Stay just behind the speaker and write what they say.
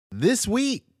This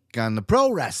week on the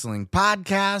Pro Wrestling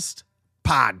Podcast,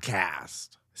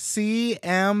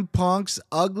 CM Punk's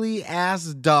ugly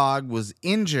ass dog was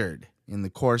injured in the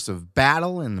course of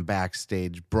battle in the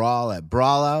backstage brawl at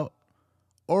Brawl Out,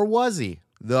 or was he?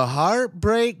 The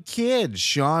Heartbreak Kid,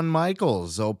 Shawn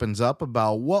Michaels, opens up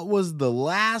about what was the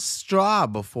last straw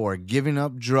before giving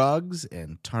up drugs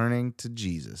and turning to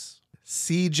Jesus.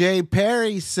 CJ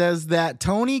Perry says that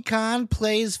Tony Khan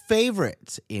plays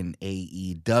favorites in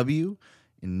AEW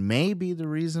and may be the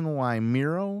reason why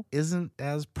Miro isn't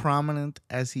as prominent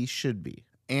as he should be.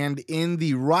 And in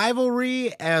the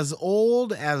rivalry as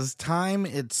old as time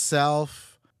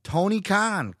itself, Tony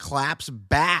Khan claps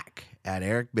back at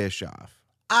Eric Bischoff.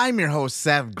 I'm your host,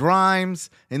 Seth Grimes,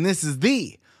 and this is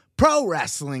the Pro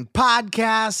Wrestling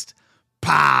Podcast.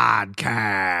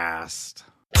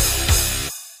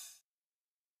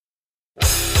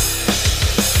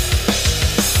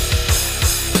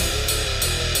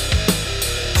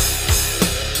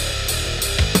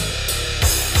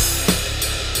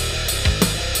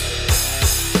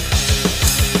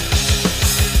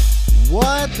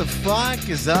 What the fuck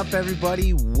is up,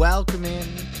 everybody? Welcome in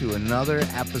to another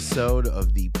episode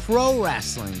of the Pro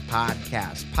Wrestling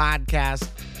Podcast.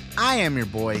 I am your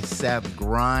boy, Seth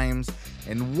Grimes,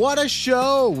 and what a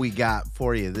show we got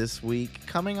for you this week,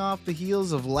 coming off the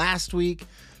heels of last week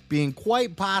being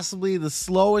quite possibly the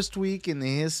slowest week in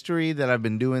the history that I've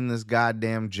been doing this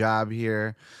goddamn job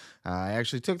here. I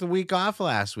actually took the week off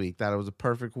last week. Thought it was a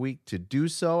perfect week to do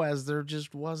so, as there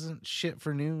just wasn't shit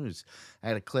for news. I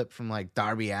had a clip from like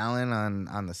Darby Allin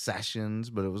on the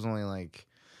sessions, but it was only like,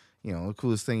 you know, the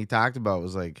coolest thing he talked about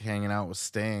was like hanging out with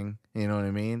Sting. You know what I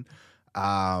mean?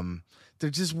 There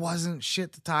just wasn't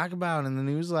shit to talk about in the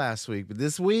news last week. But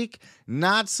this week,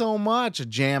 not so much. A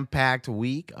jam-packed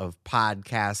week of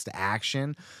podcast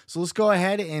action. So let's go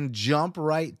ahead and jump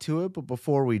right to it. But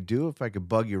before we do, if I could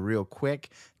bug you real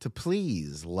quick to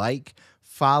please like,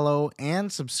 follow,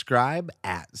 and subscribe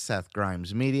at Seth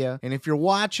Grimes Media. And if you're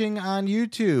watching on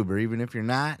YouTube, or even if you're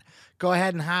not, go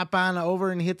ahead and hop on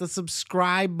over and hit the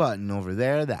subscribe button over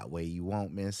there. That way you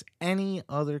won't miss any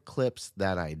other clips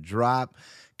that I drop.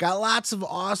 Got lots of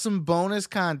awesome bonus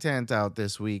content out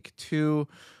this week, too.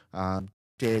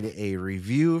 Did a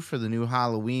review for the new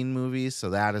Halloween movie, so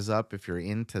that is up if you're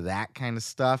into that kind of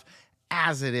stuff,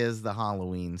 as it is the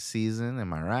Halloween season,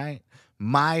 am I right?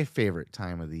 My favorite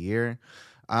time of the year.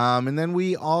 And then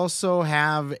we also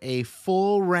have a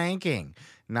full ranking.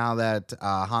 Now that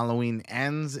Halloween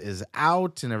Ends is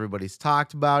out and everybody's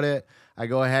talked about it, I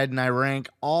go ahead and I rank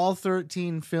all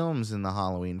 13 films in the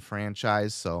Halloween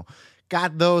franchise. So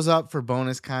got those up for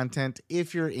bonus content.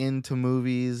 If you're into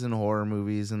movies and horror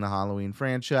movies in the Halloween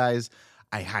franchise,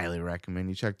 I highly recommend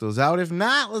you check those out. If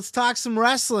not, let's talk some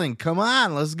wrestling. Come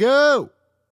on, let's go.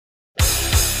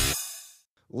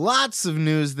 Lots of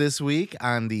news this week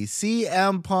on the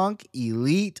CM Punk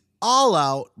Elite All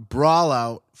Out, Brawl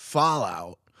Out,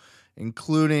 Fallout,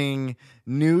 including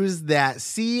news that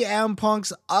CM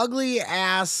Punk's ugly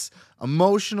ass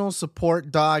emotional support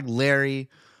dog Larry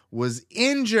was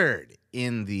injured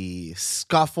in the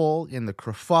scuffle, in the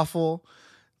kerfuffle.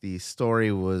 The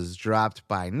story was dropped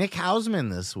by Nick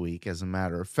Hausman this week, as a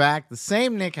matter of fact. The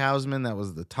same Nick Hausman that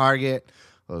was the target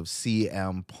of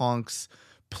CM Punk's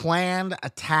planned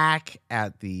attack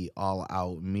at the All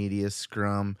Out Media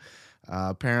Scrum.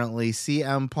 Apparently,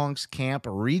 CM Punk's camp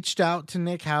reached out to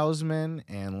Nick Hausman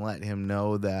and let him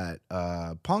know that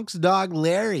Punk's dog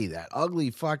Larry, that ugly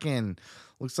fucking,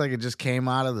 looks like it just came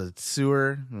out of the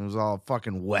sewer and was all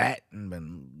fucking wet and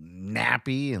been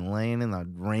nappy and laying in the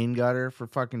rain gutter for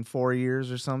fucking 4 years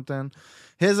or something.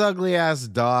 His ugly ass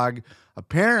dog,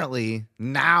 apparently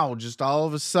now, just all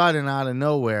of a sudden out of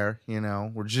nowhere, you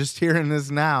know, we're just hearing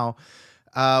this now,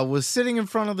 was sitting in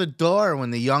front of the door when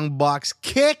the Young Bucks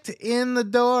kicked in the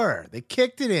door. They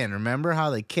kicked it in. Remember how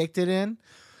they kicked it in?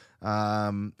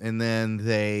 And then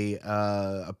they,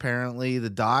 apparently the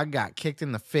dog got kicked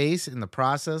in the face in the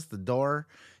process. The door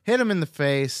hit him in the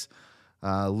face,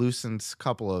 loosened a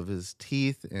couple of his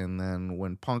teeth. And then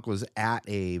when Punk was at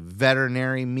a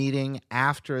veterinary meeting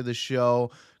after the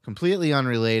show, completely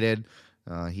unrelated,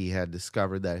 he had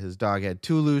discovered that his dog had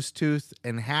 2 loose teeth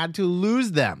and had to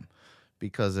lose them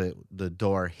because the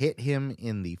door hit him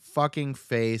in the fucking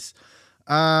face.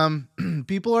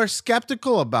 People are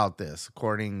skeptical about this,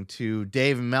 according to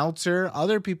Dave Meltzer.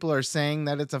 Other people are saying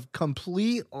that it's a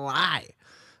complete lie,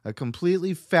 a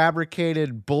completely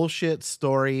fabricated bullshit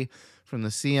story from the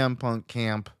CM Punk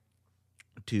camp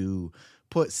to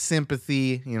put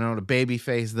sympathy, you know, to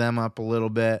babyface them up a little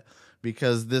bit,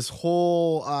 because this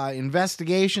whole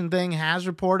investigation thing has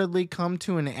reportedly come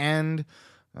to an end.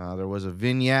 There was a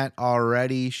vignette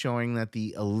already showing that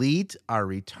the Elite are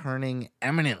returning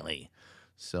eminently.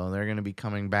 So they're going to be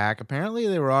coming back. Apparently,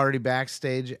 they were already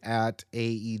backstage at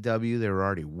AEW. They were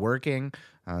already working.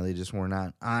 They just were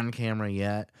not on camera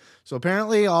yet. So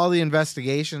apparently, all the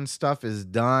investigation stuff is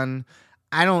done.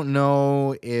 I don't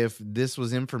know if this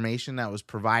was information that was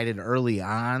provided early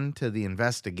on to the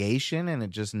investigation and it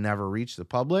just never reached the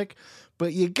public.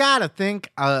 But you got to think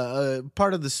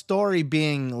part of the story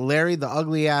being Larry, the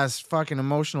ugly ass fucking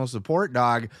emotional support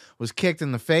dog, was kicked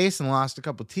in the face and lost a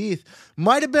couple teeth.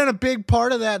 Might have been a big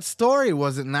part of that story,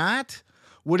 was it not?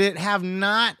 Would it have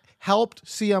not helped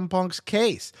CM Punk's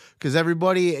case? Because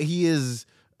everybody, he is...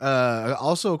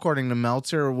 also, according to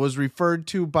Meltzer, was referred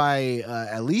to by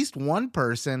at least one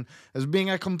person as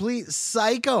being a complete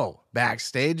psycho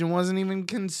backstage and wasn't even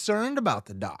concerned about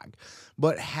the dog.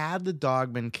 But had the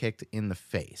dog been kicked in the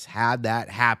face, had that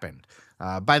happened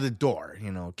by the door,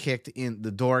 kicked in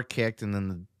the door, kicked, and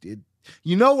then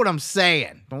you know what I'm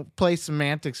saying? Don't play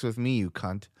semantics with me, you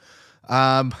cunt.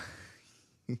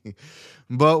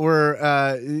 But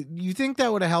you think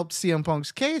that would have helped CM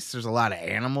Punk's case? There's a lot of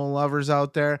animal lovers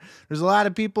out there. There's a lot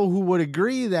of people who would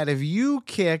agree that if you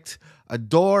kicked a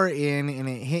door in and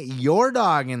it hit your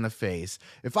dog in the face,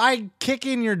 if I kick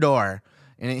in your door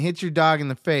and it hits your dog in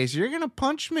the face, you're going to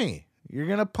punch me. You're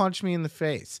going to punch me in the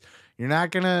face. You're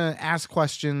not going to ask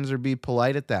questions or be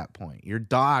polite at that point. Your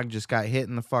dog just got hit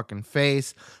in the fucking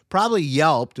face, probably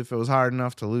yelped if it was hard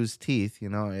enough to lose teeth.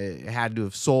 It had to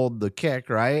have sold the kick,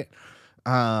 right?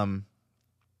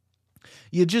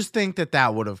 You just think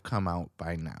that would have come out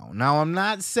by now. Now, I'm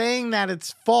not saying that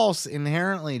it's false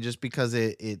inherently just because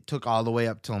it took all the way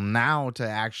up till now to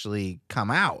actually come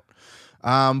out.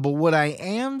 But what I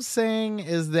am saying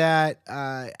is that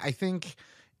I think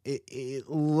it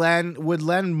would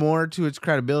lend more to its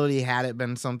credibility had it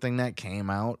been something that came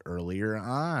out earlier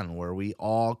on where we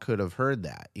all could have heard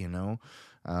that,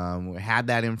 had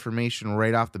that information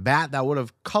right off the bat, that would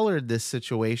have colored this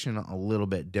situation a little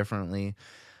bit differently.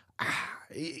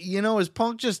 Is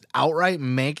Punk just outright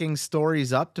making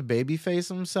stories up to babyface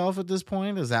himself at this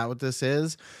point? Is that what this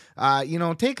is?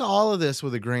 Take all of this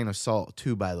with a grain of salt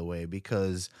too, by the way,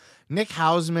 because Nick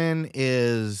Hausman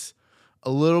is a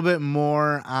little bit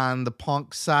more on the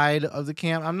Punk side of the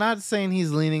camp. I'm not saying he's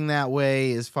leaning that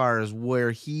way as far as where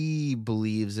he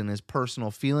believes in his personal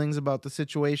feelings about the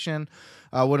situation.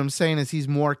 What I'm saying is he's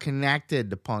more connected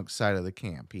to Punk's side of the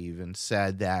camp. He even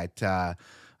said that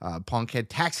Punk had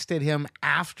texted him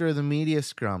after the media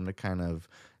scrum to kind of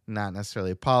not necessarily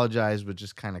apologize, but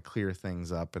just kind of clear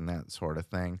things up and that sort of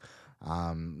thing.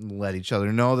 Let each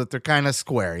other know that they're kind of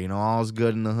square, all's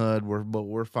good in the hood. But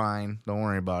we're fine. Don't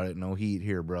worry about it. No heat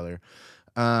here, brother.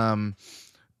 And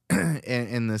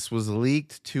this was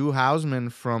leaked to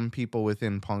Hausman from people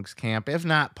within Punk's camp, if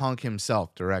not Punk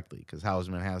himself directly, because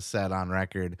Hausman has said on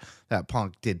record that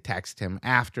Punk did text him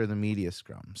after the media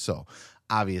scrum. So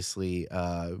obviously,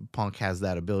 Punk has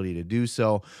that ability to do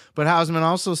so. But Hausman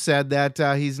also said that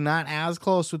he's not as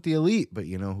close with the Elite. But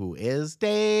you know who is?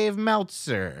 Dave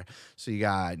Meltzer. So you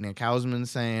got Nick Hausman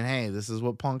saying, hey, this is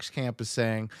what Punk's camp is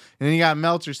saying. And then you got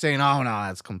Meltzer saying, oh, no,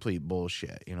 that's complete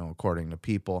bullshit, according to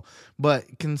people.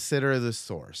 But consider the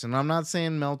source. And I'm not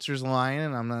saying Meltzer's lying,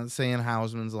 and I'm not saying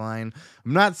Hausman's lying.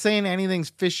 I'm not saying anything's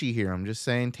fishy here. I'm just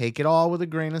saying take it all with a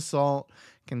grain of salt.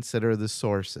 Consider the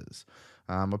sources.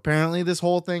 Apparently, this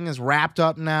whole thing is wrapped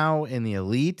up now, and the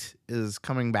Elite is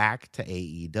coming back to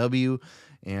AEW,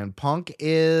 and Punk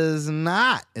is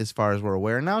not, as far as we're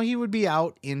aware. Now, he would be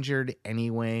out injured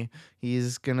anyway. He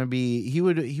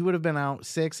would have been out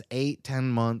 6, 8, 10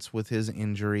 months with his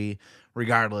injury,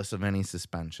 regardless of any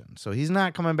suspension. So he's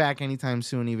not coming back anytime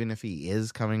soon, even if he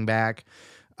is coming back.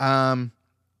 But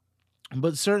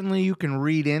certainly, you can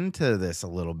read into this a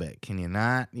little bit, can you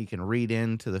not? You can read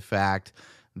into the fact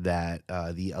that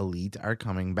the Elite are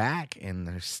coming back, and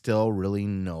there's still really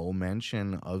no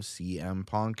mention of CM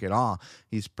Punk at all.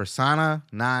 He's persona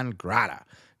non grata.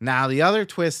 Now, the other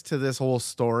twist to this whole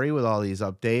story with all these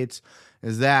updates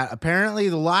is that apparently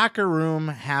the locker room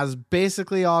has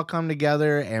basically all come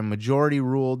together and majority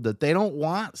ruled that they don't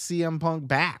want CM Punk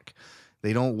back.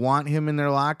 They don't want him in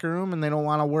their locker room, and they don't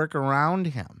want to work around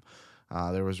him.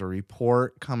 There was a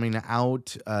report coming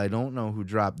out. I don't know who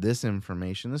dropped this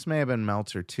information. This may have been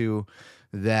Meltzer too,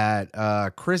 that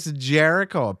Chris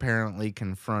Jericho apparently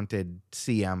confronted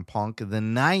CM Punk the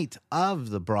night of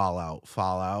the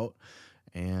Fallout.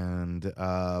 And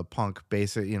Punk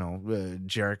basically,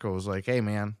 Jericho was like, hey,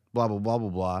 man, blah, blah, blah, blah,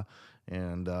 blah.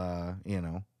 And,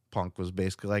 Punk was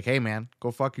basically like, hey, man,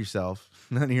 go fuck yourself.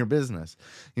 None of your business.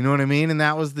 You know what I mean? And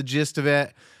that was the gist of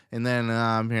it. And then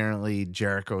apparently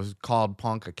Jericho's called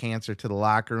Punk a cancer to the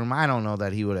locker room. I don't know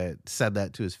that he would have said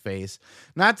that to his face.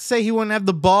 Not to say he wouldn't have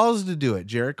the balls to do it.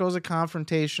 Jericho's a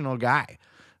confrontational guy.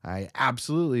 I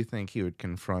absolutely think he would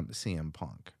confront CM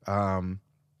Punk.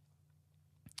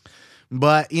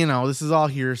 But, you know, this is all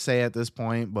hearsay at this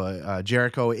point. But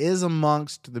Jericho is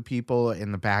amongst the people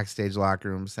in the backstage locker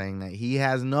room saying that he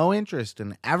has no interest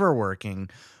in ever working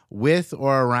with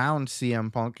or around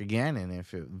CM Punk again. And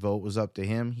if the vote was up to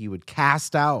him, he would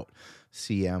cast out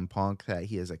CM Punk, that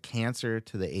he is a cancer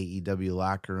to the AEW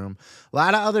locker room. A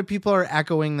lot of other people are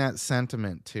echoing that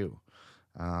sentiment too.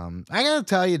 I gotta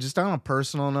tell you, just on a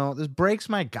personal note, this breaks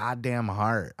my goddamn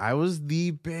heart. I was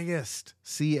the biggest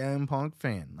CM Punk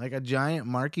fan, like a giant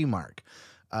Marky Mark.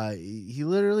 He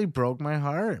literally broke my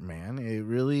heart, man.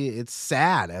 It's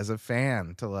sad as a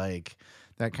fan to like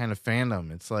that kind of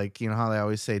fandom. It's like, you know how they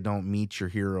always say don't meet your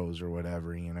heroes or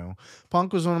whatever, you know.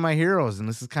 Punk was one of my heroes, and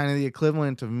this is kind of the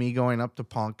equivalent of me going up to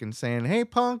Punk and saying, "Hey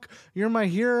Punk, you're my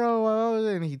hero."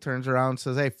 And he turns around and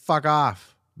says, "Hey, fuck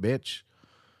off, bitch.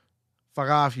 Fuck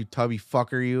off, you tubby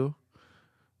fucker, you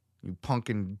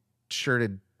punkin'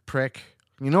 shirted prick."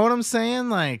 You know what I'm saying?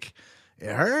 Like,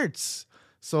 it hurts.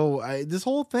 So this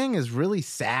whole thing is really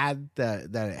sad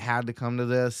that it had to come to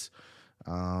this.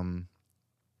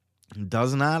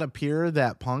 Does not appear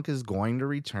that Punk is going to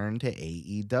return to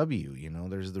AEW. You know,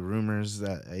 there's the rumors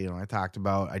that, you know, I talked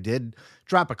about. I did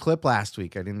drop a clip last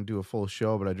week. I didn't do a full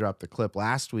show, but I dropped the clip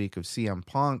last week of CM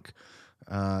Punk.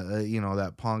 You know,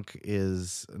 that Punk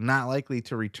is not likely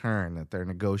to return, that they're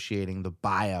negotiating the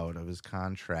buyout of his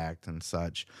contract and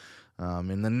such.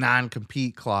 And the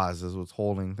non-compete clause is what's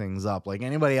holding things up. Like,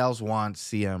 anybody else wants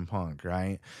CM Punk,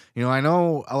 right? You know, I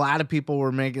know a lot of people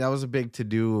were making, that was a big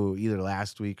to-do either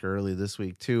last week or early this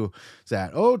week too, is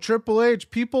that, oh, Triple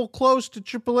H, people close to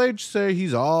Triple H say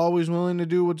he's always willing to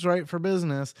do what's right for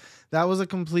business. That was a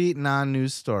complete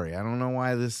non-news story. I don't know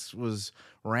why this was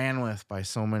ran with by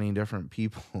so many different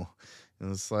people.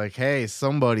 It's like, hey,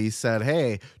 somebody said,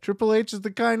 hey, Triple H is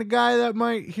the kind of guy that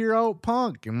might hear out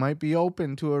Punk and might be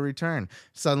open to a return.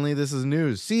 Suddenly this is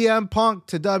news. CM Punk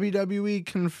to WWE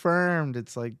confirmed.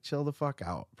 It's like, chill the fuck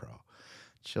out, bro.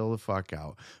 Chill the fuck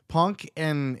out. Punk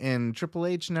and Triple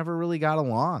H never really got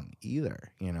along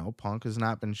either. You know, Punk has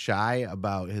not been shy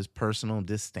about his personal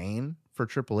disdain for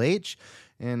Triple H,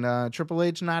 and Triple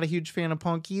H not a huge fan of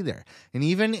Punk either. And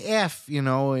even if, you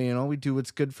know, we do what's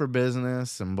good for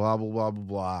business and blah, blah, blah, blah,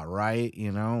 blah, right?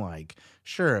 You know, like,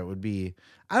 sure, it would be,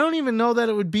 I don't even know that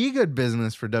it would be good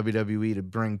business for WWE to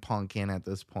bring Punk in at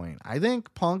this point. I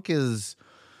think Punk is,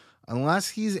 unless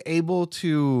he's able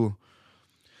to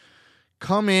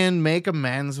come in, make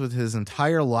amends with his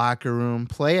entire locker room,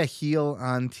 play a heel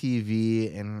on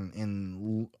TV,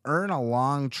 and earn a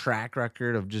long track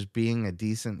record of just being a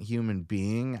decent human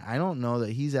being, I don't know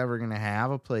that he's ever going to have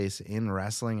a place in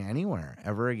wrestling anywhere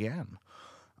ever again.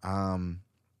 I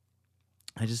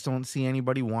just don't see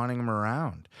anybody wanting him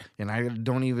around, and I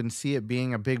don't even see it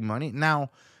being a big money. Now,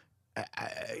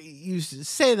 you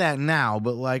say that now,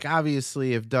 but like,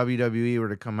 obviously if WWE were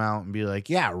to come out and be like,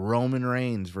 yeah, Roman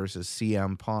Reigns versus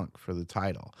CM Punk for the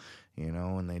title, you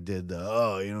know, and they did the,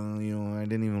 I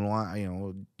didn't even want,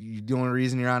 the only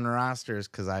reason you're on the roster is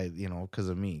because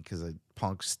of me, because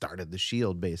Punk started the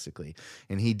Shield basically,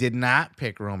 and he did not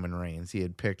pick Roman Reigns. He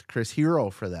had picked Chris Hero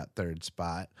for that third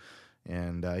spot,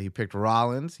 and he picked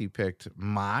Rollins, he picked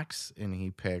Mox, and he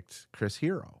picked Chris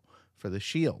Hero for the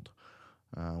Shield.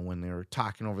 When they were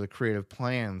talking over the creative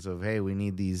plans of, hey, we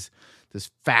need this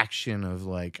faction of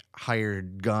like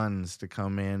hired guns to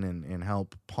come in and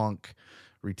help Punk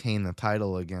retain the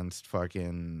title against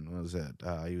fucking, what was it?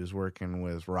 He was working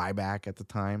with Ryback at the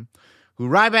time, who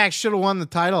Ryback should have won the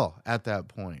title at that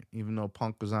point, even though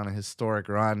Punk was on a historic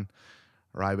run.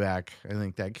 Ryback, I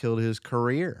think that killed his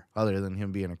career, other than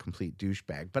him being a complete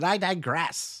douchebag. But I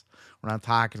digress. We're not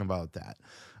talking about that.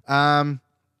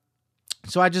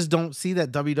 So I just don't see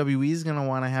that WWE is going to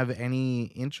want to have any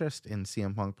interest in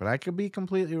CM Punk, but I could be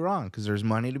completely wrong because there's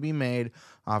money to be made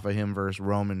off of him versus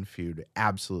Roman feud.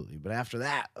 Absolutely. But after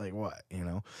that, like what,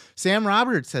 Sam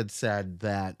Roberts had said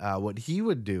that what he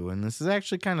would do, and this is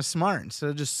actually kind of smart, instead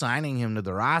of just signing him to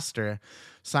the roster,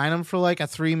 sign him for like a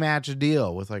 3-match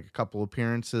deal with like a couple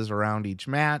appearances around each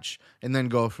match and then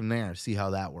go from there, see how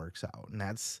that works out. And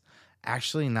that's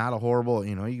actually not a horrible,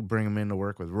 you can bring him in to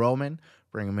work with Roman,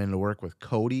 bring him in to work with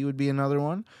Cody would be another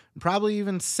one. And probably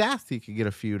even Seth, he could get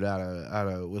a feud out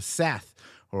of with Seth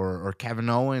or Kevin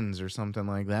Owens or something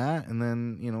like that. And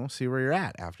then, see where you're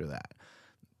at after that.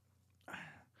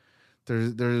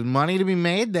 there's money to be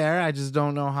made there. I just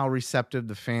don't know how receptive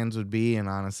the fans would be, and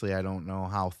honestly, I don't know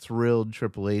how thrilled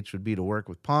Triple H would be to work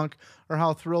with Punk, or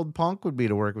how thrilled Punk would be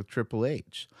to work with Triple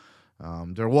H.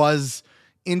 There was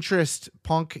interest.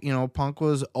 Punk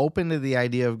was open to the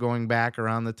idea of going back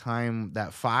around the time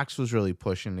that Fox was really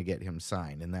pushing to get him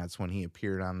signed, and that's when he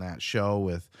appeared on that show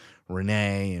with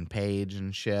Renee and Paige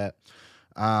and shit.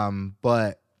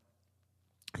 But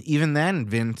even then,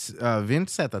 Vince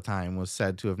at the time was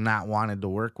said to have not wanted to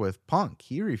work with Punk.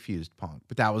 He refused Punk,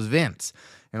 but that was Vince.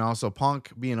 And also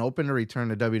Punk being open to return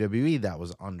to WWE, that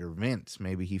was under Vince.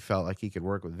 Maybe he felt like he could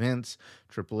work with Vince.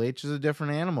 Triple H is a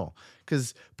different animal,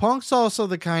 because Punk's also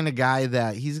the kind of guy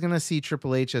that he's going to see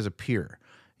Triple H as a peer.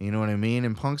 You know what I mean?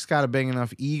 And Punk's got a big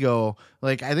enough ego.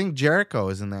 Like, I think Jericho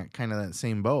is in that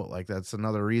same boat. Like, that's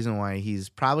another reason why he's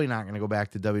probably not going to go back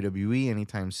to WWE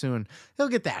anytime soon. He'll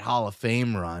get that Hall of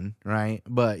Fame run, right?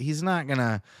 But he's not going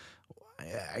to,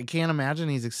 I can't imagine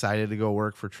he's excited to go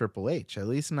work for Triple H, at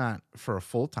least not for a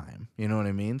full-time. You know what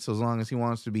I mean? So as long as he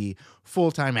wants to be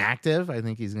full-time active, I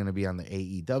think he's going to be on the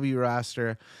AEW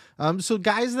roster. So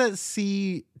guys that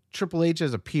see Triple H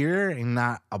as a peer and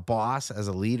not a boss, as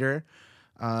a leader,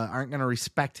 aren't going to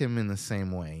respect him in the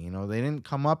same way. You know, they didn't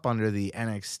come up under the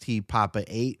NXT Papa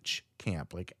H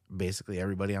camp, like basically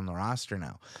everybody on the roster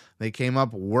now. They came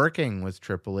up working with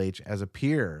Triple H as a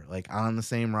peer, like on the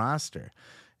same roster.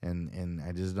 And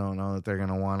I just don't know that they're going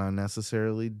to want to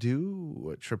necessarily do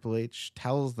what Triple H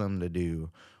tells them to do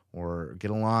or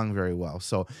get along very well.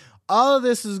 So all of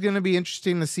this is going to be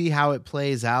interesting to see how it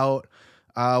plays out.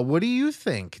 What do you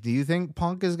think? Do you think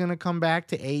Punk is going to come back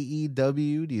to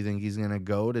AEW? Do you think he's going to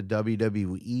go to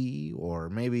WWE, or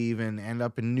maybe even end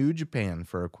up in New Japan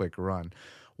for a quick run?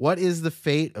 What is the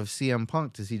fate of CM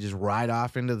Punk? Does he just ride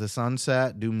off into the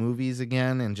sunset, do movies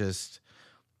again, and just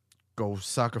go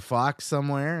suck a fox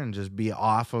somewhere and just be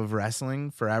off of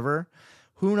wrestling forever?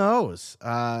 Who knows?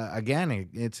 Again,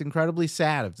 it's incredibly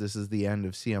sad if this is the end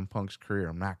of CM Punk's career.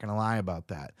 I'm not going to lie about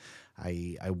that.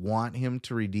 I want him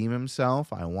to redeem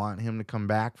himself. I want him to come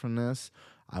back from this.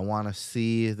 I want to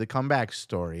see the comeback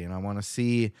story, and I want to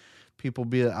see people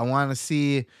I want to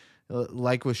see,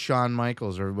 like with Shawn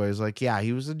Michaels, everybody's like, yeah,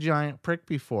 he was a giant prick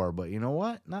before, but you know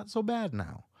what? Not so bad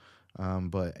now.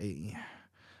 But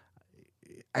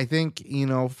I think,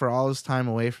 for all his time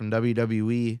away from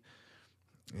WWE,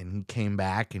 and he came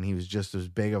back and he was just as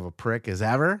big of a prick as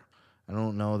ever, I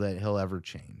don't know that he'll ever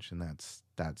change, and that's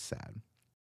sad.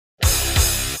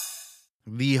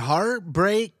 The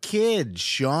Heartbreak Kid,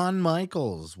 Shawn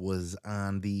Michaels, was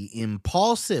on the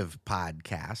Impulsive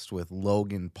podcast with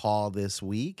Logan Paul this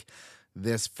week.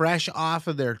 This fresh off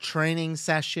of their training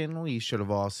session. We should have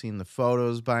all seen the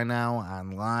photos by now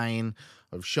online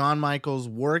of Shawn Michaels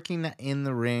working in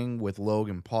the ring with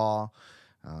Logan Paul.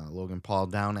 Logan Paul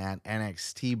down at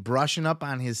NXT, brushing up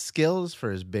on his skills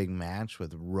for his big match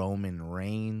with Roman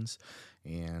Reigns.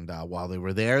 And while they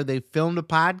were there, they filmed a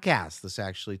podcast. This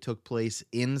actually took place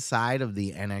inside of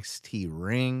the NXT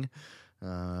ring.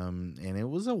 And it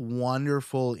was a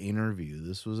wonderful interview.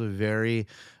 This was a very,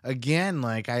 again,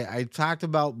 like I talked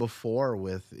about before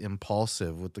with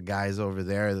Impulsive, with the guys over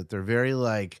there, that they're very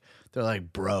they're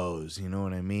like bros, you know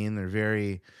what I mean? They're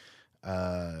very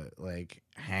like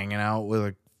hanging out with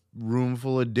a room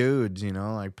full of dudes,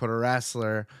 like put a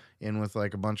wrestler in with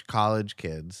like a bunch of college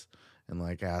kids and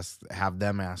like have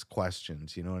them ask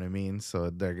questions, you know what I mean? So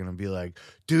they're gonna be like,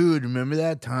 dude, remember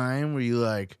that time where you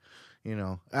like,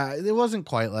 it wasn't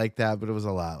quite like that, but it was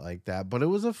a lot like that. But it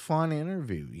was a fun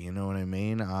interview, you know what I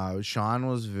mean? Shawn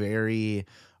was very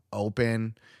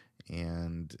open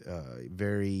and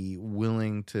very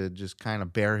willing to just kind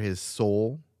of bare his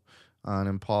soul on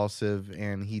Impulsive,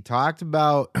 and he talked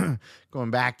about going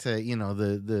back to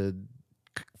the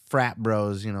frat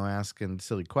bros, asking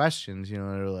silly questions.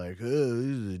 They're like, oh,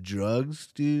 these are drugs,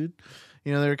 dude.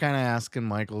 They were kind of asking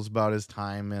Michaels about his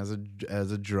time as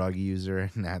a drug user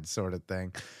and that sort of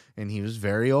thing, and he was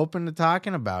very open to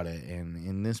talking about it. And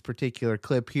in this particular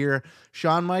clip here,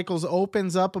 Shawn Michaels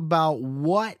opens up about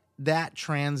what that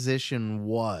transition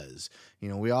was.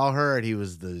 We all heard he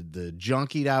was the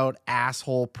junkied out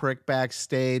asshole prick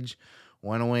backstage,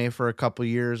 went away for a couple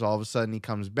years. All of a sudden he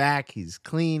comes back. He's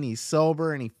clean, he's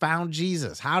sober, and he found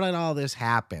Jesus. How did all this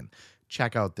happen?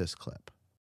 Check out this clip.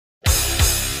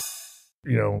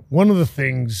 One of the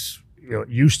things,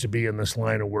 used to be in this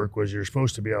line of work was you're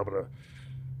supposed to be able to,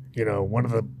 one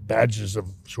of the badges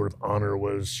of sort of honor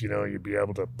was, you'd be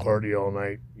able to party all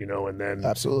night, and then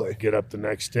absolutely get up the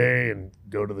next day and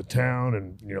go to the town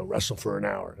and, wrestle for an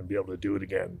hour and be able to do it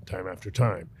again time after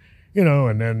time,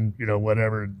 and then,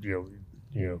 whatever,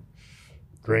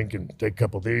 drink and take a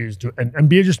couple of these, and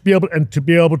be be able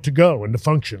to go and to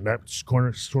function. That's sort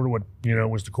of what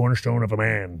was the cornerstone of a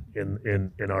man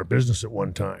in our business at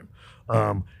one time.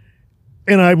 And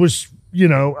I was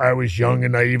young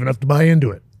and naive enough to buy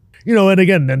into it. And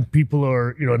again, then people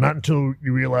are, not until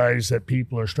you realize that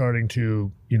people are starting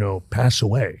to, pass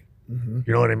away. Mm-hmm.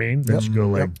 You know what I mean? Then you go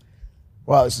like,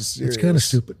 wow, this is serious. It's kind of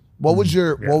stupid. What was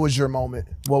your moment?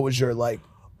 What was your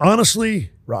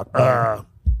honestly, rock bottom?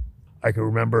 I can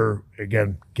remember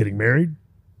again getting married,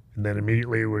 and then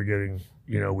immediately we're getting,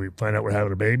 we find out we're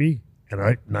having a baby, and all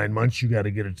right, 9 months, you got to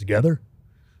get it together.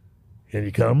 And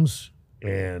he comes,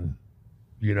 and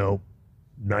 9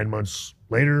 months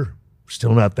later,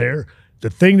 still not there. The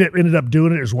thing that ended up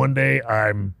doing it is one day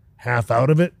I'm half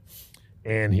out of it,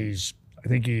 and I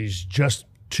think he's just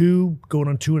 2, going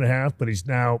on 2.5,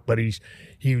 but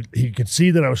he could see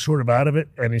that I was sort of out of it,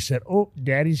 and he said, "Oh,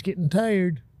 Daddy's getting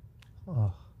tired."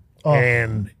 Oh.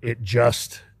 And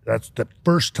that's the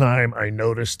first time I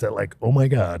noticed that, like, oh my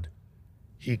God,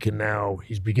 he's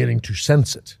beginning to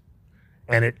sense it.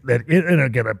 And and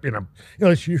again, your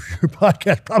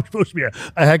podcast probably supposed to be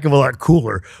a heck of a lot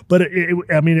cooler, but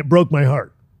it broke my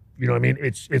heart. You know what I mean?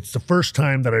 It's the first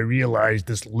time that I realized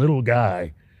this little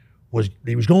guy was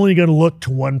only going to look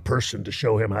to one person to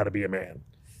show him how to be a man,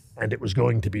 and it was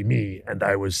going to be me. And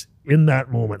I was in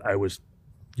that moment, I was,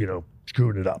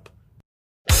 screwing it up.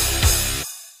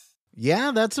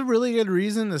 Yeah, that's a really good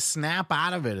reason to snap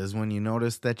out of it, is when you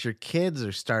notice that your kids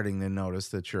are starting to notice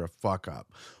that you're a fuck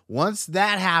up. Once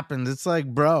that happens, it's like,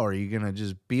 bro, are you going to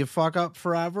just be a fuck up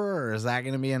forever? Or is that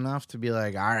going to be enough to be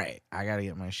like, all right, I got to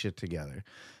get my shit together?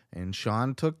 And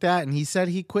Sean took that, and he said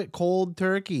he quit cold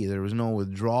turkey. There was no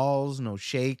withdrawals, no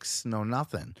shakes, no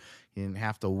nothing. He didn't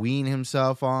have to wean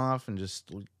himself off and just,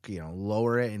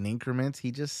 lower it in increments.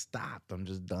 He just stopped. I'm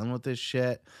just done with this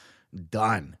shit.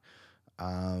 Done.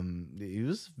 He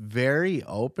was very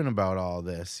open about all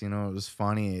this. It was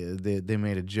funny. They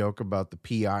made a joke about the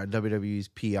WWE's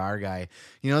PR guy.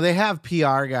 They have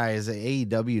PR guys that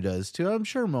AEW does too. I'm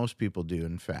sure most people do,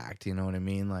 in fact. You know what I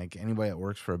mean? Like anybody that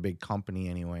works for a big company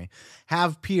anyway,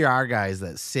 have PR guys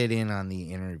that sit in on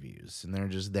the interviews, and they're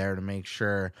just there to make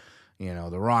sure,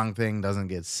 the wrong thing doesn't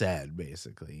get said,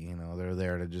 basically. They're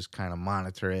there to just kind of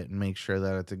monitor it and make sure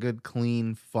that it's a good,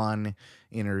 clean, fun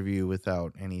interview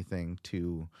without anything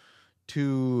too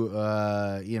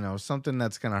something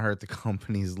that's going to hurt the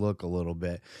company's look a little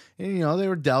bit. And, they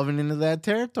were delving into that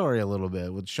territory a little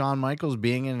bit with Shawn Michaels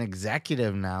being an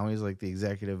executive now. He's like the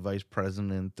executive vice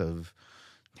president of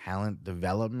talent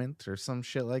development or some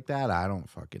shit like that. I don't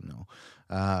fucking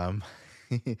know.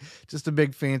 Just a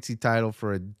big fancy title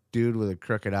for a dude with a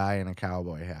crooked eye and a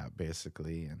cowboy hat,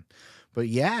 basically. But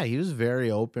yeah, he was very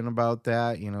open about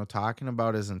that, talking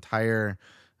about his entire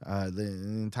the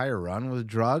entire run with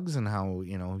drugs, and how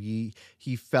he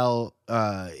felt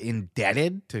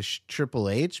indebted to Triple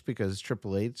H because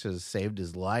Triple H has saved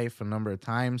his life a number of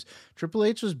times. Triple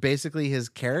H was basically his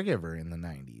caregiver in the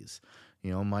 90s.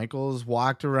 Michaels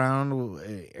walked around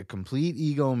a complete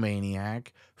egomaniac,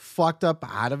 fucked up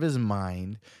out of his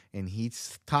mind, and he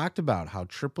talked about how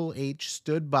Triple H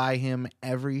stood by him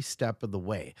every step of the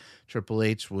way. Triple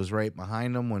H was right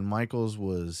behind him when Michaels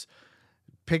was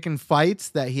picking fights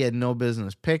that he had no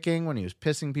business picking, when he was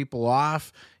pissing people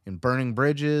off and burning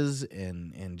bridges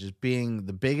and just being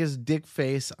the biggest dick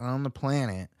face on the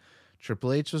planet.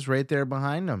 Triple H was right there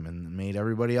behind him and made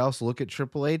everybody else look at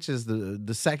Triple H as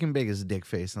the second biggest dick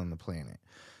face on the planet.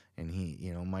 And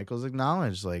he, Michaels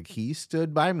acknowledged, like, he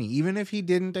stood by me, even if he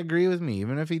didn't agree with me,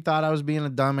 even if he thought I was being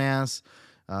a dumbass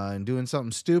and doing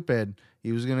something stupid,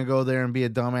 he was going to go there and be a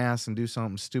dumbass and do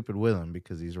something stupid with him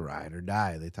because he's ride or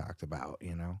die, they talked about,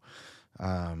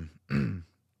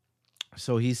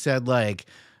 So he said, like,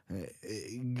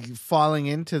 falling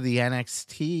into the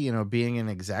NXT, being an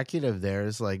executive there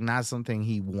is like not something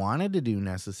he wanted to do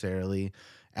necessarily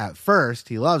at first.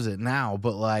 He loves it now,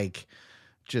 but like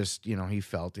just, he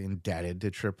felt indebted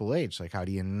to Triple H. Like, how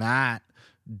do you not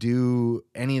do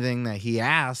anything that he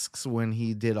asks when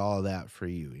he did all that for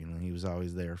you? He was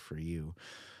always there for you.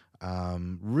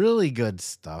 Really good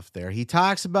stuff there. He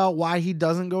talks about why he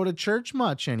doesn't go to church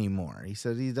much anymore. He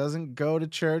said he doesn't go to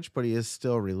church, but he is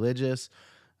still religious.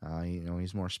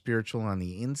 He's more spiritual on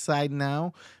the inside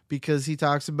now, because he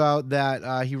talks about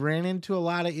that he ran into a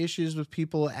lot of issues with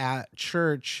people at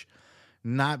church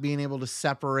not being able to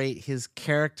separate his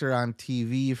character on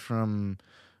TV from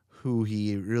who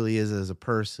he really is as a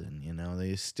person.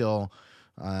 They still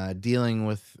dealing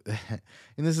with,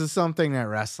 and this is something that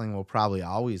wrestling will probably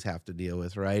always have to deal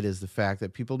with, right? Is the fact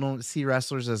that people don't see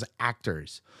wrestlers as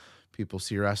actors. people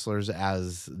see wrestlers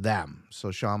as them.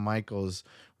 So Shawn Michaels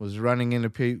was running into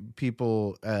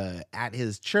people at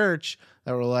his church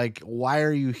that were like, why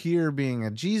are you here being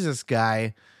a Jesus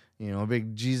guy? You know, a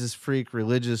big Jesus freak,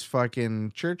 religious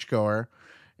fucking churchgoer.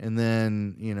 And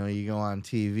then, you know, you go on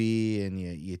TV and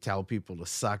you tell people to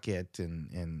suck it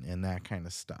and that kind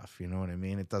of stuff. You know what I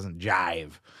mean? It doesn't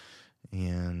jive.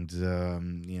 And,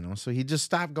 you know, so he just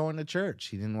stopped going to church.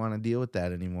 He didn't want to deal with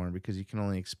that anymore because you can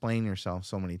only explain yourself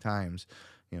so many times.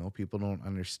 You know, people don't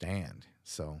understand.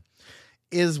 So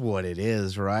is what it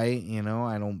is, right? You know,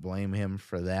 I don't blame him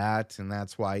for that. And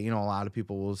that's why, you know, a lot of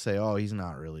people will say, oh, he's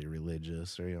not really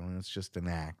religious, or, you know, it's just an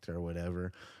act or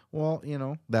whatever. Well, you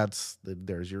know,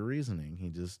 there's your reasoning. He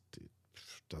just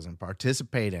doesn't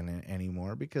participate in it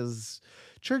anymore because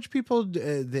church people,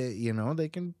 they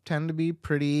can tend to be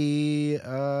pretty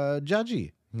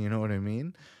judgy. You know what I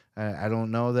mean? I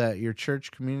don't know that your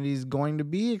church community is going to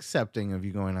be accepting of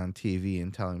you going on TV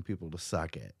and telling people to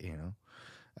suck it, you know?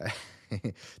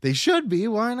 They should be.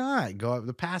 Why not? Go up.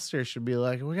 The pastor should be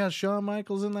like, we got Shawn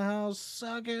Michaels in the house.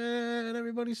 Suck it.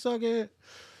 Everybody suck it.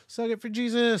 Suck it for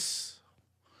Jesus.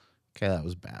 Okay, that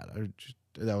was bad.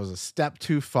 That was a step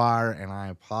too far, and I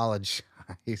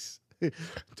apologize.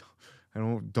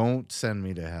 Don't send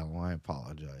me to hell. I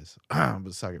apologize.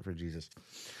 But suck it for Jesus.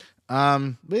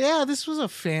 But yeah, this was a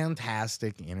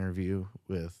fantastic interview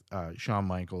with Shawn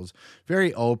Michaels.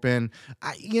 Very open.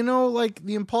 You know, like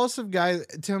the Impulsive guy,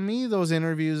 to me, those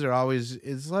interviews are always,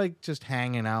 it's like just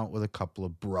hanging out with a couple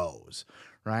of bros.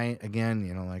 Right. Again,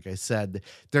 you know, like I said,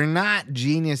 they're not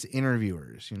genius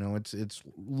interviewers. You know, it's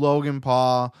Logan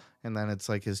Paul, and then it's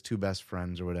like his two best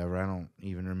friends or whatever. I don't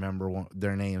even remember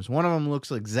their names. One of them looks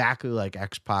exactly like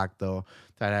X-Pac, though.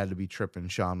 That had to be tripping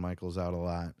Shawn Michaels out a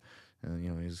lot. And,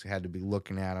 you know, he's had to be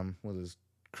looking at him with his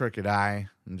crooked eye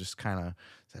and just kind of,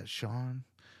 is that Shawn?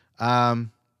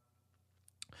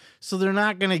 So they're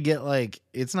not going to get like,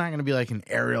 it's not going to be like an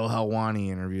Ariel Helwani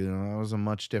interview. You know, that was a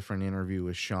much different interview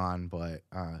with Shawn, but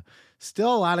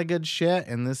still a lot of good shit.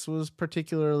 And this was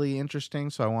particularly interesting,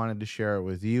 so I wanted to share it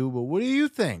with you. But what do you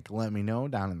think? Let me know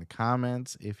down in the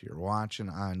comments if you're watching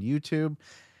on YouTube.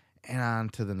 And on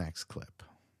to the next clip.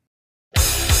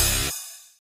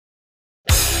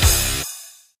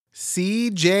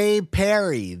 CJ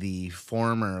Perry, the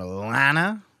former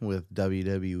Lana with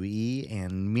WWE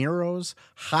and Miro's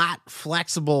hot,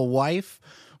 flexible wife,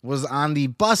 was on the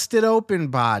Busted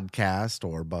Open podcast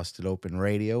or Busted Open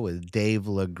Radio with Dave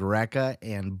LaGreca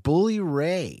and Bully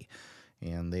Ray.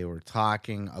 And they were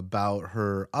talking about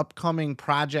her upcoming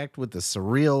project with the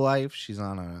Surreal Life. She's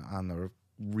on the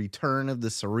return of the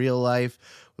Surreal Life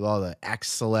with all the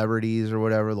ex-celebrities or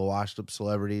whatever, the washed-up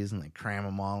celebrities, and they cram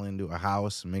them all into a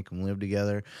house and make them live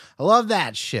together. I love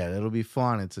that shit. It'll be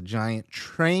fun. It's a giant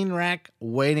train wreck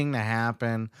waiting to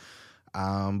happen.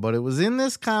 But it was in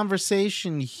this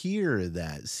conversation here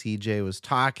that CJ was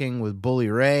talking with Bully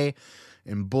Ray,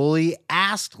 and Bully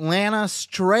asked Lana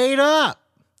straight up,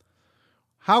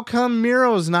 how come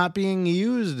Miro's not being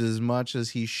used as much as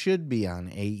he should be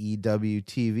on AEW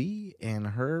TV? And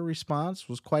her response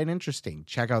was quite interesting.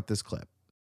 Check out this clip.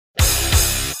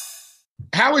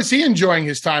 How is he enjoying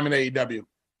his time in AEW?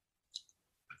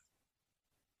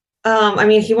 I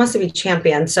mean, he wants to be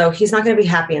champion, so he's not going to be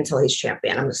happy until he's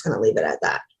champion. I'm just going to leave it at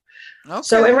that. Okay.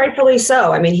 So, and rightfully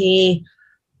so. I mean,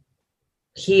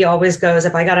 he always goes,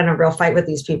 if I got in a real fight with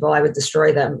these people, I would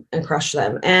destroy them and crush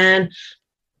them. And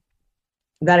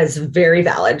that is very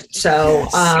valid. So,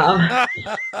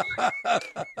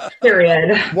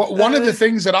 period. One of the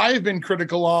things that I have been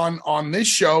critical on this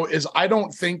show is I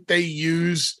don't think they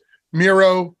use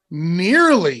Miro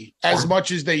nearly as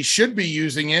much as they should be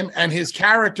using him. And his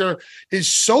character is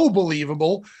so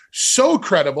believable, so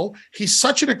credible. He's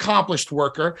such an accomplished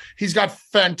worker. He's got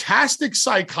fantastic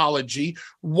psychology.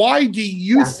 Why do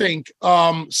you think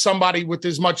somebody with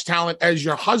as much talent as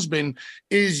your husband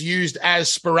is used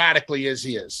as sporadically as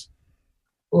he is?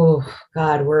 Oh,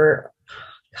 God,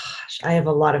 I have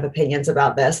a lot of opinions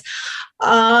about this.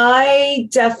 I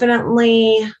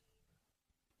definitely...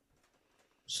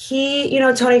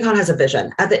 Tony Khan has a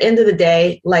vision. At the end of the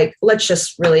day, like, let's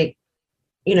just really,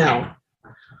 if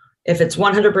it's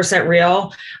 100%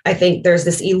 real, I think there's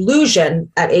this illusion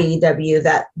at AEW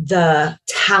that the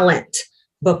talent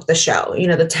booked the show.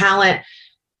 The talent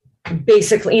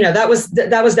basically, that was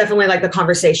definitely like the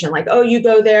conversation, like, oh, you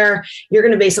go there, you're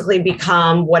going to basically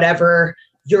become whatever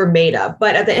you're made of.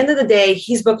 But at the end of the day,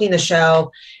 he's booking the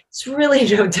show. It's really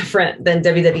no different than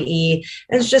WWE.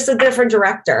 It's just a different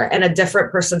director and a different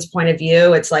person's point of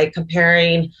view. It's like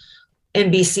comparing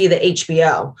NBC to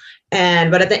HBO.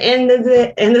 But at the end of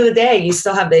the day, you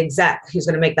still have the exec who's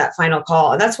going to make that final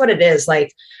call. And that's what it is.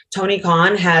 Like Tony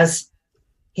Khan has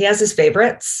his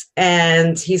favorites,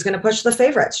 and he's going to push the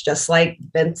favorites, just like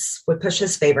Vince would push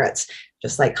his favorites,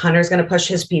 just like Hunter's going to push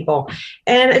his people.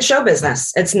 And it's show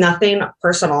business. It's nothing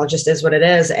personal. It just is what it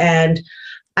is. And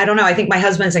I don't know. I think my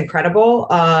husband's incredible.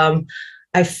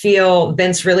 I feel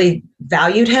Vince really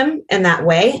valued him in that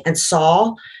way and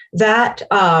saw that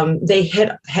they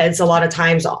hit heads a lot of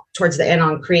times towards the end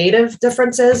on creative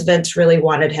differences. Vince really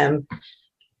wanted him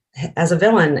as a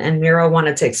villain, and Miro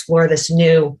wanted to explore this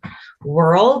new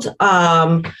world.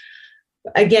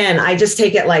 Again, I just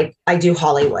take it like I do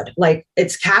Hollywood. Like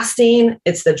it's casting,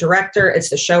 it's the director, it's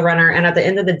the showrunner. And at the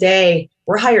end of the day,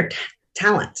 we're hired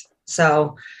talent.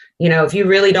 So, if you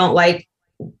really don't like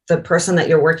the person that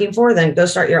you're working for, then go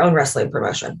start your own wrestling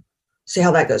promotion. See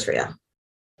how that goes for you.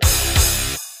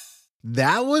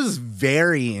 That was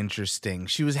very interesting.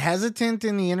 She was hesitant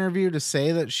in the interview to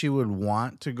say that she would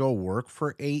want to go work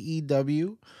for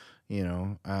AEW.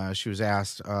 She was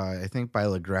asked, I think by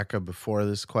La Greca before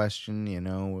this question,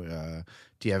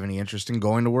 do you have any interest in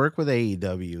going to work with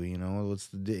AEW? What's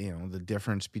the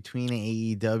difference between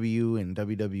AEW and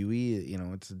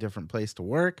WWE? It's a different place to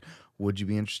work. Would you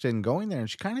be interested in going there? And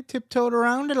she kind of tiptoed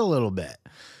around it a little bit.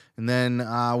 And then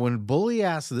when Bully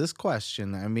asked this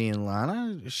question,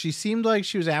 Lana, she seemed like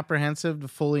she was apprehensive to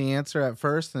fully answer at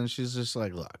first. And she's just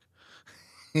like, look,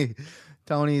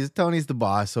 Tony's the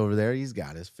boss over there. He's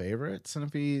got his favorites. And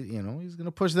if he's going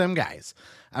to push them guys.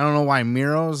 I don't know why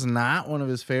Miro's not one of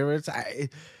his favorites.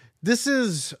 This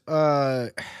is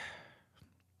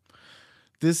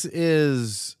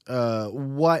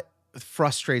what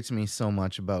frustrates me so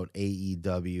much about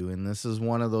AEW, and this is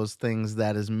one of those things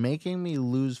that is making me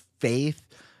lose faith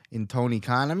in Tony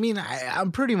Khan.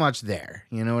 I'm pretty much there.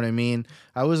 You know what I mean?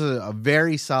 I was a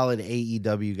very solid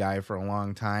AEW guy for a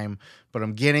long time, but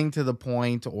I'm getting to the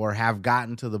point, or have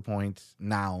gotten to the point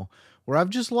now, where I've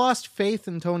just lost faith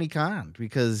in Tony Khan,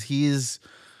 because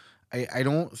I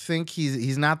don't think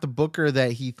he's not the booker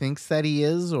that he thinks that he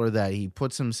is, or that he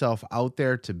puts himself out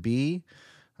there to be.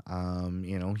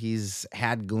 He's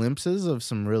had glimpses of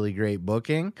some really great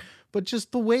booking, but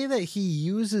just the way that he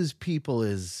uses people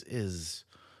is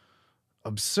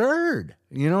absurd.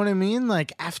 You know what I mean?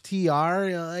 Like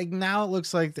FTR, like now it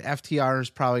looks like the FTR is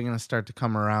probably going to start to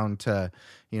come around to,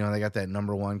 they got that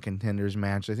number one contenders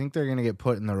match. I think they're going to get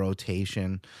put in the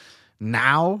rotation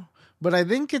now, but I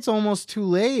think it's almost too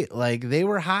late. Like they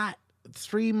were hot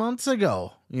 3 months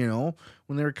ago,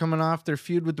 when they were coming off their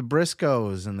feud with the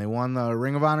Briscoes and they won the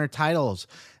Ring of Honor titles.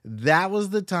 That was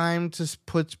the time to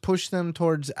push them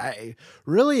towards.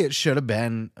 Really, it should have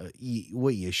been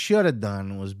what you should have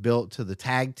done was built to the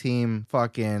tag team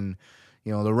fucking,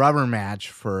 the rubber match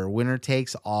for winner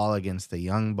takes all against the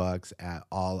Young Bucks at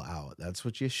All Out. That's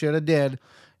what you should have did.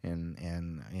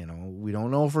 And we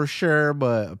don't know for sure,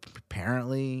 but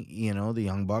apparently, the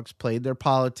Young Bucks played their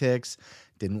politics.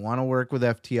 Didn't want to work with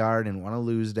FTR, didn't want to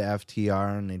lose to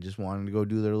FTR, and they just wanted to go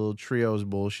do their little trios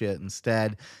bullshit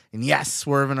instead. And yes,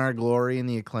 Swerve and Our Glory and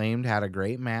the Acclaimed had a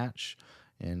great match,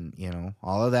 and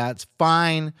all of that's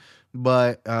fine,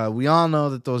 but we all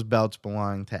know that those belts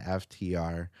belong to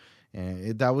FTR,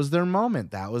 and that was their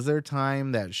moment, that was their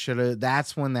time.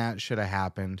 That's when that should have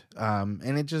happened,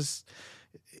 and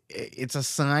it's a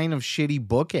sign of shitty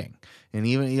booking. And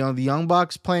even the Young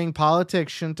Bucks playing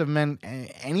politics shouldn't have meant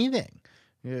anything.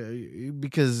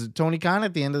 Because Tony Khan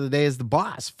at the end of the day is the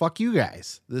boss. Fuck you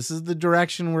guys. This is the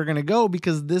direction we're going to go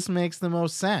because this makes the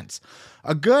most sense.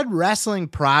 A good wrestling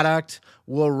product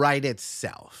will write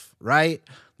itself, right?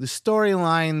 The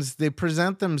storylines, they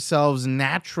present themselves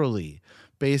naturally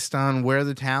based on where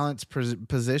the talent's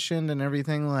positioned and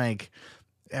everything. Like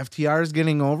FTR is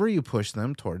getting over, you push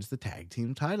them towards the tag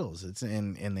team titles.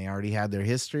 And they already had their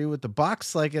history with the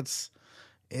Bucks. Like it's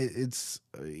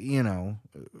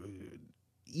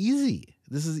easy.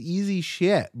 This is easy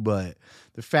shit, but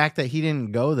the fact that he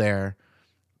didn't go there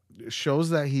shows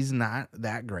that he's not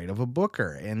that great of a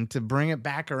booker. And to bring it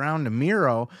back around to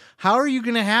Miro, how are you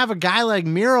going to have a guy like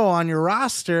Miro on your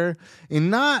roster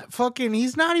and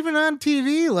he's not even on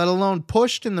TV, let alone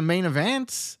pushed in the main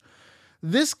events?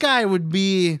 This guy would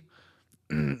be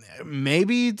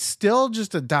maybe still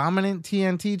just a dominant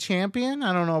TNT champion.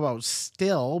 I don't know about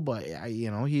still, but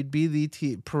he'd be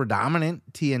the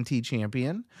predominant TNT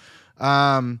champion.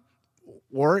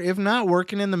 Or if not,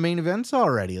 working in the main events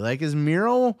already. Like, is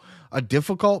Miro a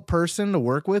difficult person to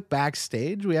work with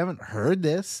backstage? We haven't heard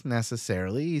this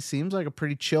necessarily. He seems like a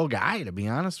pretty chill guy, to be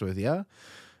honest with you.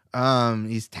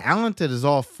 He's talented as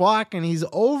all fuck, and he's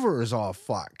over as all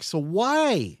fuck. So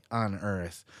why on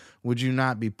earth would you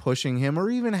not be pushing him or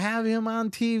even have him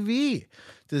on TV?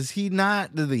 Do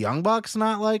the Young Bucks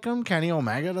not like him? Kenny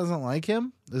Omega doesn't like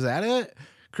him? Is that it?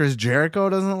 Chris Jericho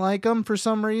doesn't like him for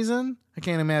some reason? I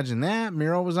can't imagine that.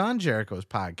 Miro was on Jericho's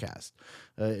podcast.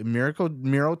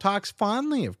 Miro talks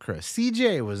fondly of Chris.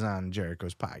 CJ was on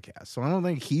Jericho's podcast, so I don't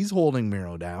think he's holding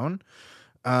Miro down.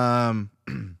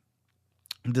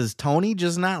 Does Tony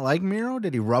just not like Miro?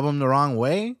 Did he rub him the wrong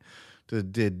way?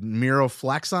 Did Miro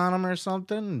flex on him or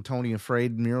something? And Tony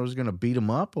afraid Miro's going to beat him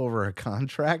up over a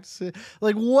contract?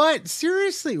 Like, what?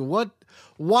 Seriously, what?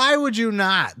 Why would you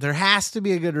not? There has to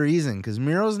be a good reason, because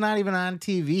Miro's not even on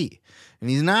TV and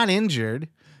he's not injured.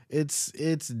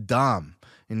 It's dumb.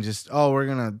 And just, we're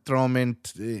going to throw him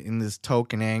in this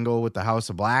token angle with the House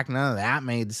of Black. None of that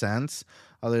made sense,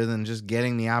 other than just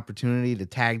getting the opportunity to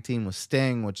tag team with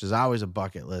Sting, which is always a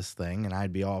bucket list thing, and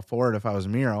I'd be all for it if I was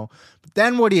Miro. But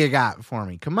then what do you got for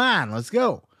me? Come on, let's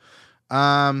go.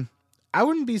 I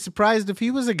wouldn't be surprised if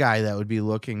he was a guy that would be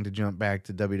looking to jump back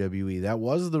to WWE. That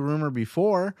was the rumor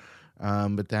before,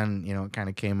 but then, it kind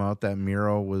of came out that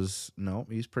Miro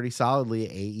he's pretty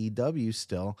solidly AEW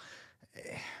still.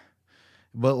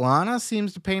 But Lana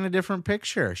seems to paint a different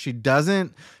picture. She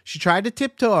tried to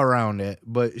tiptoe around it,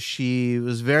 but she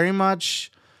was very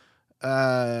much,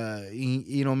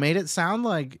 made it sound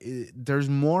like there's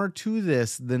more to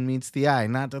this than meets the eye.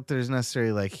 Not that there's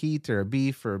necessarily like heat or a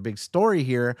beef or a big story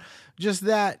here, just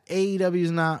that AEW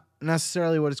is not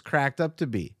necessarily what it's cracked up to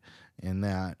be. And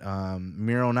that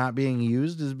Miro not being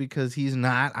used is because he's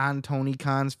not on Tony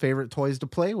Khan's favorite toys to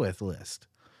play with list.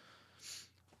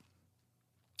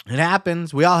 It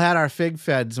happens. We all had our fig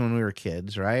feds when we were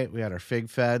kids, right? We had our fig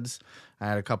feds. I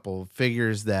had a couple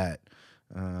figures that,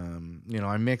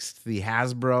 I mixed the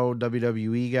Hasbro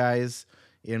WWE guys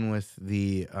in with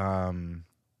the,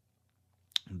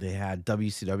 they had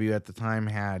WCW at the time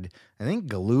I think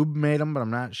Galoob made them, but I'm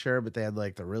not sure, but they had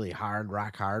like the really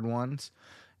rock hard ones.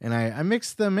 And I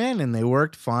mixed them in and they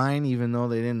worked fine, even though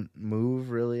they didn't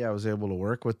move really. I was able to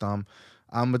work with them.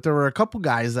 But there were a couple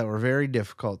guys that were very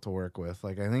difficult to work with.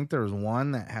 Like, I think there was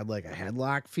one that had like a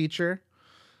headlock feature,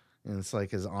 and it's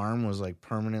like his arm was like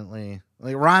permanently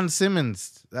like Ron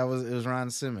Simmons. It was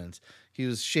Ron Simmons. He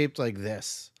was shaped like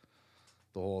this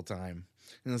the whole time.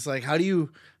 And it's like, how do you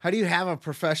have a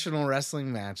professional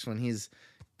wrestling match when he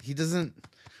doesn't,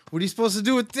 what are you supposed to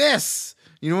do with this?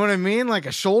 You know what I mean? Like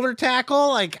a shoulder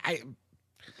tackle?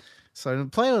 So I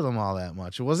didn't play with him all that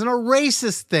much. It wasn't a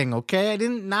racist thing, okay? I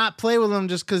didn't not play with him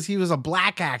just because he was a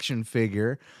black action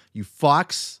figure. You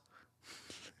fucks.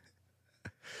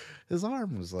 His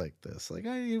arm was like this. Like,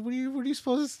 what are you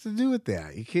supposed to do with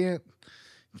that? You can't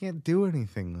do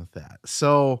anything with that.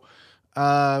 So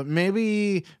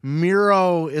maybe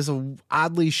Miro is a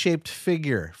oddly shaped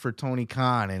figure for Tony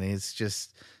Khan, and it's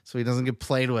just so he doesn't get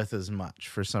played with as much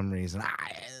for some reason.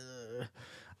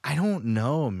 I don't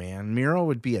know, man. Miro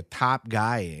would be a top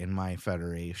guy in my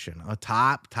federation. A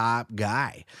top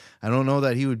guy. I don't know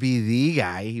that he would be the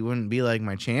guy. He wouldn't be like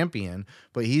my champion,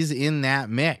 but he's in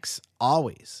that mix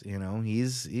always.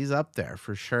 He's up there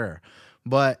for sure.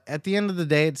 But at the end of the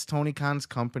day, it's Tony Khan's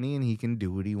company and he can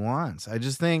do what he wants. I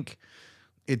just think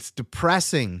it's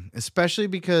depressing, especially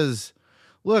because,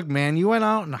 look, man, you went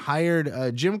out and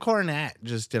hired Jim Cornette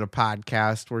just did a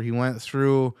podcast where he went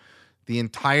through the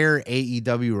entire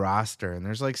AEW roster, and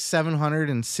there's like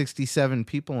 767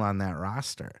 people on that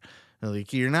roster.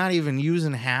 Like, you're not even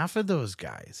using half of those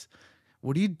guys.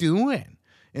 What are you doing?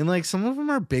 And like, some of them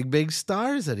are big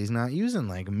stars that he's not using,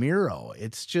 like Miro.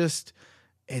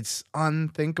 It's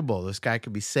unthinkable. This guy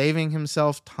could be saving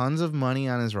himself tons of money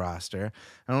on his roster.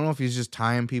 I don't know if he's just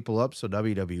tying people up so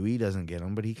WWE doesn't get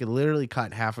him, but he could literally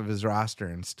cut half of his roster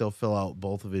and still fill out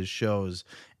both of his shows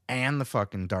and the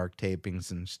fucking dark tapings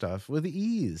and stuff with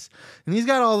ease. And he's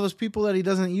got all those people that he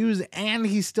doesn't use, and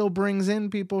he still brings in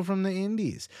people from the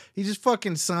indies. He just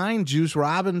fucking signed Juice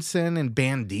Robinson and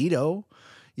Bandito.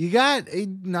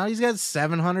 Now he's got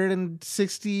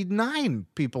 769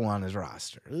 people on his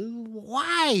roster.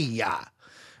 Why?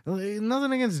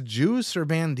 Nothing against Juice or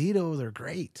Bandito. They're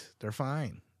great. They're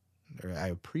fine. I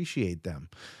appreciate them.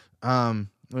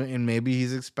 And maybe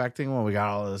he's expecting, we got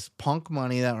all this Punk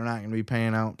money that we're not going to be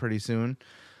paying out pretty soon.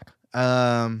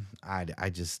 I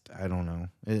don't know.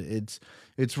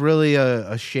 It's really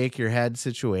a shake your head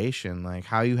situation. Like,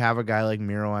 how you have a guy like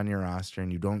Miro on your roster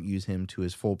and you don't use him to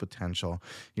his full potential.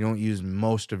 You don't use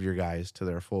most of your guys to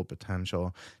their full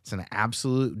potential. It's an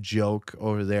absolute joke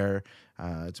over there.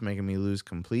 It's making me lose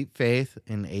complete faith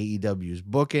in AEW's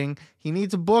booking. He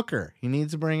needs a booker. He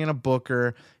needs to bring in a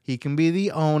booker. He can be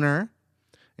the owner,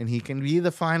 and he can be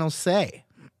the final say.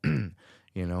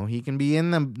 You know, he can be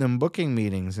in them booking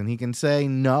meetings and he can say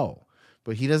no,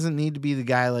 but he doesn't need to be the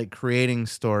guy like creating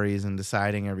stories and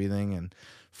deciding everything. And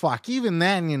fuck, even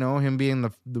then, you know, him being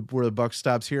the where the buck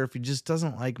stops here, if he just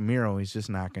doesn't like Miro, he's just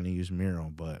not going to use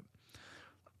Miro. But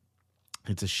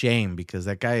it's a shame because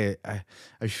that guy,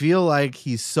 I feel like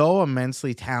he's so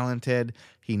immensely talented.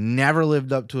 He never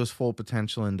lived up to his full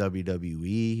potential in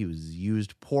WWE. He was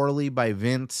used poorly by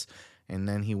Vince. And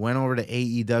then he went over to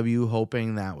AEW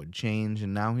hoping that would change.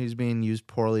 And now he's being used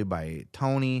poorly by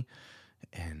Tony.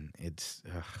 And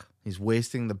he's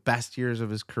wasting the best years of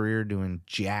his career doing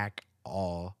jack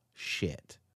all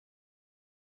shit.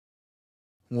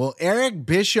 Well, Eric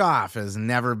Bischoff has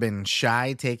never been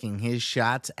shy taking his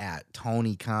shots at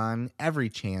Tony Khan every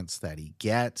chance that he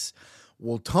gets.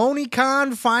 Well, Tony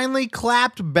Khan finally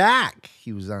clapped back.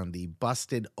 He was on the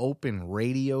Busted Open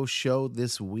radio show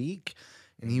this week.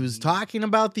 And he was talking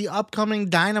about the upcoming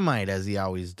Dynamite, as he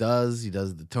always does. He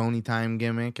does the Tony Time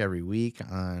gimmick every week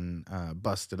on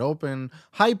Busted Open,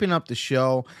 hyping up the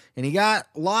show. And he got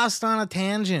lost on a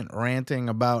tangent, ranting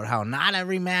about how not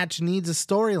every match needs a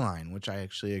storyline, which I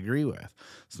actually agree with.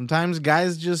 Sometimes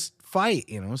guys just fight,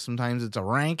 you know. Sometimes it's a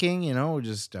ranking, you know,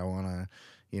 just I want to,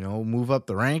 you know, move up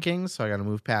the rankings, so I got to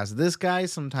move past this guy.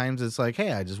 Sometimes it's like,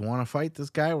 hey, I just want to fight this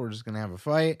guy. We're just going to have a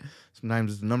fight.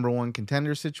 Sometimes it's a number one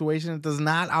contender situation. It does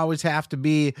not always have to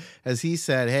be, as he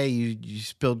said, hey, you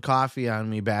spilled coffee on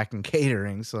me back in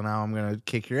catering, so now I'm going to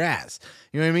kick your ass.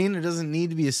 You know what I mean? It doesn't need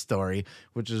to be a story,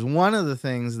 which is one of the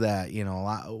things that, you know,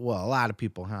 a lot of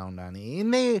people hound on.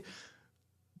 And they,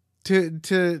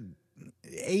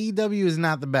 AEW is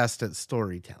not the best at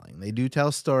storytelling. They do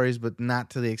tell stories, but not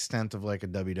to the extent of like a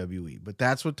WWE. But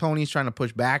that's what Tony's trying to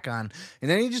push back on.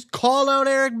 And then he just called out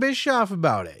Eric Bischoff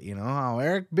about it. You know, how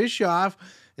Eric Bischoff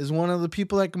is one of the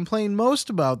people that complain most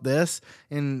about this.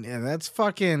 And that's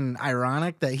fucking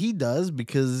ironic that he does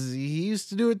because he used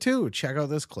to do it too. Check out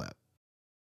this clip.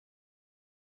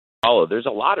 Oh, there's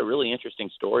a lot of really interesting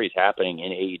stories happening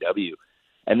in AEW.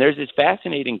 And there's this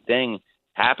fascinating thing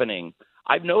happening.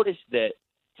 I've noticed that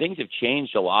things have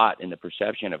changed a lot in the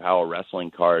perception of how a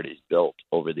wrestling card is built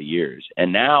over the years.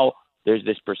 And now there's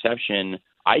this perception,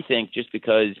 I think, just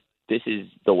because this is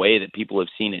the way that people have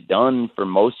seen it done for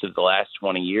most of the last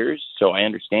 20 years. So I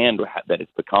understand that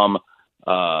it's become,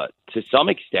 to some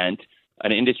extent,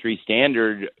 an industry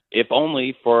standard, if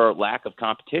only for lack of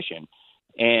competition.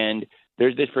 And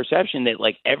there's this perception that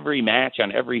like every match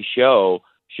on every show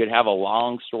should have a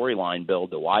long storyline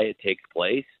build to why it takes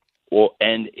place. Well,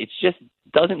 and it's just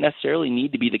doesn't necessarily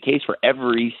need to be the case for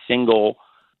every single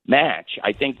match.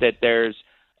 I think that there's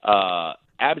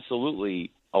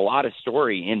absolutely a lot of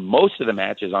story in most of the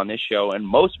matches on this show and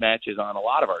most matches on a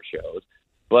lot of our shows.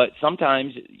 But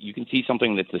sometimes you can see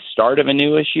something that's the start of a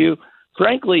new issue.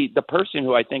 Frankly, the person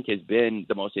who I think has been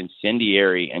the most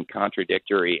incendiary and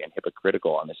contradictory and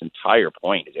hypocritical on this entire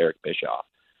point is Eric Bischoff,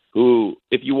 who,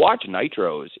 if you watch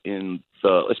Nitros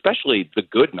especially the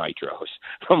good Nitros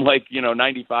from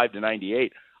 95 to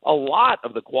 98, a lot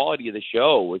of the quality of the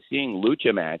show was seeing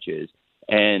lucha matches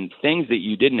and things that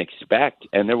you didn't expect.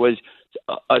 And there was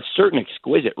a certain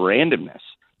exquisite randomness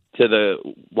to the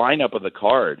lineup of the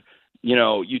card. You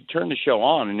know, you'd turn the show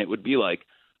on and it would be like,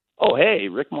 oh, hey,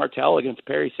 Rick Martel against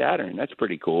Perry Saturn. That's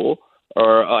pretty cool.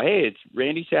 Or, hey, it's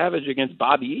Randy Savage against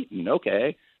Bobby Eaton.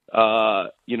 Okay.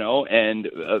 And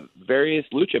various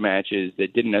lucha matches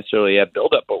that didn't necessarily have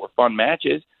build-up but were fun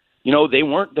matches. You know, they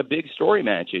weren't the big story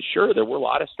matches. Sure, there were a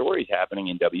lot of stories happening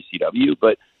in WCW,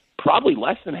 but probably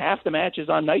less than half the matches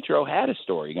on Nitro had a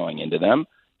story going into them,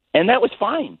 and that was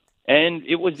fine. And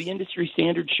it was the industry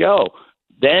standard show.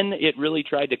 Then it really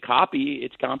tried to copy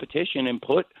its competition and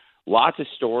put lots of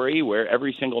story where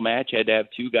every single match had to have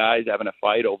two guys having a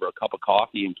fight over a cup of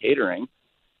coffee and catering.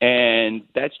 And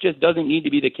that just doesn't need to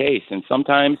be the case. And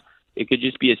sometimes it could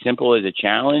just be as simple as a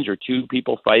challenge or two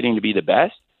people fighting to be the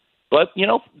best. But, you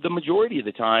know, the majority of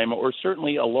the time, or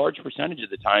certainly a large percentage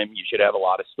of the time, you should have a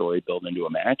lot of story built into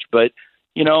a match. But,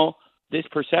 you know, this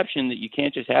perception that you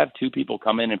can't just have two people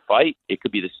come in and fight, it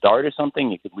could be the start of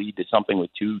something. It could lead to something with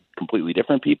two completely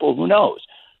different people. Who knows?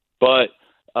 But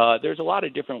there's a lot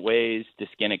of different ways to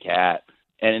skin a cat.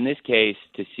 And in this case,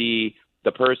 to see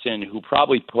the person who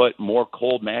probably put more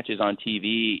cold matches on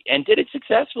TV and did it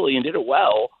successfully and did it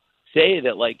well, say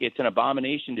that like it's an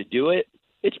abomination to do it,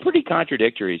 it's pretty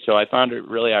contradictory. So I found it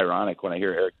really ironic when I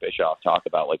hear Eric Bischoff talk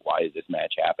about like, why is this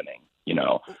match happening? You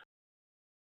know?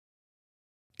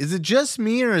 Is it just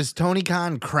me or is Tony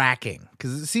Khan cracking?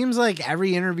 Because it seems like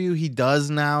every interview he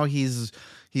does now, he's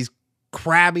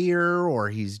crabbier or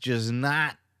he's just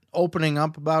not opening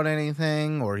up about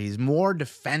anything, or he's more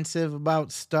defensive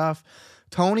about stuff.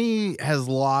 Tony has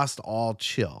lost all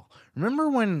chill. Remember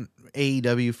when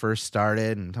AEW first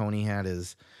started and Tony had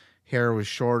his hair was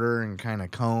shorter and kind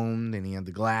of combed and he had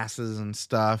the glasses and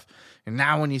stuff? And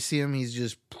now when you see him, he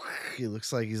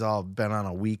looks like he's all been on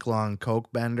a week-long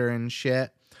coke bender and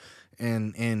shit.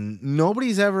 And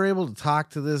nobody's ever able to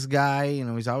talk to this guy. You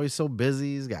know, he's always so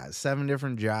busy. He's got 7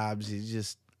 different jobs.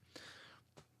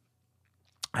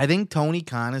 I think Tony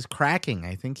Khan is cracking.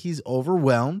 I think he's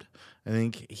overwhelmed. I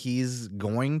think he's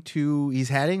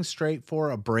heading straight for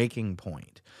a breaking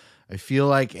point. I feel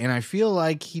like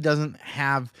he doesn't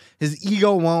have, his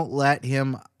ego won't let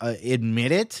him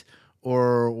admit it,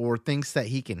 or thinks that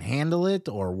he can handle it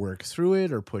or work through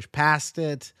it or push past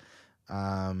it.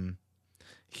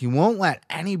 He won't let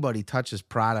anybody touch his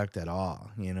product at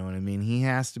all. You know what I mean? He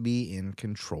has to be in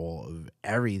control of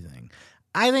everything.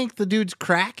 I think the dude's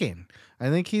cracking. I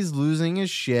think he's losing his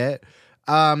shit.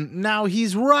 Now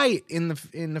he's right in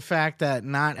the fact that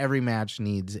not every match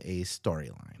needs a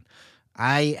storyline.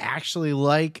 I actually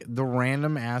like the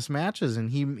random ass matches,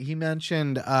 and he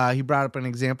mentioned he brought up an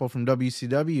example from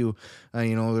WCW.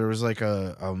 There was like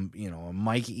a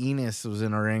Mike Enos was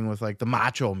in a ring with like the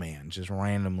Macho Man just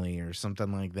randomly or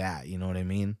something like that. You know what I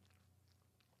mean?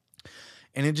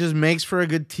 And it just makes for a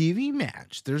good TV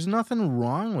match. There's nothing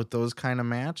wrong with those kind of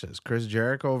matches. Chris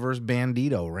Jericho versus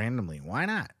Bandito randomly. Why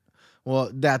not? Well,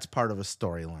 that's part of a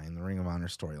storyline, the Ring of Honor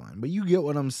storyline. But you get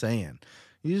what I'm saying.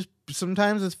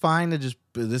 Sometimes it's fine to just,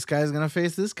 this guy's going to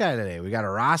face this guy today. We got a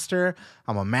roster.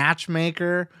 I'm a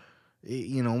matchmaker.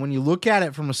 You know, when you look at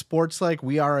it from a sports, like,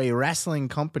 we are a wrestling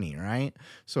company, right?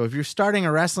 So if you're starting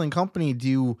a wrestling company,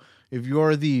 if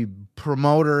you're the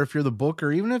promoter, if you're the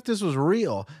booker, even if this was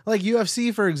real, like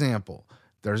UFC, for example,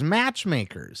 there's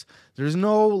matchmakers. There's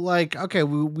no like, okay,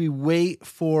 we wait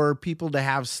for people to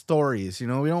have stories. You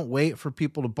know, we don't wait for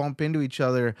people to bump into each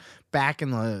other back in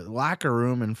the locker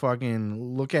room and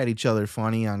fucking look at each other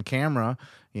funny on camera,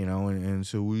 you know, and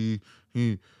so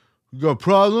you got a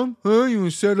problem? Huh? You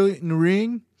want to settle it in the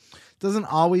ring? It doesn't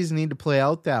always need to play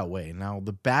out that way. Now,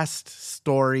 the best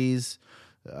stories,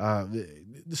 the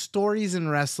stories in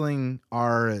wrestling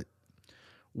are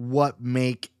what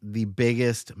make the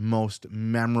biggest, most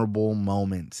memorable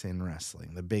moments in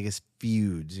wrestling, the biggest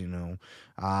feuds, you know.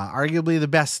 Arguably the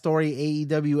best story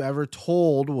AEW ever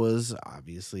told was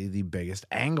obviously the biggest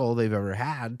angle they've ever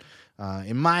had,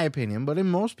 in my opinion, but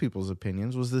in most people's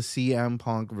opinions, was the CM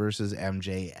Punk versus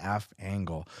MJF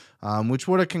angle, which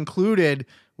would have concluded,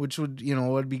 which would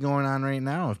be going on right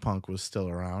now if Punk was still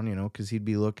around, you know, because he'd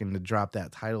be looking to drop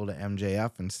that title to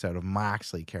MJF instead of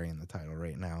Moxley carrying the title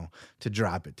right now to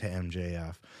drop it to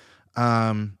MJF.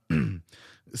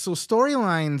 So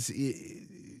storylines,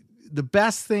 the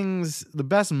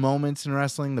best moments in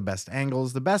wrestling, the best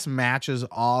angles, the best matches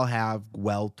all have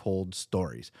well-told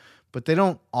stories. But they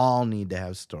don't all need to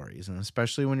have stories. And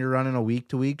especially when you're running a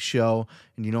week-to-week show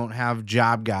and you don't have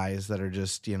job guys that are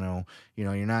just, you're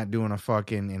not doing a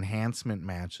fucking enhancement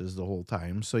matches the whole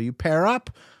time. So you pair up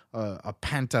a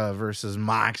Penta versus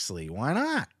Moxley. Why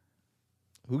not?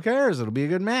 Who cares? It'll be a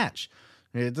good match.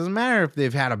 It doesn't matter if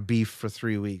they've had a beef for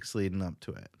 3 weeks leading up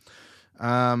to it.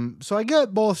 So I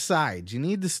get both sides. You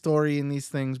need the story in these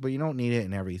things, but you don't need it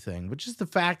in everything. Which is the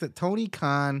fact that Tony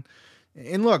Khan...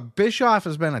 And look, Bischoff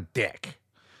has been a dick.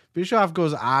 Bischoff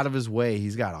goes out of his way.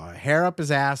 He's got a hair up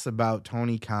his ass about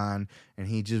Tony Khan, and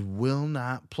he just will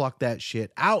not pluck that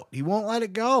shit out. He won't let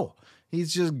it go.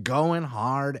 He's just going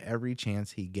hard every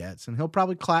chance he gets. And he'll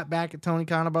probably clap back at Tony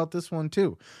Khan about this one,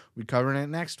 too. We're covering it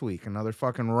next week. Another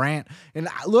fucking rant. And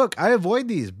look, I avoid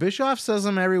these. Bischoff says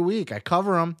them every week. I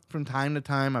cover them from time to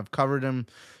time. I've covered them.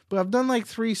 But I've done like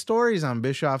 3 stories on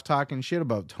Bischoff talking shit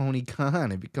about Tony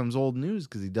Khan. It becomes old news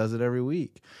because he does it every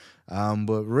week.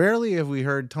 But rarely have we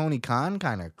heard Tony Khan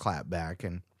kind of clap back.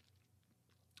 And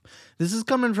this is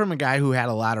coming from a guy who had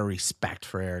a lot of respect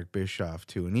for Eric Bischoff,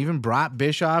 too, and even brought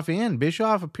Bischoff in.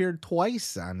 Bischoff appeared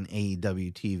twice on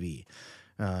AEW TV.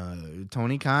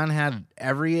 Tony Khan had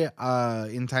every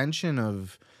intention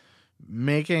of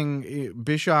making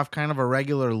Bischoff kind of a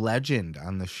regular legend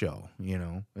on the show. You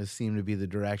know, it seemed to be the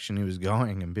direction he was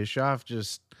going, and Bischoff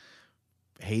just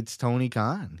hates Tony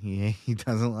Khan. He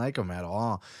doesn't like him at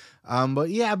all. But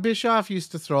yeah, Bischoff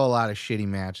used to throw a lot of shitty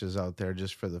matches out there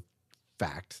just for the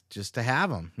fact, just to have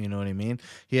them. You know what I mean?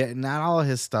 Not all of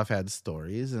his stuff had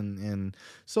stories, and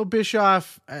so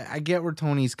Bischoff, I get where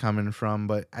Tony's coming from,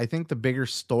 but I think the bigger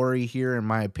story here, in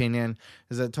my opinion,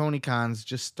 is that Tony Khan's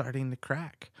just starting to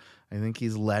crack. I think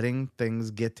he's letting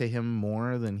things get to him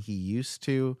more than he used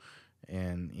to,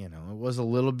 And, you know, it was a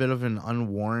little bit of an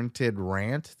unwarranted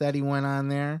rant that he went on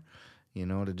there, you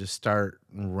know, to just start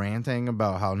ranting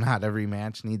about how not every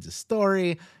match needs a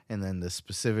story. And then to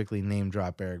specifically name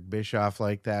drop Eric Bischoff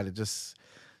like that, it just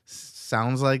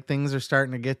sounds like things are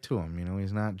starting to get to him. You know,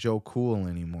 he's not Joe Cool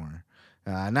anymore.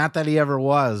 Not that he ever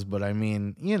was, but I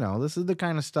mean, you know, this is the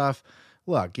kind of stuff.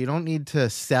 Look, you don't need to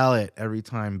sell it every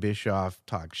time Bischoff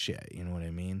talks shit. You know what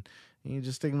I mean? You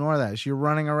just ignore that. You're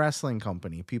running a wrestling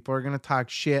company. People are going to talk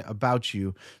shit about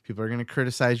you. People are going to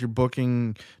criticize your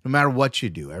booking no matter what you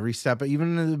do. Every step,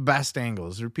 even in the best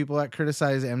angles. There are people that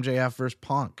criticize MJF versus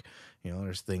Punk. You know,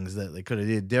 there's things that they could have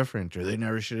did different, or they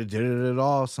never should have did it at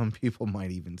all. Some people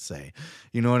might even say,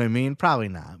 you know what I mean? Probably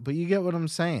not, but you get what I'm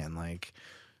saying. Like,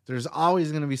 there's always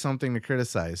going to be something to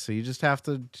criticize. So you just have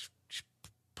to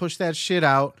push that shit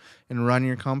out and run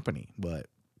your company. But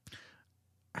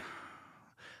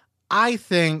I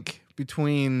think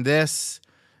between this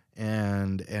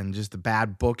and just the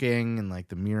bad booking and like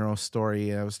the Miro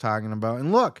story I was talking about,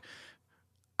 and look,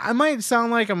 I might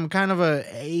sound like I'm kind of a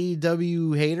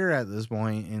AEW hater at this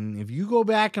point, and if you go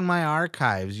back in my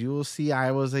archives, you will see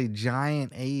I was a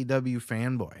giant AEW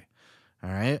fanboy. All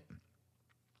right,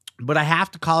 but I have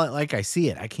to call it like I see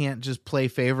it. I can't just play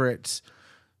favorites.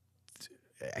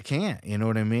 I can't, you know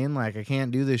what I mean? Like, I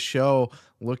can't do this show,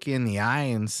 look you in the eye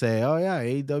and say, oh yeah,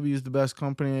 AEW is the best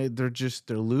company. They're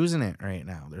losing it right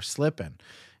now. They're slipping.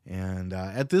 And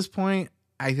at this point,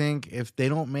 I think if they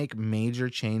don't make major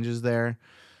changes there,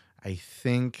 I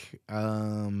think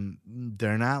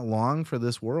they're not long for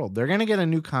this world. They're going to get a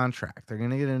new contract. They're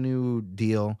going to get a new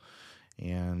deal.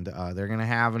 And they're going to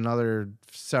have another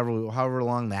however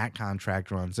long that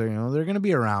contract runs. So, you know, they're going to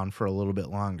be around for a little bit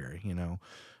longer, you know.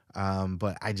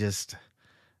 But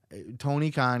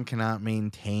Tony Khan cannot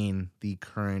maintain the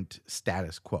current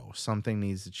status quo. Something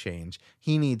needs to change.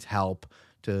 He needs help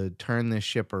to turn this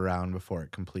ship around before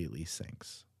it completely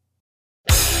sinks.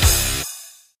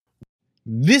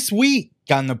 This week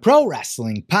on the Pro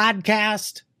Wrestling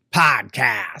Podcast,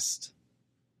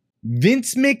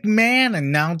 Vince McMahon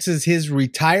announces his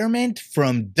retirement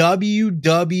from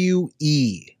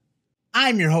WWE.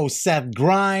 I'm your host, Seth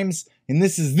Grimes, and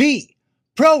this is the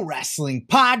Pro Wrestling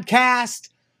Podcast.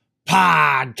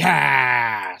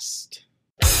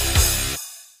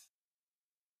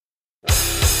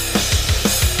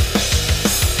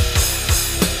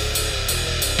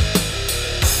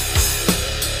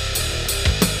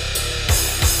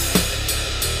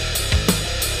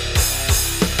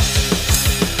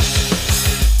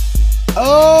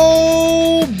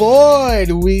 Oh boy,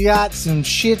 do we got some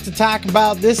shit to talk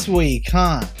about this week,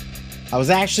 huh? I was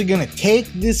actually going to take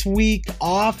this week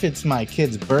off. It's my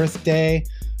kid's birthday.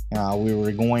 We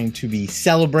were going to be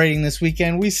celebrating this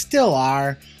weekend. We still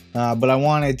are, but I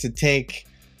wanted to take,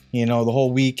 you know, the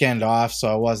whole weekend off so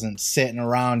I wasn't sitting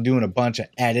around doing a bunch of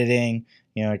editing.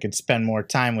 You know, I could spend more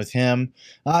time with him.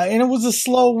 And it was a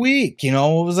slow week. You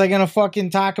know, what was I going to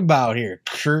fucking talk about here?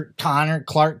 Clark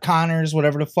Connors,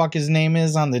 whatever the fuck his name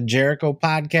is on the Jericho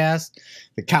podcast.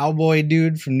 The cowboy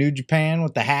dude from New Japan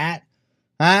with the hat.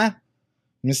 Huh?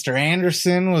 Mr.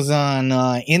 Anderson was on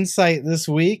Insight this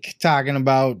week talking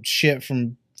about shit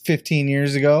from 15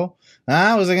 years ago.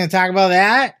 Was I going to talk about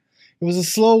that? It was a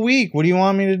slow week. What do you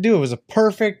want me to do? It was a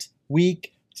perfect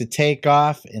week to take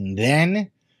off. And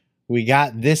then we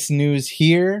got this news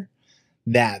here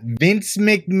that Vince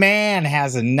McMahon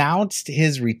has announced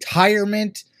his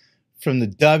retirement from the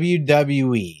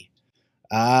WWE.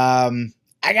 I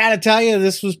got to tell you,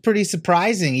 this was pretty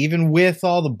surprising, even with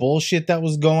all the bullshit that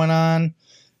was going on.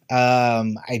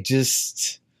 I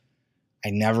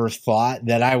never thought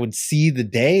that I would see the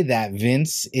day that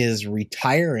Vince is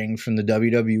retiring from the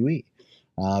WWE.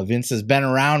 Vince has been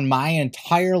around my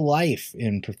entire life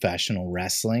in professional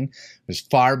wrestling. As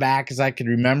far back as I could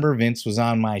remember, Vince was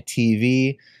on my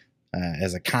TV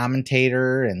as a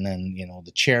commentator and then, you know,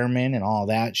 the chairman and all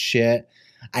that shit.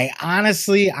 I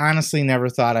honestly never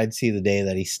thought I'd see the day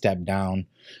that he stepped down.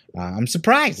 I'm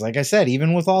surprised. Like I said,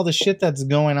 even with all the shit that's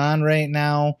going on right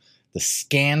now, the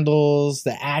scandals,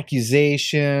 the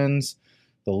accusations,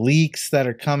 the leaks that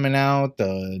are coming out,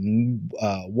 the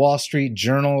Wall Street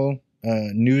Journal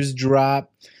news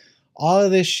drop, all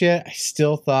of this shit, I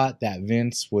still thought that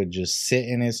Vince would just sit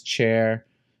in his chair,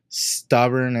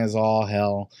 stubborn as all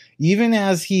hell. Even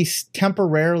as he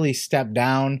temporarily stepped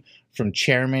down from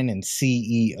chairman and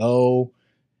CEO,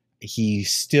 he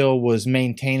still was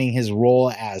maintaining his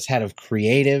role as head of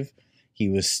creative. He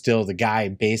was still the guy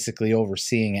basically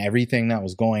overseeing everything that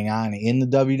was going on in the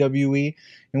WWE.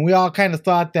 And we all kind of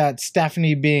thought that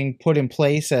Stephanie being put in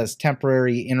place as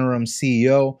temporary interim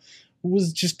CEO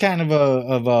was just kind of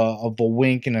a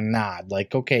wink and a nod,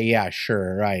 like, okay, yeah,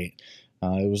 sure, right.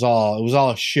 It was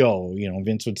all a show.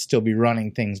 Vince would still be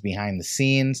running things behind the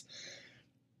scenes,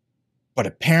 but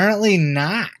apparently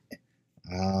not.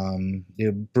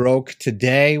 It broke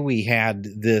today. We had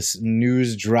this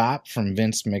news drop from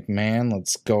Vince McMahon.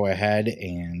 Let's go ahead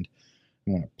and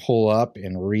I'm going to pull up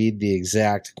and read the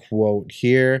exact quote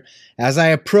here. As I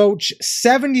approach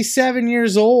 77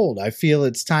 years old, I feel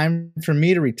it's time for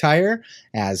me to retire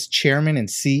as chairman and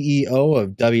CEO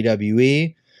of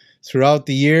WWE. Throughout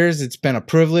the years, it's been a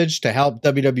privilege to help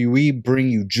WWE bring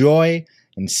you joy,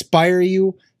 inspire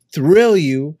you, thrill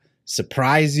you,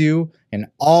 surprise you, and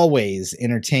always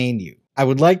entertain you. I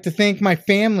would like to thank my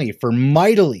family for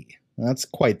mightily, that's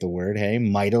quite the word, hey,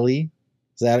 mightily.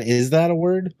 Is that a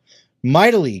word?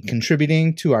 Mightily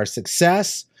contributing to our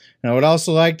success. And I would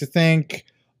also like to thank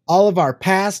all of our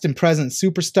past and present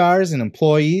superstars and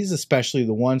employees, especially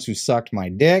the ones who sucked my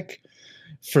dick,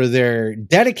 for their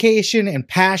dedication and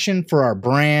passion for our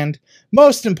brand.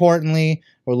 Most importantly,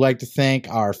 I would like to thank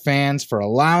our fans for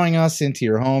allowing us into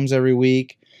your homes every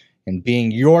week and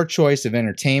being your choice of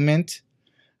entertainment.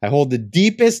 I hold the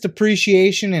deepest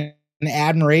appreciation and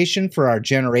admiration for our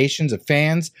generations of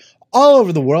fans all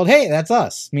over the world. Hey, that's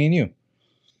us, me and you.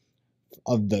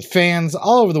 Of the fans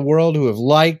all over the world who have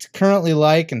liked, currently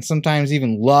like, and sometimes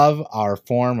even love our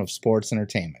form of sports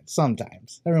entertainment.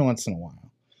 Sometimes, every once in a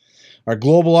while. Our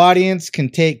global audience can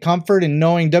take comfort in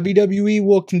knowing WWE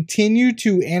will continue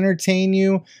to entertain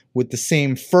you with the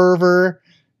same fervor.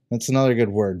 That's another good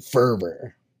word,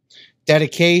 fervor.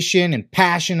 Dedication and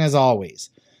passion as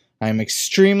always. I am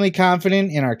extremely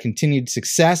confident in our continued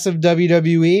success of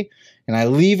WWE, and I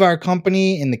leave our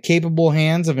company in the capable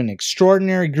hands of an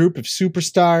extraordinary group of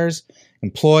superstars,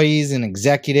 employees, and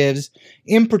executives,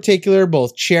 in particular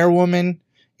both chairwoman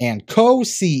and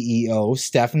co-CEO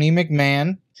Stephanie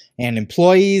McMahon, and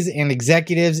employees and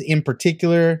executives in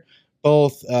particular,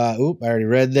 both, I already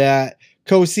read that,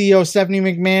 co-CEO Stephanie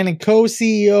McMahon and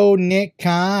co-CEO Nick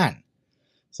Khan.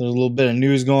 So there's a little bit of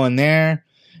news going there.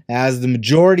 As the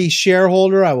majority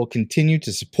shareholder, I will continue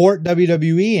to support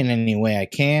WWE in any way I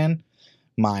can.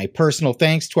 My personal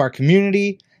thanks to our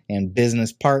community and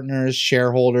business partners,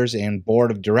 shareholders, and board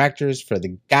of directors for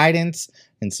the guidance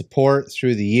and support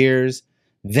through the years.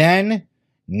 Then,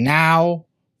 now,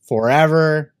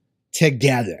 forever,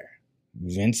 together.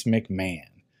 Vince McMahon.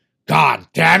 God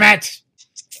damn it!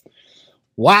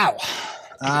 Wow.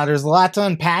 There's a lot to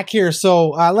unpack here. So,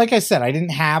 like I said, I didn't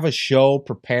have a show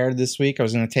prepared this week. I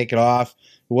was going to take it off.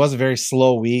 It was a very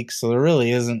slow week, so there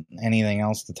really isn't anything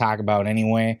else to talk about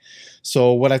anyway.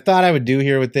 So what I thought I would do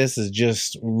here with this is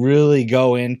just really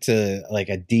go into like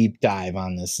a deep dive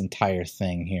on this entire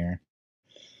thing here.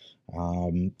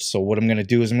 So what I'm going to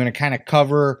do is I'm going to kind of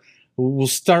cover. We'll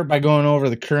start by going over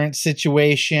the current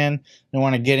situation. I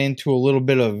want to get into a little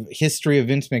bit of history of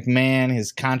Vince McMahon,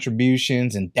 his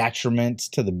contributions and detriments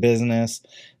to the business.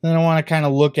 And then I want to kind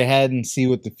of look ahead and see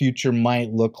what the future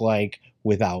might look like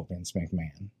without Vince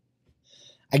McMahon.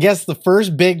 I guess the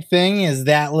first big thing is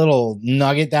that little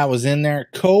nugget that was in there.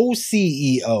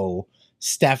 Co-CEO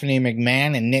Stephanie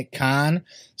McMahon and Nick Khan.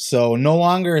 So no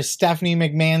longer is Stephanie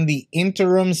McMahon the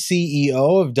interim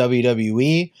CEO of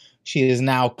WWE. She is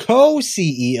now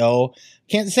co-CEO.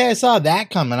 Can't say I saw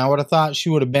that coming. I would have thought she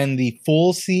would have been the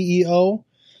full CEO.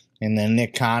 And then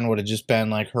Nick Khan would have just been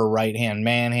like her right-hand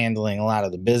man handling a lot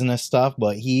of the business stuff.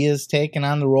 But he is taking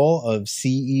on the role of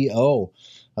CEO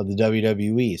of the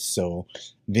WWE. So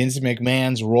Vince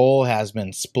McMahon's role has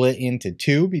been split into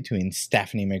two between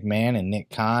Stephanie McMahon and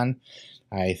Nick Khan.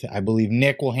 I believe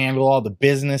Nick will handle all the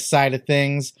business side of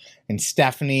things. And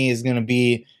Stephanie is going to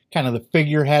be kind of the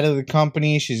figurehead of the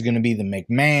company. She's going to be the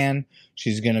McMahon.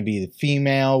 She's going to be the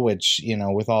female, which, you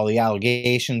know, with all the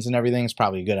allegations and everything, it's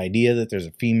probably a good idea that there's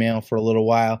a female for a little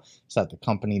while so that the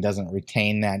company doesn't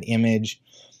retain that image.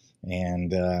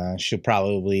 And she'll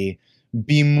probably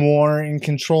be more in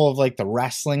control of like the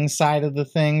wrestling side of the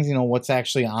things, you know, what's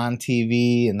actually on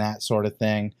TV and that sort of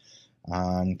thing.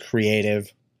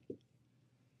 Creative.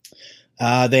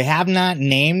 They have not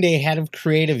named a head of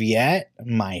creative yet.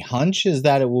 My hunch is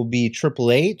that it will be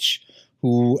Triple H,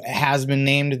 who has been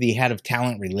named the head of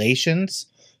talent relations.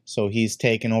 So he's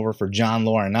taken over for John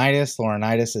Laurinaitis.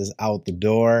 Laurinaitis is out the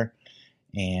door.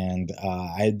 And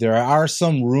there are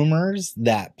some rumors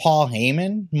that Paul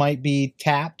Heyman might be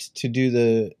tapped to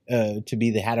do to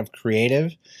be the head of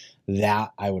creative.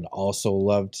 That I would also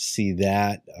love to see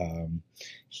that.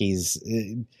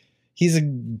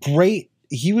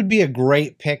 He would be a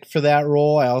great pick for that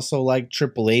role. I also like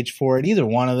Triple H for it. Either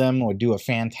one of them would do a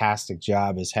fantastic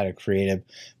job as head of creative.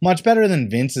 Much better than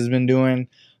Vince has been doing.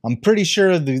 I'm pretty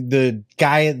sure the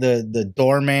guy, the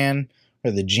doorman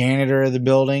or the janitor of the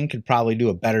building could probably do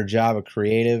a better job of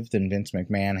creative than Vince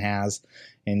McMahon has.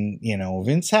 And, you know,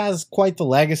 Vince has quite the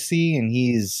legacy, and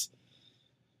he's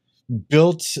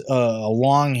built a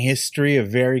long history of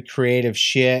very creative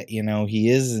shit. You know, he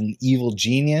is an evil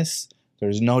genius.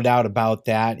 There's no doubt about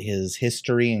that. His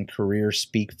history and career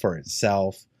speak for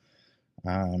itself.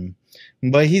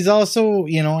 But he's also,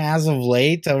 you know, as of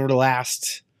late, over the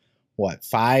last,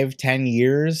 5-10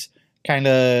 years, kind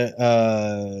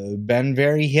of been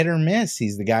very hit or miss.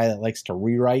 He's the guy that likes to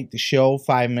rewrite the show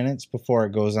 5 minutes before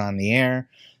it goes on the air.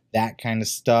 That kind of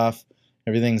stuff.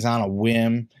 Everything's on a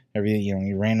whim. Everything, you know,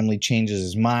 he randomly changes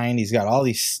his mind. He's got all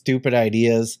these stupid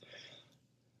ideas.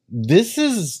 This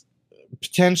is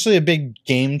potentially a big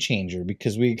game changer,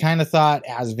 because we kind of thought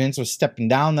as Vince was stepping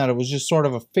down that it was just sort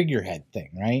of a figurehead thing,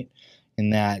 right?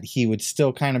 And that he would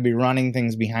still kind of be running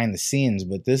things behind the scenes.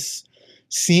 But this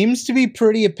seems to be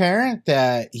pretty apparent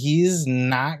that he's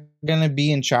not going to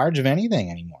be in charge of anything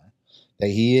anymore. That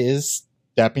he is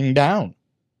stepping down.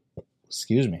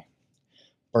 Excuse me.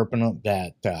 Burping up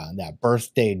that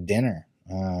birthday dinner.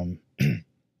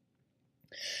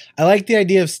 I like the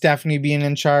idea of Stephanie being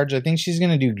in charge. I think she's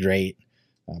going to do great.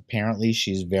 Apparently,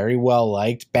 she's very well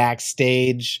liked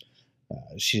backstage.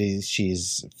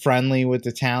 She's friendly with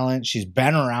the talent. She's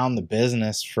been around the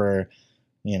business for,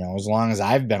 you know, as long as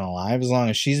I've been alive, as long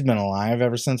as she's been alive.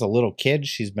 Ever since a little kid,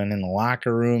 she's been in the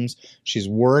locker rooms. She's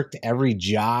worked every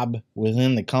job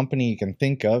within the company you can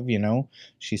think of, you know.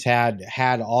 She's had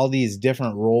all these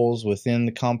different roles within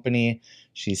the company.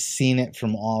 She's seen it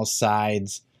from all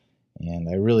sides. And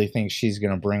I really think she's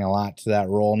going to bring a lot to that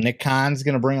role. Nick Khan's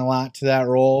going to bring a lot to that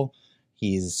role.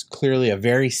 He's clearly a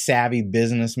very savvy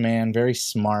businessman, very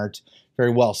smart, very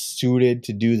well suited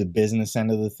to do the business end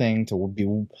of the thing, to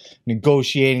be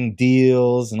negotiating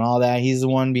deals and all that. He's the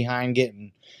one behind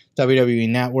getting WWE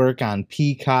Network on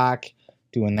Peacock,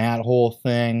 doing that whole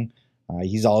thing.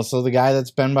 He's also the guy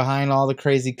that's been behind all the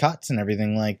crazy cuts and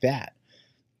everything like that.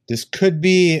 This could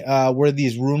be where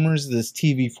these rumors, this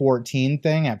TV-14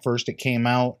 thing, at first it came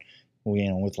out, you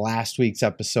know, with last week's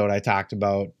episode, I talked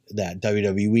about that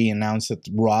WWE announced that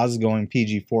Raw is going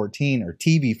PG-14 or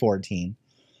TV-14.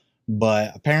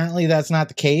 But apparently that's not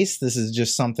the case. This is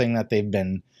just something that they've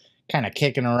been kind of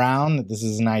kicking around, that this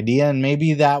is an idea. And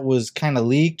maybe that was kind of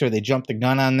leaked, or they jumped the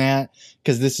gun on that,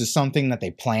 because this is something that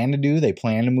they plan to do. They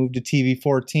plan to move to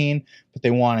TV-14, but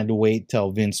they wanted to wait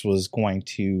till Vince was going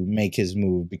to make his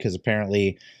move, because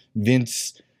apparently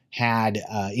Vince had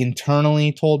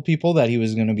internally told people that he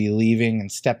was going to be leaving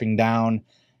and stepping down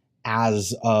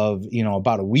as of, you know,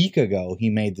 about a week ago. He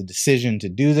made the decision to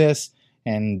do this,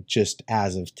 and just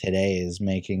as of today is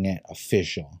making it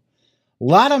official. A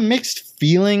lot of mixed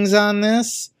feelings on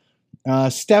this.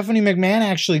 Stephanie McMahon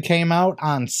actually came out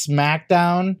on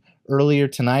SmackDown earlier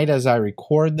tonight as I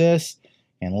record this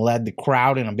and led the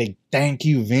crowd in a big "Thank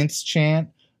you, Vince" chant.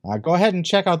 Go ahead and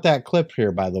check out that clip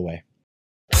here, by the way.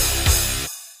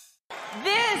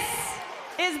 This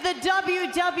is the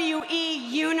WWE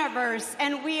Universe,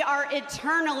 and we are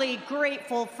eternally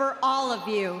grateful for all of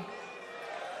you.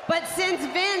 But since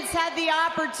Vince had the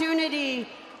opportunity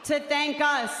to thank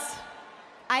us,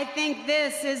 I think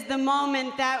this is the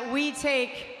moment that we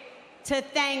take to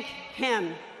thank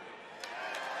him.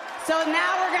 So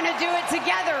now we're going to do it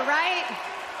together, right?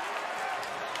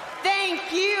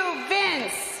 Thank you,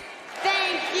 Vince.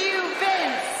 Thank you,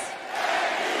 Vince.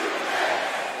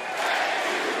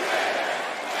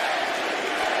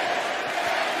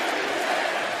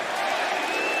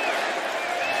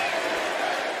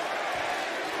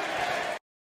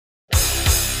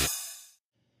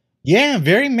 Yeah,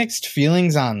 very mixed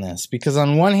feelings on this, because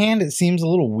on one hand, it seems a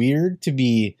little weird to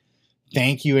be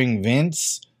thank youing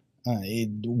Vince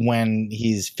when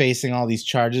he's facing all these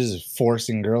charges of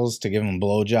forcing girls to give him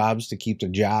blowjobs to keep their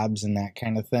jobs and that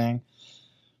kind of thing.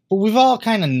 But we've all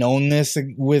kind of known this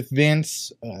with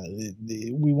Vince.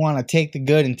 We want to take the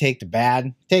good and take the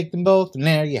bad. Take them both, and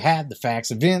there you have the facts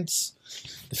of Vince.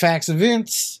 The facts of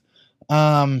Vince.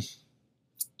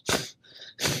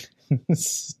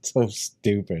 So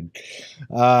stupid.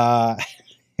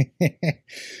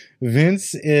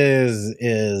 Vince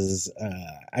is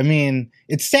I mean,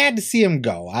 it's sad to see him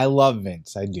go. I love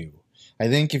Vince. I do. I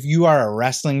think if you are a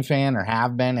wrestling fan, or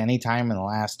have been any time in the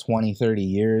last 20, 30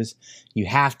 years, you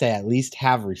have to at least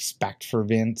have respect for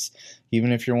Vince.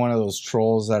 Even if you're one of those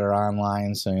trolls that are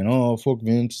online saying, "Oh, fuck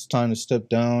Vince, it's time to step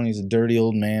down. He's a dirty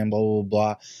old man, blah, blah,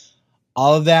 blah."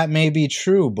 all of that may be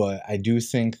true, but I do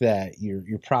think that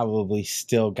you're probably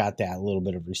still got that little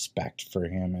bit of respect for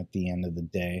him at the end of the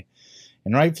day.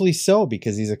 And rightfully so,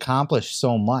 because he's accomplished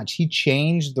so much. He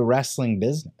changed the wrestling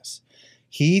business.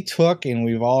 He took, and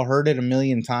we've all heard it a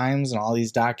million times in all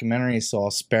these documentaries, so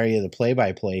I'll spare you the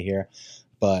play-by-play here,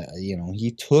 but,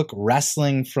 he took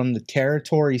wrestling from the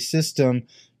territory system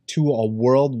to a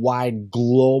worldwide,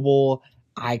 global,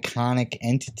 iconic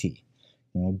entity.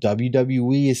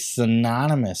 WWE is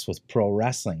synonymous with pro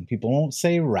wrestling. People don't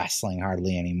say wrestling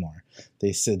hardly anymore.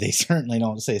 They certainly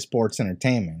don't say sports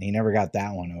entertainment. He never got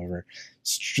that one over.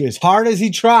 As hard as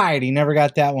he tried, he never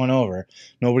got that one over.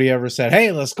 Nobody ever said,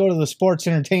 hey, let's go to the sports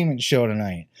entertainment show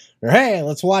tonight. Or, hey,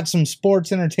 let's watch some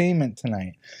sports entertainment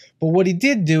tonight. But what he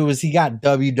did do is he got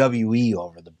WWE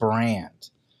over, the brand.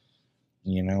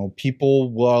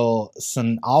 People will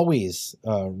always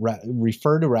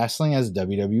refer to wrestling as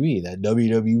WWE, that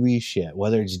WWE shit,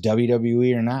 whether it's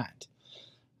WWE or not.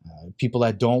 People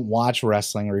that don't watch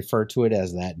wrestling refer to it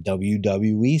as that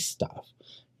WWE stuff.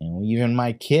 Even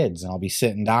my kids, I'll be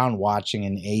sitting down watching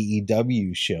an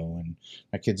AEW show, and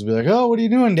my kids will be like, oh, what are you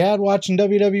doing, Dad? Watching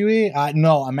WWE?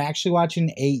 No, I'm actually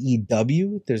watching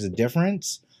AEW. There's a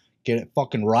difference. Get it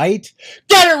fucking right.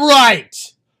 Get it right!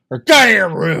 Or get here,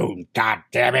 room, god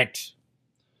damn it.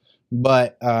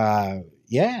 But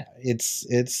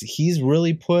he's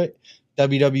really put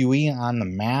WWE on the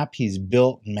map. He's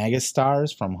built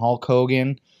megastars from Hulk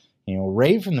Hogan.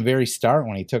 Right from the very start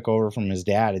when he took over from his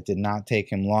dad, it did not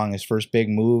take him long. His first big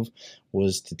move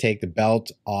was to take the belt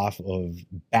off of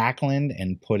Backlund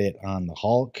and put it on the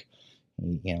Hulk.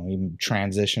 He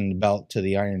transitioned the belt to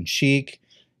the Iron Sheik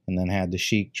and then had the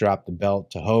Sheik drop the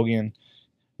belt to Hogan.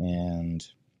 And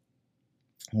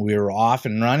we were off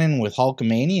and running with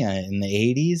Hulkamania in the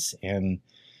 80s, and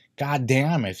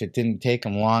goddamn if it didn't take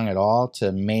him long at all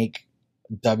to make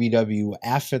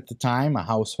WWF at the time a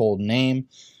household name.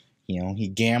 He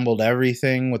gambled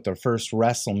everything with the first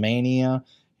WrestleMania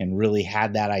and really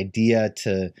had that idea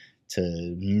to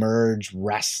merge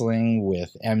wrestling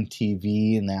with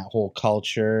MTV and that whole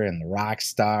culture and the rock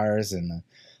stars and the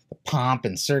pomp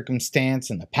and circumstance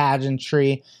and the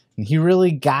pageantry. And he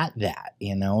really got that,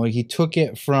 He took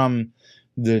it from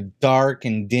the dark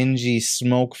and dingy,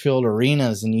 smoke-filled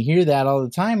arenas, and you hear that all the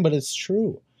time, but it's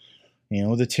true.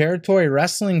 The territory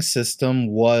wrestling system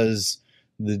was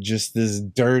just this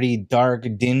dirty, dark,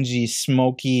 dingy,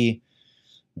 smoky,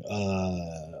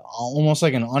 almost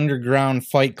like an underground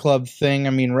fight club thing.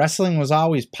 I mean, wrestling was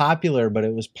always popular, but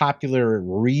it was popular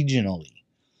regionally.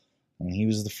 And he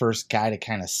was the first guy to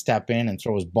kind of step in and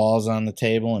throw his balls on the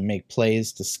table and make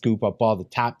plays to scoop up all the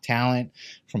top talent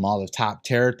from all the top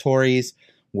territories,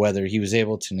 whether he was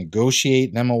able to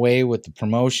negotiate them away with the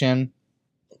promotion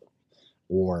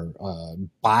or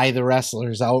buy the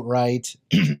wrestlers outright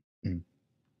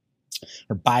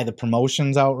or buy the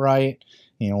promotions outright.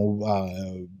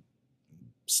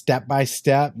 Step by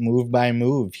step, move by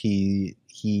move, he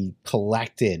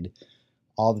collected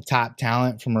all the top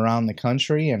talent from around the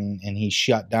country, and he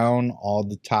shut down all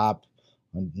the top,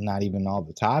 not even all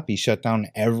the top, he shut down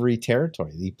every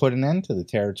territory. He put an end to the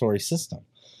territory system.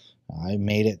 I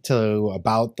made it to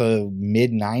about the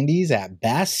mid-90s at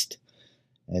best,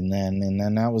 and then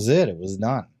that was it. It was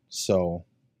done. So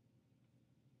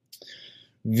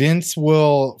Vince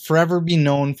will forever be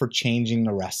known for changing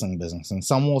the wrestling business, and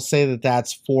some will say that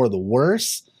that's for the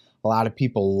worse. A lot of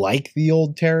people like the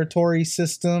old territory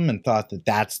system and thought that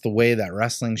that's the way that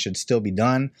wrestling should still be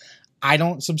done. I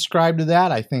don't subscribe to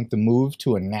that. I think the move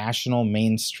to a national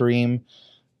mainstream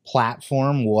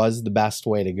platform was the best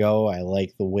way to go. I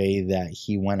like the way that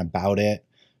he went about it.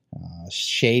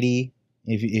 Shady,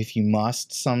 if you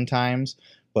must sometimes,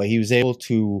 but he was able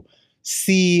to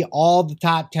see all the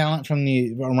top talent from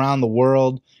around the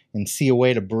world and see a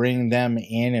way to bring them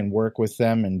in and work with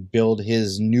them and build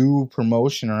his new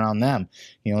promotion around them.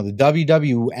 The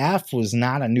WWF was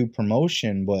not a new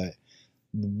promotion, but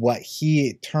what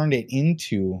he turned it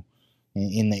into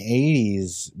in the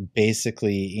 80s,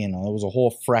 basically, it was a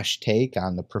whole fresh take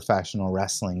on the professional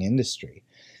wrestling industry.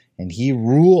 And he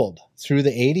ruled through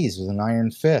the 80s with an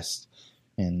iron fist.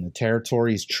 And the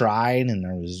territories tried, and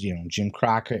there was, Jim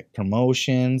Crockett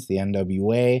Promotions, the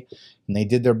NWA, and they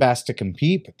did their best to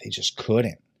compete, but they just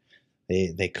couldn't.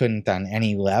 They couldn't on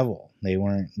any level.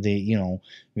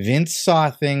 Vince saw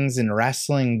things in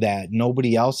wrestling that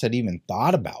nobody else had even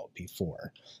thought about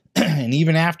before. And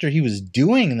even after he was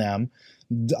doing them,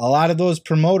 a lot of those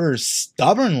promoters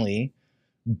stubbornly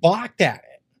balked at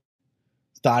it.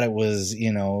 Thought it was,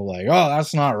 like, oh,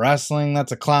 that's not wrestling,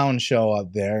 that's a clown show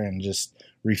up there, and just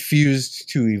refused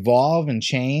to evolve and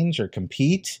change or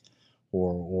compete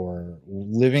or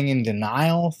living in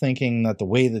denial, thinking that the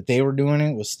way that they were doing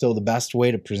it was still the best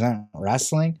way to present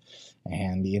wrestling.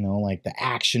 And, you know, like the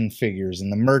action figures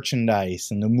and the merchandise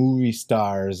and the movie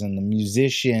stars and the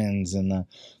musicians and the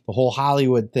whole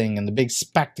Hollywood thing and the big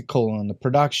spectacle and the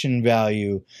production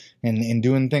value and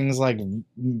doing things like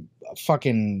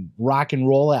fucking rock and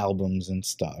roll albums and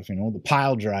stuff, you know, the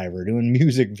Pile Driver, doing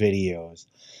music videos.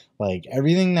 Like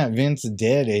everything that Vince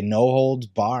did, a no holds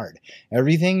barred.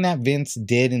 Everything that Vince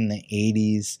did in the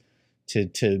 80s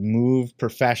to move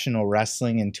professional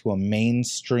wrestling into a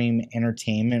mainstream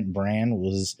entertainment brand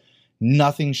was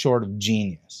nothing short of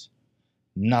genius.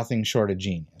 Nothing short of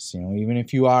genius. You know, even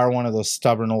if you are one of those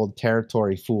stubborn old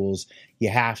territory fools, you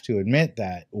have to admit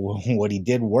that what he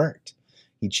did worked.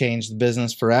 He changed the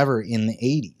business forever in the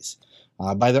 80s.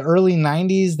 By the early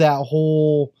 90s, that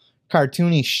whole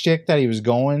cartoony shtick that he was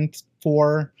going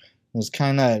for was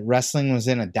kind of, wrestling was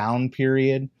in a down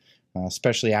period.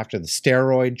 Especially after the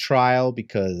steroid trial,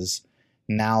 because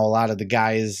now a lot of the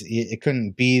guys, it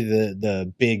couldn't be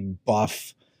the big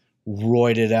buff,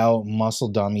 roided out muscle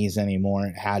dummies anymore.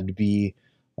 It had to be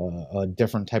a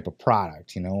different type of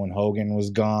product. You know, when Hogan was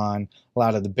gone, a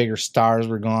lot of the bigger stars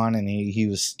were gone, and he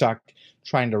was stuck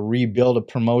trying to rebuild a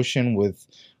promotion with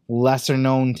lesser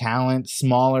known talent,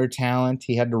 smaller talent.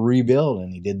 He had to rebuild,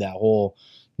 and he did that whole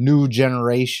new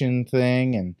generation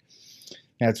thing, and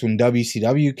that's when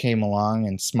WCW came along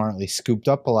and smartly scooped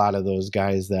up a lot of those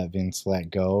guys that Vince let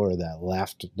go or that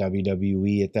left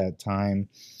WWE at that time.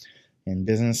 And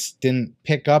business didn't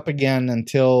pick up again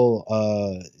until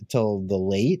the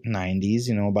late 90s,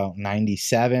 you know, about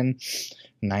 97,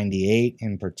 98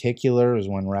 in particular is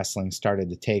when wrestling started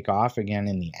to take off again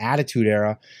in the Attitude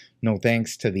Era. No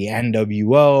thanks to the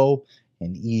NWO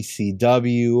and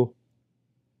ECW.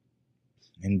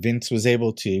 And Vince was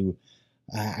able to,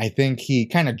 I think he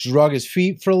kind of drug his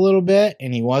feet for a little bit,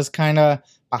 and he was kind of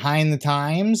behind the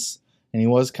times, and he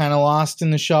was kind of lost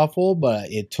in the shuffle,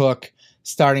 but it took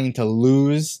starting to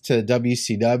lose to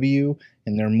WCW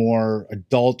and their more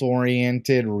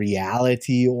adult-oriented,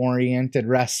 reality-oriented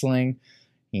wrestling.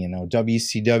 You know,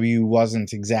 WCW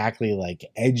wasn't exactly like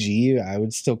edgy. I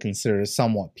would still consider it a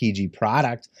somewhat PG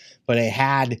product, but it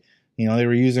had, you know, they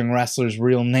were using wrestlers'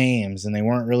 real names, and they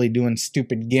weren't really doing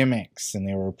stupid gimmicks, and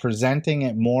they were presenting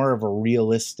it more of a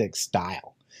realistic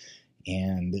style.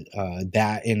 And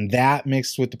that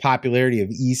mixed with the popularity of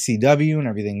ECW and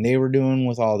everything they were doing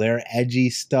with all their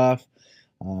edgy stuff,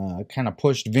 kind of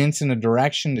pushed Vince in a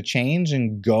direction to change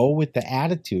and go with the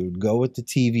attitude, go with the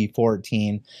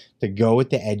TV-14, to go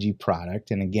with the edgy product.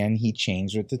 And again, he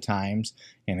changed with the times,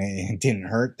 and it didn't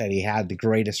hurt that he had the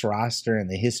greatest roster in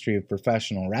the history of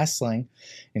professional wrestling,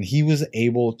 and he was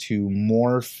able to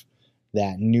morph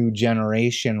that new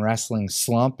generation wrestling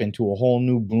slump into a whole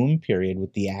new boom period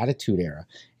with the Attitude Era.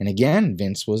 And again,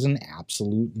 Vince was an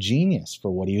absolute genius for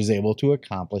what he was able to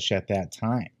accomplish at that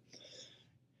time.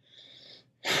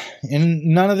 And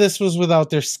none of this was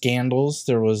without their scandals.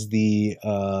 There was the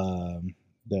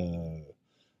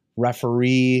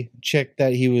referee chick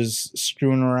that he was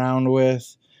screwing around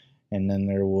with, and then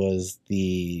there was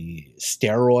the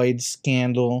steroid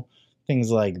scandal,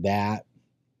 things like that.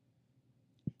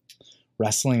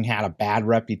 Wrestling had a bad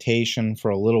reputation for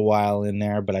a little while in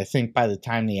there, but I think by the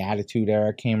time the Attitude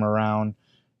Era came around,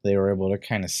 they were able to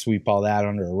kind of sweep all that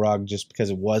under a rug just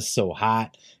because it was so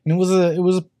hot. And it was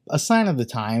a sign of the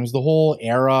times. The whole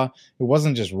era, it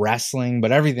wasn't just wrestling,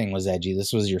 but everything was edgy.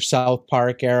 This was your South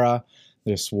Park era.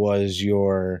 This was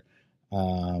your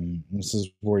this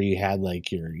is where you had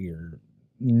like your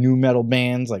new metal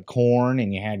bands like Korn,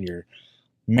 and you had your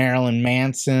Marilyn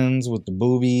Mansons with the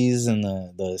boobies and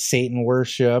the Satan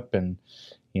worship, and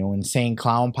you know, Insane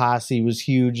Clown Posse was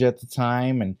huge at the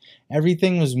time, and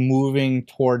everything was moving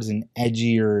towards an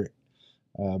edgier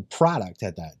product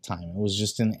at that time. It was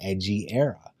just an edgy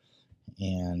era,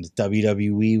 and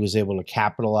WWE was able to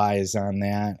capitalize on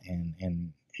that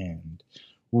and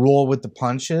roll with the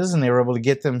punches, and they were able to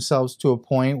get themselves to a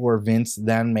point where Vince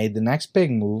then made the next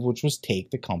big move, which was take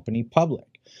the company public.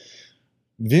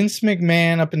 Vince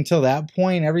McMahon, up until that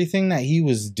point, everything that he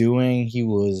was doing, he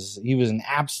was an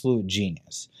absolute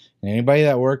genius. And anybody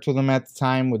that worked with him at the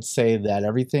time would say that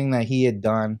everything that he had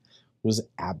done was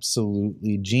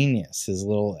absolutely genius.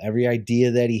 Every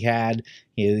idea that he had,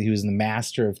 he was the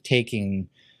master of taking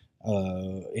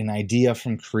an idea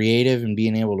from creative and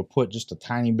being able to put just a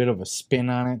tiny bit of a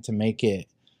spin on it to make it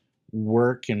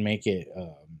work and make it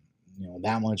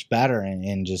that much better,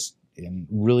 and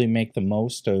really make the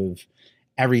most of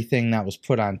everything that was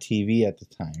put on TV at the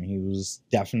time. He was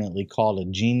definitely called a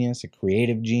genius, a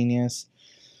creative genius.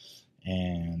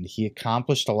 And he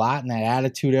accomplished a lot in that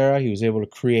Attitude Era. He was able to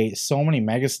create so many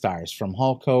megastars, from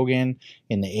Hulk Hogan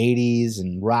in the 80s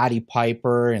and Roddy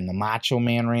Piper and the Macho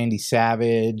Man Randy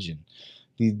Savage. And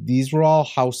these were all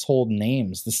household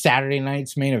names. The Saturday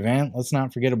Night's Main Event, let's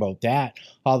not forget about that.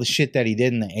 All the shit that he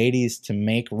did in the 80s to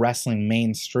make wrestling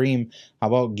mainstream. How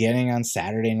about getting on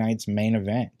Saturday Night's Main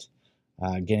Event?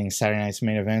 Getting Saturday Night's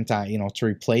Main Event, to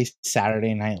replace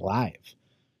Saturday Night Live.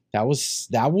 That was,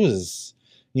 that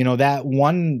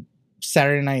one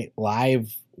Saturday Night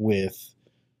Live with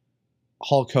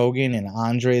Hulk Hogan and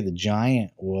Andre the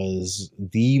Giant was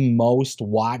the most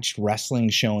watched wrestling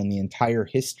show in the entire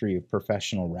history of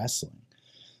professional wrestling.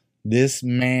 This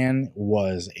man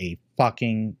was a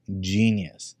fucking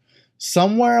genius.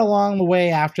 Somewhere along the way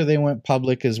after they went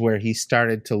public is where he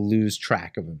started to lose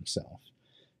track of himself.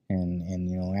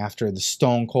 And after the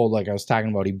Stone Cold, like I was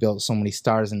talking about, he built so many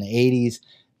stars in the 80s.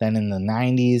 Then in the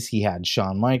 90s, he had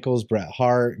Shawn Michaels, Bret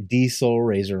Hart, Diesel,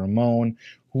 Razor Ramon,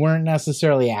 who weren't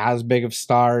necessarily as big of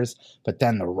stars. But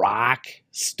then The Rock,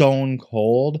 Stone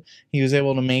Cold, he was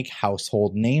able to make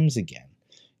household names again.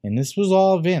 And this was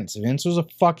all Vince. Vince was a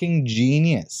fucking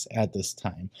genius at this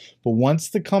time. But once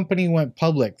the company went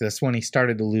public, that's when he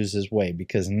started to lose his way,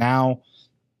 because now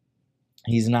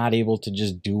he's not able to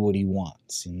just do what he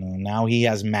wants. Now he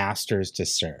has masters to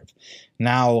serve.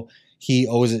 Now he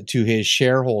owes it to his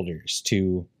shareholders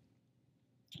to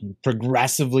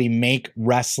progressively make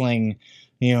wrestling,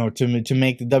 to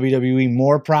make the WWE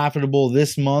more profitable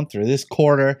this month or this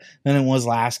quarter than it was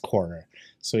last quarter.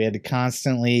 So he had to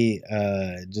constantly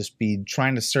just be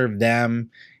trying to serve them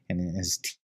and his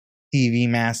TV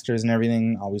masters and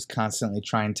everything, always constantly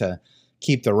trying to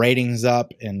keep the ratings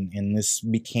up. And this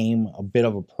became a bit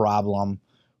of a problem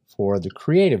for the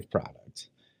creative product.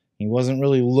 He wasn't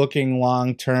really looking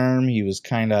long term. He was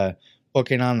kind of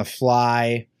booking on the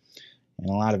fly, and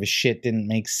a lot of his shit didn't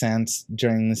make sense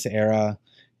during this era.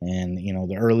 And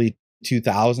the early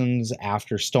 2000s,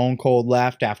 after Stone Cold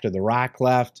left, after The Rock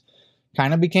left,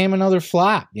 kind of became another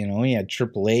flop. He had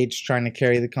Triple H trying to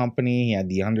carry the company. He had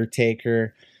The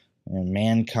Undertaker and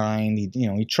Mankind.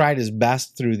 He tried his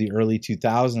best through the early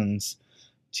 2000s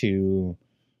to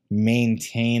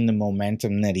maintain the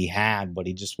momentum that he had, but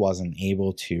he just wasn't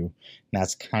able to. And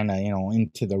that's kind of,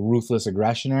 into the Ruthless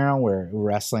Aggression era, where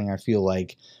wrestling, I feel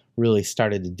like, really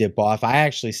started to dip off. I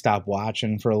actually stopped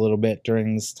watching for a little bit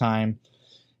during this time,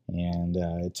 and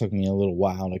it took me a little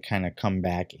while to kind of come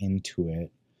back into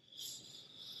it.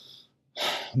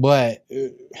 But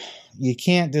you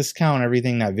can't discount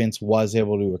everything that Vince was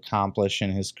able to accomplish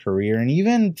in his career, and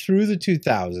even through the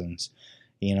 2000s.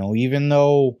 Even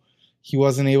though he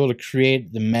wasn't able to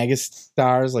create the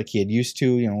megastars like he had used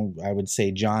to. I would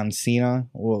say John Cena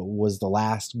was the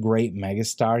last great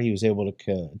megastar he was able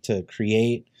to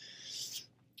create.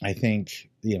 I think,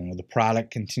 the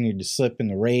product continued to slip in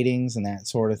the ratings and that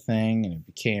sort of thing, and it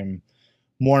became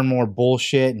more and more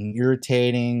bullshit and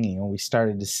irritating. We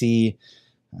started to see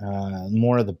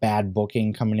more of the bad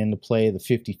booking coming into play, the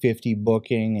 50-50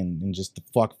 booking and just the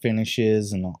fuck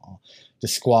finishes and all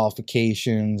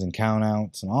disqualifications and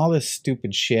countouts and all this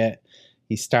stupid shit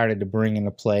he started to bring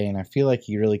into play. And I feel like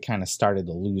he really kind of started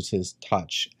to lose his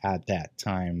touch at that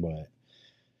time, but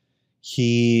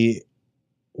he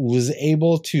was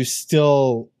able to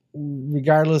still,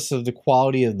 regardless of the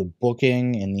quality of the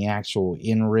booking and the actual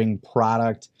in-ring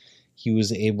product, he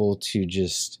was able to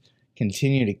just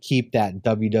continue to keep that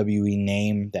WWE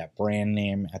name, that brand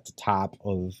name, at the top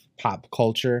of pop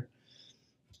culture.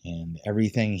 And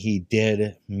everything he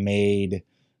did made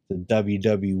the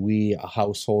WWE a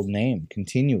household name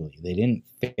continually. They didn't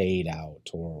fade out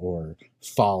or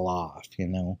fall off,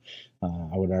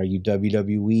 I would argue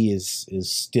WWE is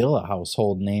still a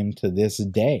household name to this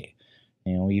day.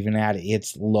 Even at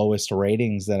its lowest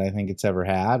ratings that I think it's ever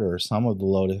had, or some of the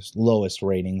lowest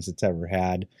ratings it's ever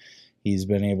had, he's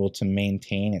been able to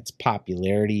maintain its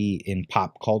popularity in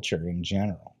pop culture in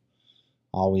general.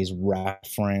 Always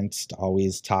referenced,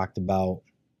 always talked about.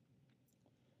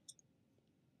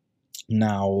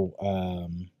 Now,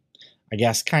 I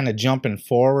guess kind of jumping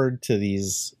forward to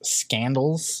these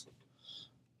scandals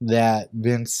that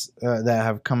Vince that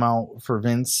have come out for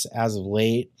Vince as of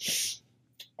late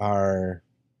are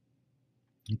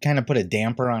kind of put a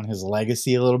damper on his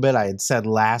legacy a little bit. I had said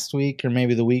last week or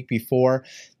maybe the week before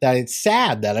that it's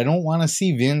sad that I don't want to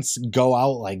see Vince go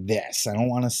out like this. I don't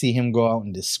want to see him go out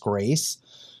in disgrace,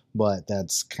 but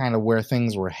that's kind of where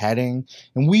things were heading.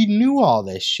 And we knew all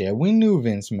this shit. We knew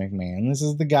Vince McMahon. This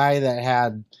is the guy that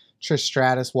had Trish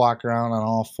Stratus walk around on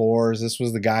all fours. This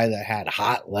was the guy that had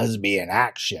hot lesbian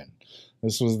action.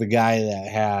 This was the guy that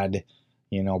had,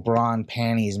 bra and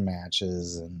panties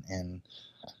matches and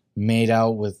made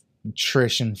out with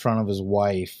Trish in front of his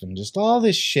wife and just all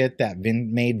this shit that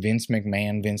made Vince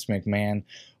McMahon.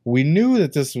 We knew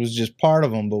that this was just part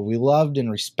of him, but we loved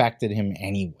and respected him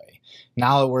anyway.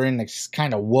 Now that we're in this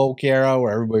kind of woke era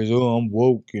where everybody's, I'm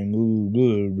woke and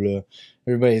blah, blah, blah.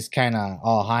 Everybody's kind of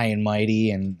all high and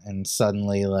mighty and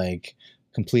suddenly like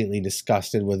completely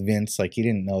disgusted with Vince. Like you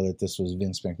didn't know that this was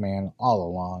Vince McMahon all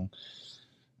along.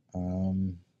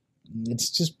 It's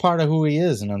just part of who he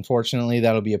is, and unfortunately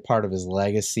that'll be a part of his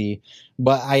legacy.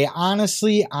 But I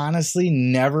honestly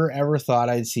never ever thought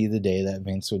I'd see the day that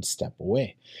Vince would step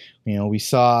away. We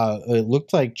saw it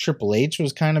looked like Triple H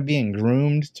was kind of being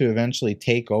groomed to eventually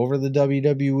take over the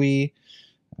WWE,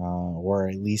 or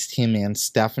at least him and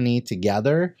Stephanie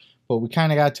together. But we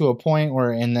kind of got to a point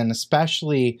where, and then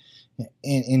especially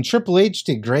in Triple H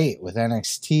did great with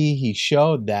NXT. He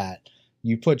showed that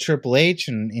you put Triple H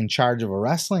in charge of a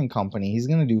wrestling company, he's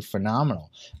going to do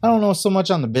phenomenal. I don't know so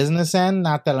much on the business end,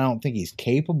 not that I don't think he's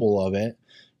capable of it,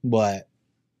 but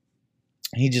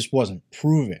he just wasn't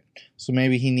proven. So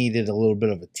maybe he needed a little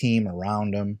bit of a team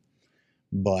around him,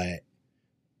 but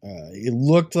it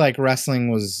looked like wrestling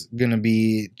was going to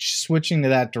be switching to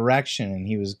that direction, and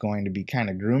he was going to be kind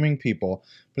of grooming people.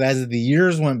 But as the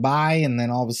years went by, and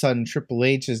then all of a sudden Triple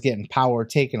H is getting power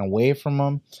taken away from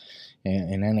him,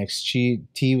 and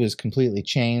NXT was completely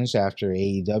changed after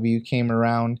AEW came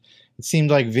around. It seemed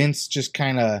like Vince just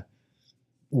kind of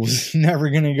was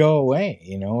never going to go away,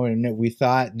 and we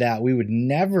thought that we would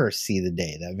never see the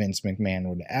day that Vince McMahon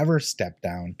would ever step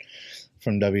down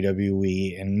from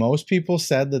WWE. And most people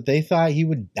said that they thought he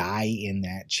would die in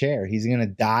that chair. He's going to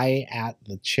die at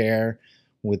the chair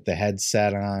with the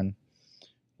headset on.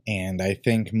 And I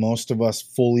think most of us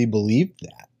fully believed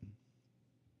that.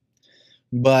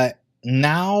 But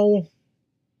now,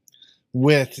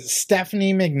 with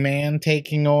Stephanie McMahon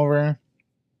taking over,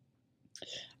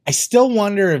 I still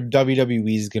wonder if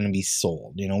WWE is going to be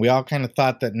sold. We all kind of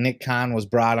thought that Nick Khan was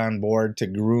brought on board to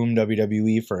groom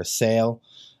WWE for a sale.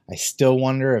 I still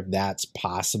wonder if that's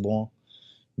possible.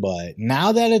 But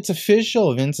now that it's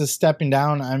official, Vince is stepping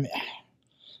down.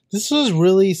 This was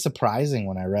really surprising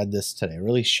when I read this today.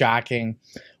 Really shocking.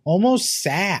 Almost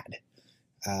sad.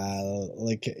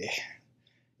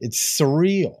 It's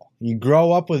surreal. You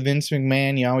grow up with Vince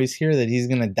McMahon, you always hear that he's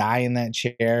going to die in that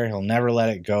chair. He'll never let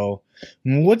it go.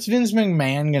 What's Vince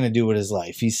McMahon going to do with his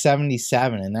life? He's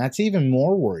 77, and that's even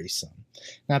more worrisome.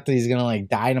 Not that he's going to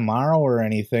die tomorrow or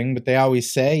anything, but they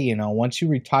always say, once you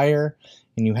retire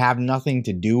and you have nothing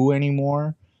to do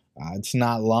anymore, it's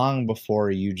not long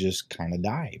before you just kind of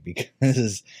die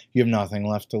because you have nothing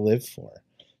left to live for.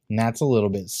 And that's a little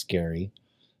bit scary.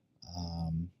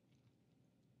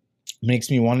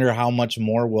 Makes me wonder how much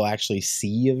more we'll actually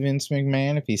see of Vince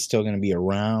McMahon, if he's still going to be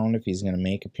around, if he's going to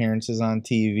make appearances on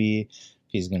TV, if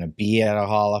he's going to be at a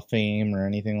Hall of Fame or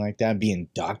anything like that, be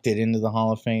inducted into the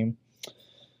Hall of Fame.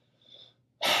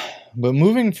 But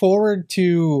moving forward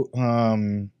to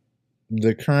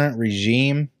the current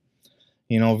regime,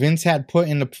 Vince had put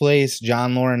into place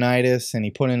John Laurinaitis, and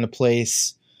he put into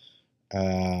place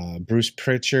Bruce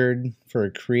Pritchard for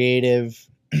a creative.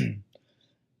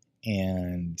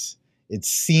 And it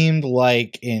seemed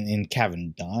like, and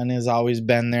Kevin Dunn has always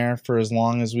been there for as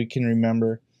long as we can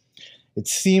remember. It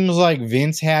seems like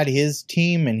Vince had his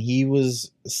team and he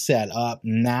was set up.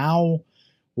 Now,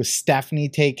 with Stephanie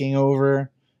taking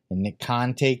over and Nick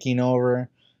Khan taking over,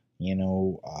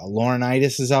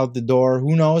 Laurinaitis is out the door.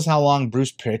 Who knows how long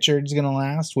Bruce Pritchard's going to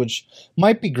last, which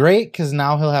might be great because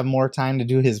now he'll have more time to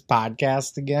do his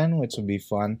podcast again, which will be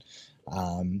fun.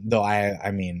 Though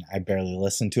I barely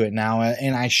listen to it now,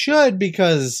 and I should,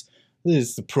 because this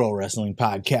is the Pro Wrestling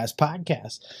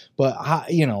Podcast. But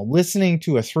listening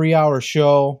to a 3-hour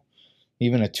show,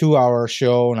 even a 2-hour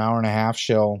show, an hour and a half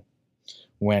show,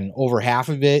 when over half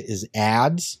of it is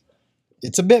ads,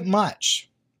 it's a bit much.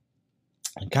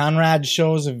 Conrad's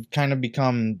shows have kind of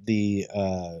become the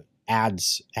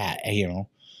ads, the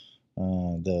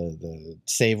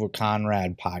Save with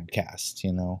Conrad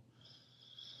podcast,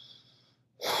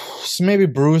 So maybe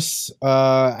Bruce,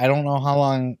 I don't know how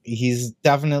long. He's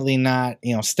definitely not,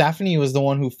 Stephanie was the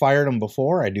one who fired him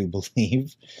before, I do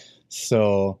believe.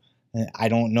 So I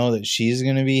don't know that she's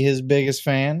going to be his biggest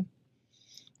fan.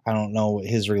 I don't know what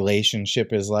his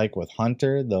relationship is like with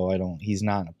Hunter, though he's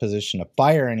not in a position to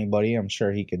fire anybody. I'm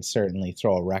sure he could certainly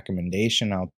throw a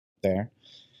recommendation out there.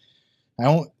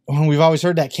 We've always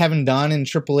heard that Kevin Dunn and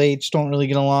Triple H don't really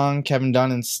get along. Kevin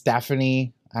Dunn and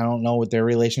Stephanie, I don't know what their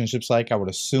relationship's like. I would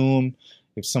assume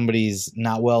if somebody's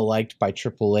not well liked by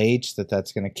Triple H,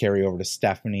 that's going to carry over to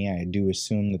Stephanie. I do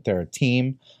assume that they're a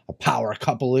team, a power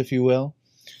couple, if you will.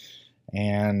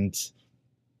 And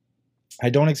I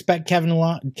don't expect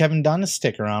Kevin Dunn to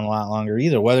stick around a lot longer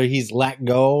either, whether he's let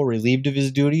go, relieved of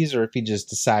his duties, or if he just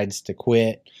decides to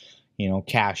quit,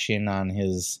 cash in on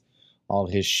all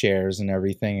his shares and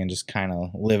everything and just kind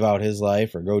of live out his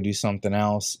life or go do something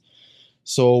else.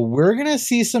 So we're going to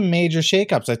see some major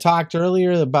shakeups. I talked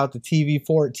earlier about the TV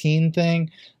 14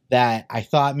 thing, that I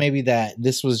thought maybe that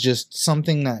this was just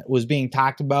something that was being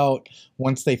talked about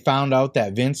once they found out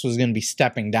that Vince was going to be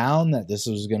stepping down, that this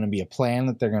was going to be a plan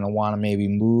that they're going to want to maybe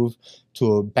move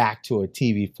back to a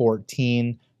TV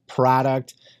 14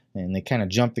 product. And they kind of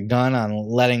jumped the gun on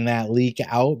letting that leak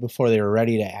out before they were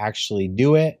ready to actually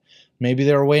do it. Maybe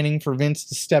they were waiting for Vince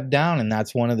to step down, and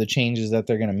that's one of the changes that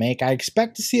they're going to make. I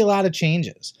expect to see a lot of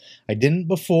changes. I didn't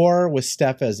before with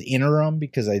Steph as interim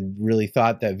because I really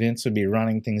thought that Vince would be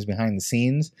running things behind the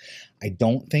scenes. I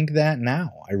don't think that now.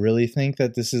 I really think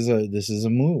that this is a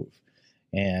move,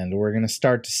 and we're going to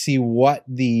start to see what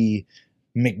the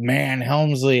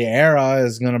McMahon-Helmsley era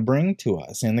is going to bring to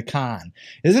us in the Khan.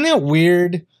 Isn't it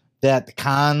weird that the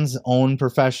Khans own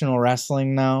professional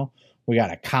wrestling now? We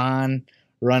got a Khan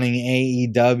running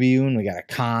AEW, and we got a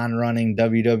Khan running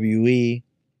WWE.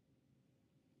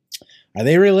 Are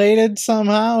they related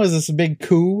somehow? Is this a big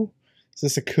coup? Is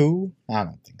this a coup? I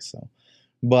don't think so.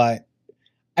 But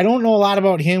I don't know a lot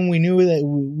about him. We knew that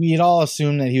we had all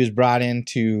assumed that he was brought in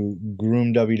to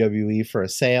groom WWE for a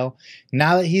sale.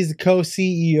 Now that he's the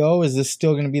co-CEO, is this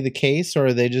still going to be the case, or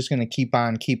are they just going to keep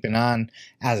on keeping on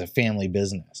as a family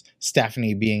business?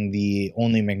 Stephanie being the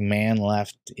only McMahon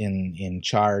left in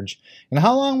charge. And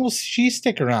how long will she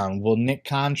stick around? Will Nick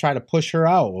Khan try to push her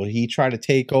out? Will he try to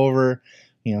take over,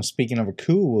 speaking of a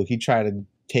coup, will he try to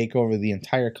take over the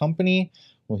entire company?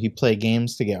 Will he play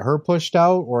games to get her pushed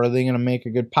out, or are they going to make a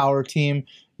good power team?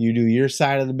 You do your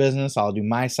side of the business, I'll do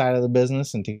my side of the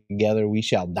business, and together we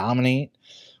shall dominate.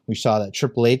 We saw that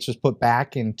Triple H was put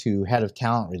back into head of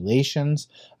talent relations.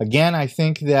 Again, I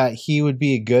think that he would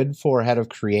be good for head of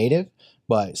creative,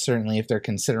 but certainly if they're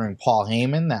considering Paul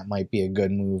Heyman, that might be a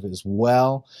good move as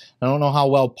well. I don't know how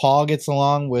well Paul gets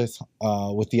along with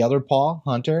the other Paul,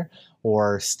 Hunter,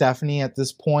 or Stephanie at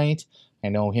this point. I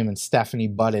know him and Stephanie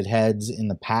butted heads in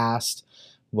the past,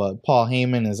 but Paul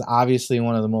Heyman is obviously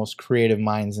one of the most creative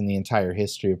minds in the entire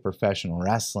history of professional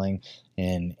wrestling,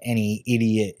 and any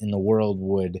idiot in the world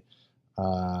would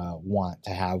want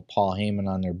to have Paul Heyman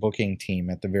on their booking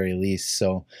team at the very least.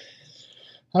 So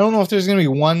I don't know if there's going to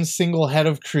be one single head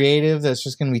of creative that's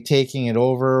just going to be taking it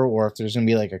over, or if there's going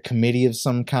to be like a committee of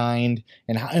some kind.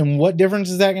 And what difference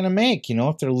is that going to make?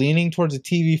 If they're leaning towards a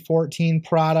TV 14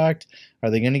 product, are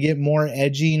they going to get more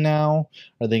edgy now?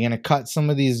 Are they going to cut some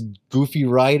of these goofy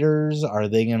writers? Are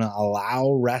they going to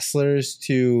allow wrestlers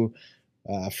to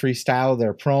freestyle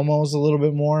their promos a little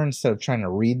bit more instead of trying to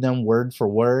read them word for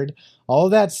word? All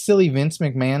of that silly Vince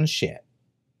McMahon shit.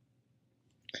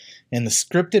 And the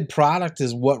scripted product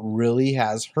is what really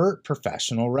has hurt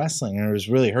professional wrestling, and it has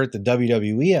really hurt the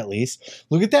WWE at least.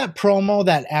 Look at that promo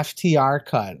that FTR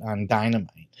cut on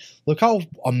Dynamite. Look how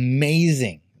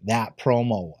amazing that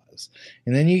promo was.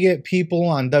 And then you get people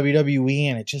on WWE,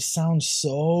 and it just sounds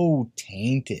so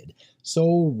tainted, so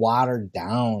watered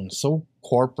down, so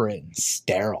corporate and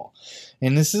sterile.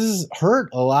 And this has hurt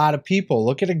a lot of people.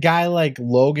 Look at a guy like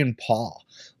Logan Paul.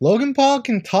 Logan Paul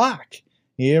can talk.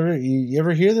 You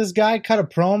ever hear this guy cut a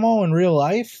promo in real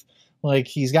life? Like,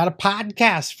 he's got a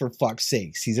podcast, for fuck's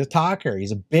sakes. He's a talker.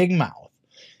 He's a big mouth.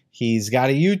 He's got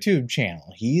a YouTube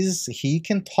channel. He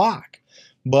can talk.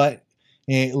 But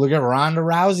look at Ronda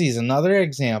Rousey's another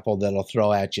example that I'll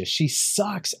throw at you. She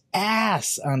sucks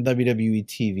ass on WWE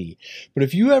TV. But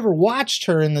if you ever watched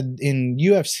her in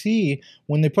UFC,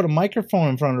 when they put a microphone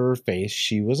in front of her face,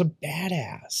 she was a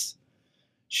badass.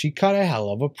 She cut a hell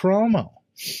of a promo.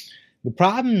 The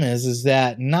problem is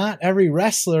that not every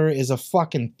wrestler is a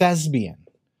fucking thespian.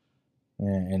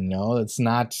 And no, it's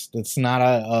not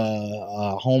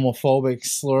a homophobic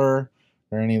slur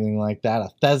or anything like that. A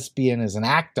thespian is an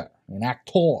actor, an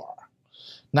actor.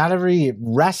 Not every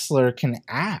wrestler can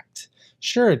act.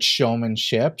 Sure, it's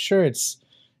showmanship. Sure, it's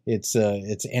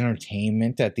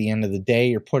entertainment. At the end of the day,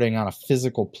 you're putting on a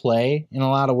physical play in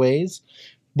a lot of ways.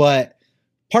 But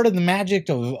part of the magic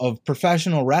of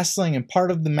professional wrestling, and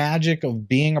part of the magic of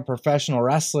being a professional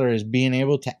wrestler, is being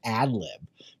able to ad-lib,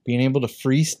 being able to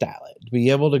freestyle it, to be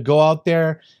able to go out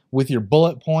there with your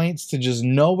bullet points, to just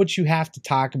know what you have to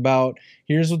talk about.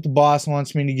 Here's what the boss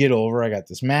wants me to get over. I got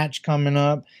this match coming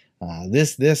up.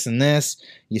 this, and this.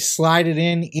 You slide it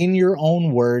in your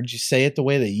own words. You say it the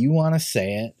way that you want to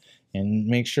say it, and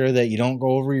make sure that you don't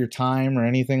go over your time or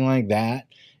anything like that.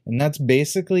 And that's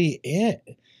basically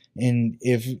it. And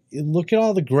if look at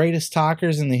all the greatest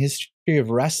talkers in the history of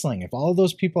wrestling, if all of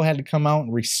those people had to come out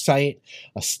and recite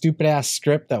a stupid ass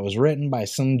script that was written by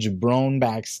some jabron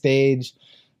backstage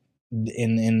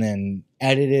and then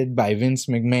edited by Vince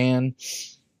McMahon,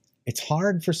 it's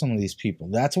hard for some of these people.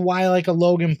 That's why like a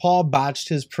Logan Paul botched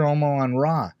his promo on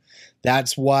Raw.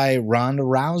 That's why Ronda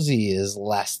Rousey is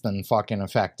less than fucking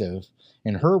effective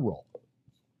in her role.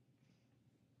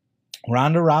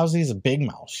 Ronda Rousey's a big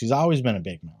mouth. She's always been a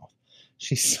big mouth.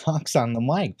 She sucks on the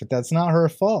mic, but that's not her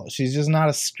fault. She's just not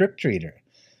a script reader.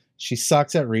 She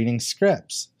sucks at reading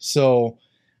scripts. So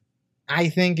I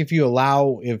think if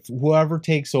whoever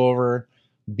takes over,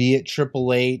 be it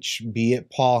Triple H, be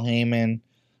it Paul Heyman,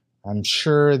 I'm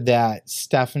sure that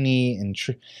Stephanie and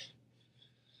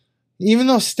even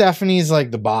though Stephanie's like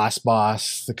the boss,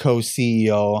 the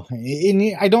co-CEO,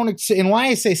 and why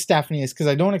I say Stephanie is because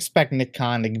I don't expect Nick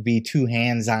Khan to be too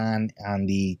hands-on on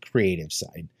the creative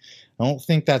side. I don't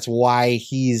think that's why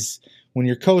when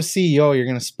you're co-CEO, you're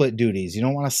going to split duties. You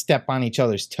don't want to step on each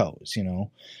other's toes, you know?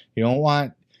 You don't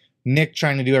want Nick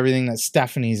trying to do everything that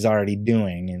Stephanie's already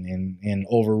doing and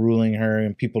overruling her,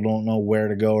 and people don't know where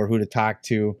to go or who to talk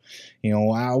to. You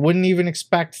know, I wouldn't even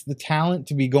expect the talent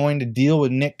to be going to deal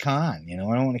with Nick Khan. You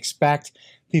know, I don't expect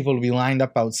people to be lined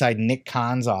up outside Nick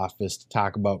Khan's office to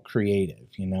talk about creative.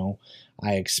 You know,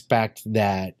 I expect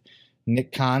that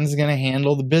Nick Khan's going to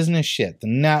handle the business shit, the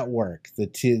network,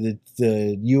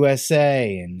 the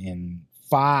USA and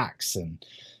Fox, and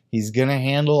he's going to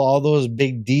handle all those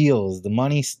big deals, the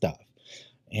money stuff,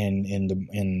 and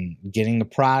getting the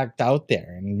product out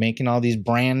there and making all these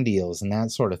brand deals and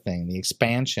that sort of thing, the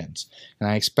expansions. And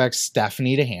I expect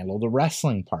Stephanie to handle the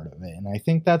wrestling part of it. And I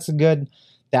think that's a good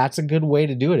way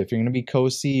to do it. If you're going to be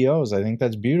co-CEOs, I think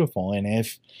that's beautiful. And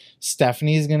if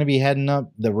Stephanie is going to be heading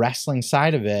up the wrestling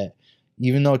side of it,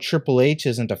 even though Triple H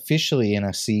isn't officially in a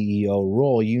CEO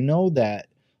role, you know that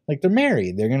like they're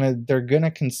married. They're gonna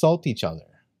consult each other.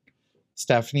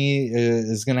 Stephanie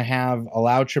is going to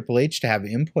allow Triple H to have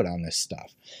input on this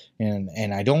stuff.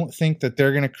 And I don't think that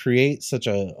they're going to create such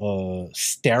a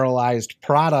sterilized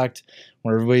product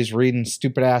where everybody's reading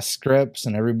stupid ass scripts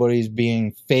and everybody's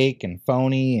being fake and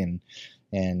phony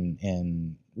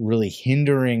and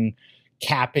really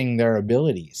capping their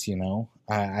abilities, you know.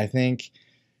 I think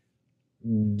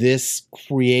this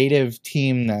creative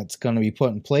team that's going to be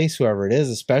put in place, whoever it is,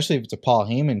 especially if it's a Paul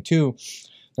Heyman too,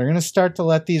 they're going to start to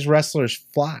let these wrestlers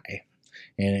fly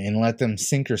and let them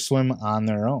sink or swim on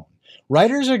their own.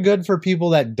 Writers are good for people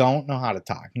that don't know how to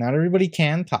talk. Not everybody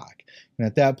can talk. And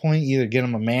at that point, either get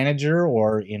them a manager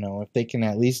or, you know, if they can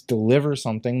at least deliver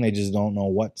something, they just don't know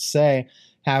what to say.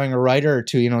 Having a writer or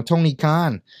two, you know, Tony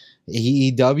Khan,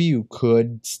 AEW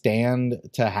could stand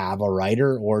to have a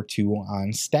writer or two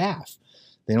on staff.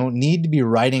 They don't need to be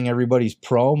writing everybody's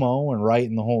promo and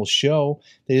writing the whole show.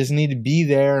 They just need to be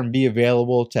there and be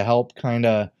available to help kind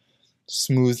of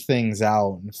smooth things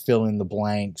out and fill in the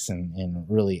blanks and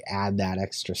really add that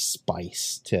extra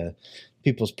spice to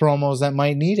people's promos that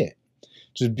might need it.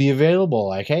 Just be available.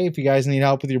 Like, hey, if you guys need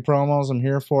help with your promos, I'm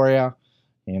here for you.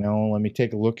 You know, let me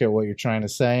take a look at what you're trying to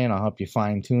say and I'll help you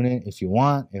fine tune it if you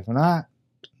want. If not,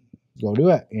 go do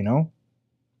it, you know?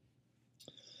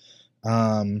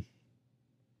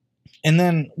 And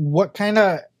then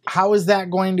how is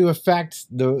that going to affect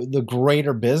the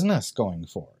greater business going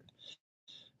forward?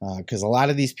 Because a lot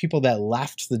of these people that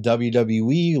left the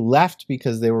WWE left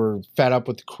because they were fed up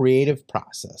with the creative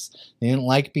process. They didn't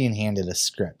like being handed a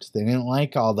script. They didn't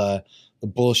like all the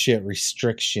bullshit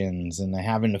restrictions and the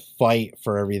having to fight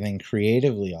for everything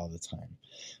creatively all the time.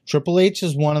 Triple H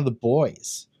is one of the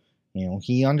boys. You know,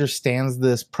 he understands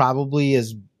this probably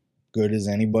as good as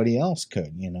anybody else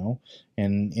could, you know.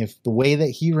 And if the way that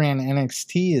he ran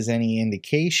NXT is any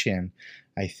indication,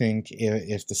 I think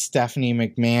if the Stephanie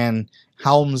McMahon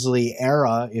Helmsley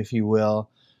era, if you will,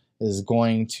 is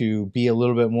going to be a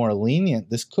little bit more lenient,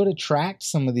 this could attract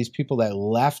some of these people that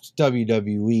left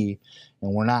WWE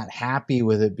and were not happy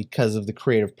with it because of the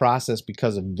creative process,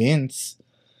 because of Vince,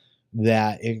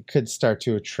 that it could start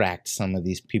to attract some of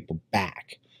these people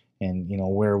back. And, you know,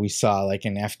 where we saw like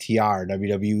in FTR,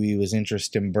 WWE was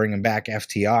interested in bringing back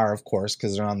FTR, of course,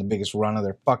 because they're on the biggest run of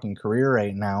their fucking career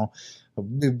right now.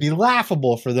 It'd be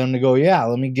laughable for them to go, yeah,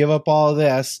 let me give up all of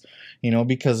this, you know,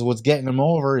 because what's getting them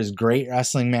over is great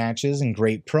wrestling matches and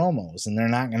great promos. And they're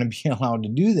not going to be allowed to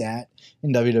do that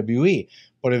in WWE.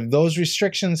 But if those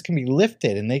restrictions can be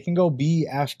lifted and they can go be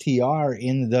FTR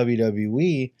in the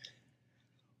WWE,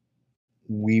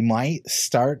 we might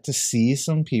start to see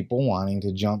some people wanting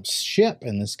to jump ship,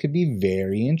 and this could be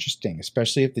very interesting,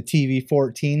 especially if the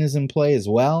TV-14 is in play as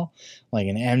well, like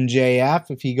an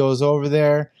MJF, if he goes over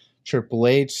there, Triple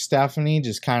H, Stephanie,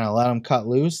 just kind of let him cut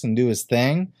loose and do his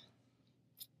thing.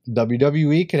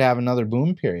 WWE could have another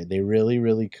boom period. They really,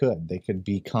 really could. They could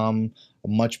become a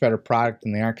much better product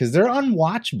than they are, because they're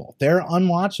unwatchable. They're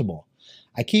unwatchable.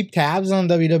 I keep tabs on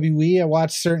WWE. I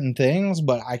watch certain things,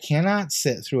 but I cannot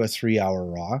sit through a 3-hour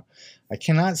Raw. I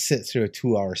cannot sit through a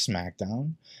 2-hour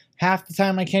SmackDown. Half the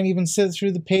time, I can't even sit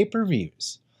through the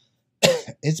pay-per-views.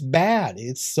 It's bad.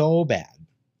 It's so bad.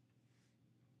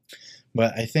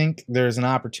 But I think there's an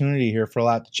opportunity here for a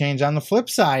lot to change. On the flip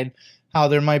side, how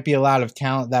there might be a lot of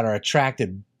talent that are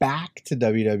attracted back to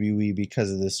WWE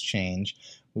because of this change.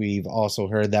 We've also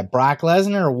heard that Brock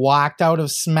Lesnar walked out of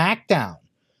SmackDown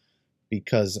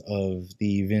because of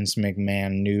the Vince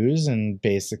McMahon news, and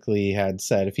basically had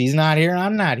said, if he's not here,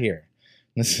 I'm not here.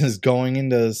 This is going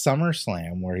into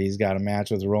SummerSlam, where he's got a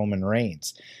match with Roman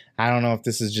Reigns. I don't know if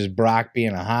this is just Brock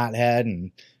being a hothead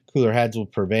and cooler heads will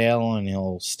prevail and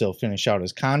he'll still finish out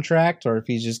his contract, or if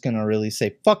he's just going to really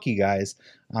say, fuck you guys,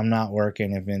 I'm not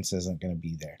working if Vince isn't going to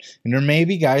be there. And there may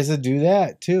be guys that do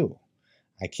that too.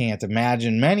 I can't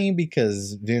imagine many,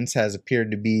 because Vince has appeared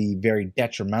to be very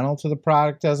detrimental to the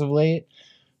product as of late.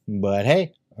 But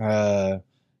hey,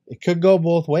 it could go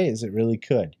both ways. It really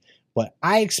could. But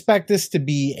I expect this to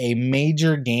be a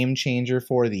major game changer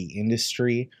for the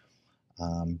industry.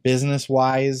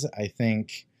 Business-wise, I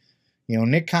think,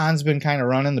 Nick Khan's been kind of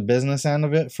running the business end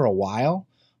of it for a while.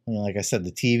 Like I said,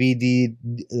 the TV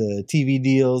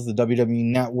deals, the WWE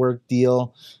Network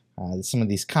deal, some of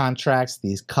these contracts,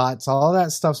 these cuts, all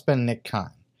that stuff's been Nick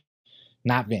Khan,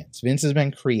 not Vince. Vince has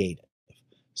been creative.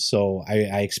 So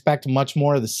I expect much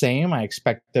more of the same. I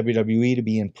expect WWE to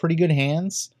be in pretty good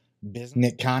hands.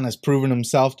 Nick Khan has proven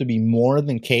himself to be more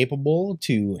than capable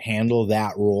to handle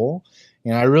that role.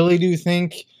 And I really do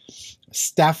think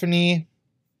Stephanie,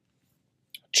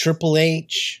 Triple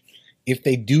H, if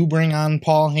they do bring on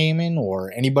Paul Heyman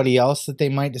or anybody else that they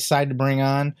might decide to bring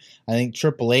on, I think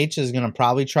Triple H is going to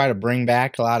probably try to bring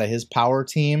back a lot of his power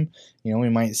team. We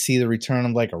might see the return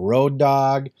of like a Road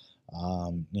Dogg,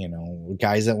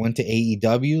 guys that went to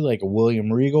AEW, like a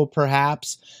William Regal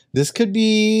perhaps. This could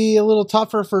be a little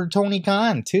tougher for Tony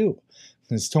Khan too,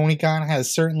 because Tony Khan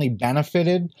has certainly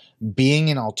benefited being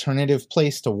an alternative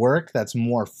place to work that's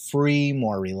more free,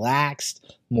 more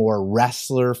relaxed, more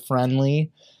wrestler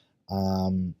friendly.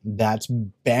 That's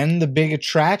been the big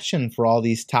attraction for all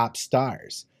these top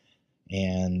stars.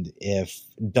 And if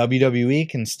WWE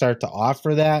can start to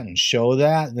offer that and show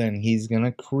that, then they're going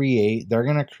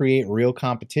to create real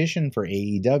competition for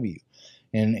AEW.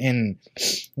 And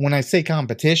when I say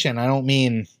competition, I don't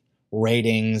mean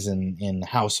ratings and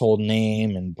household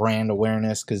name and brand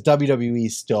awareness, because WWE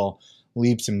is still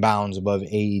leaps and bounds above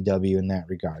AEW in that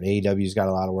regard. AEW's got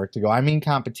a lot of work to go. I mean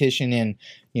competition in,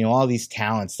 all these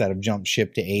talents that have jumped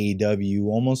ship to AEW,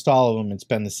 almost all of them, it's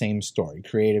been the same story.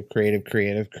 Creative.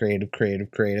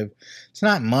 It's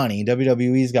not money.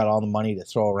 WWE's got all the money to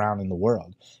throw around in the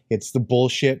world. It's the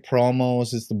bullshit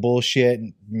promos. It's the bullshit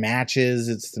matches.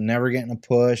 It's the never getting a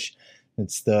push.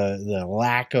 It's the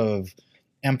lack of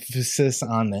emphasis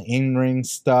on the in-ring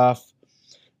stuff.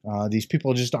 These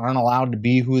people just aren't allowed to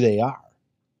be who they are.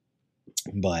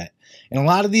 And a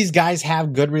lot of these guys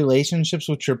have good relationships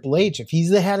with Triple H. If he's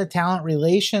the head of talent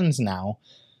relations now,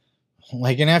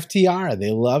 like an FTR, they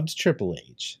loved Triple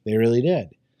H. They really did.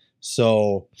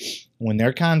 So when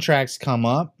their contracts come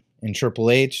up and Triple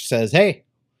H says, hey,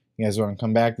 you guys want to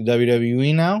come back to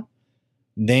WWE now?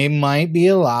 They might be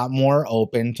a lot more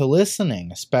open to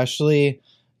listening, especially,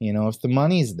 if the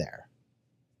money's there.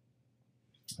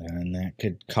 And that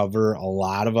could cover a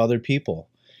lot of other people.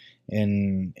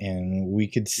 And we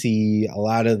could see a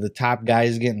lot of the top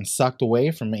guys getting sucked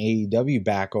away from AEW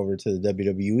back over to the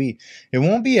WWE. It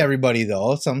won't be everybody,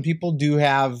 though. Some people do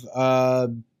have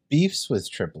beefs with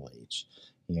Triple H.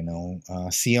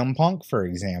 CM Punk, for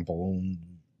example,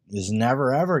 is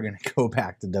never, ever going to go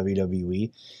back to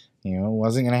WWE. It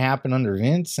wasn't going to happen under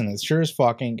Vince, and it sure as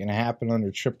fuck ain't going to happen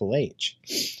under Triple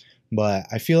H. But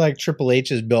I feel like Triple H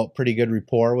has built pretty good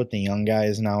rapport with the young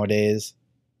guys nowadays.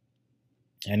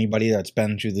 Anybody that's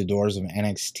been through the doors of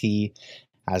NXT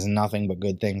has nothing but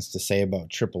good things to say about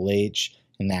Triple H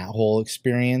and that whole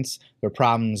experience. Their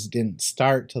problems didn't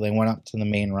start till they went up to the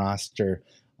main roster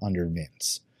under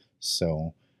Vince.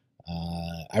 So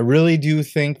I really do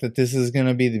think that this is going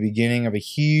to be the beginning of a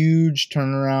huge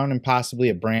turnaround and possibly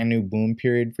a brand new boom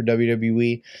period for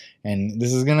WWE. And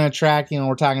this is going to attract,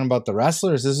 we're talking about the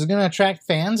wrestlers. This is going to attract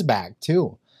fans back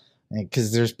too.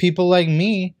 because there's people like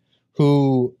me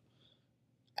who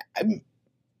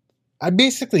I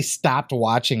basically stopped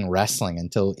watching wrestling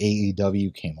until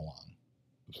AEW came along.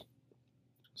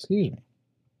 Excuse me.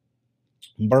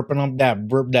 I'm burping up that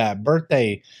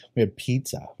birthday. We had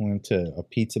pizza. We went to a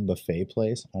pizza buffet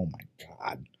place. Oh my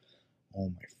God. Oh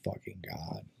my fucking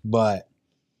God. But,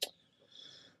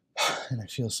 and I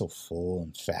feel so full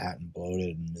and fat and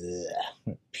bloated and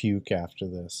bleh, puke after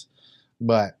this.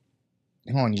 But,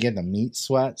 hold on, you get the meat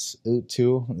sweats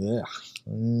too.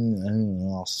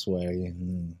 All sweaty.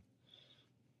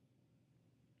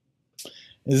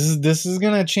 This is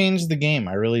gonna change the game.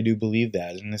 I really do believe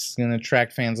that, and this is gonna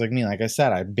attract fans like me. Like I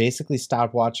said, I basically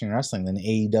stopped watching wrestling. Then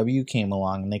AEW came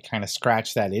along, and they kind of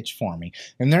scratched that itch for me.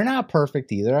 And they're not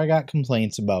perfect either. I got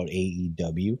complaints about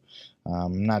AEW.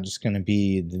 I'm not just gonna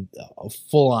be a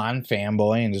full-on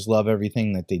fanboy and just love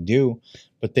everything that they do,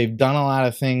 but they've done a lot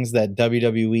of things that done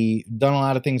a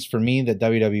lot of things for me that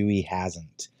WWE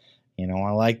hasn't. You know,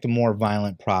 I like the more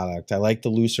violent product. I like the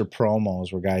looser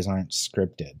promos where guys aren't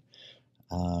scripted.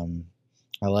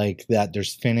 I like that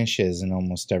there's finishes in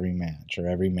almost every match.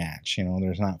 You know,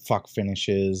 there's not fuck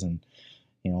finishes and,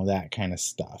 you know, that kind of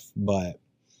stuff. But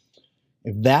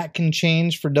if that can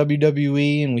change for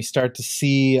WWE and we start to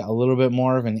see a little bit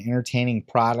more of an entertaining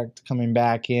product coming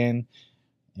back in,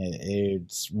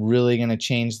 it's really going to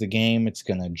change the game. It's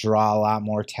going to draw a lot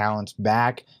more talents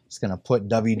back. It's going to put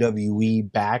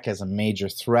WWE back as a major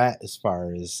threat as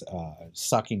far as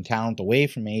sucking talent away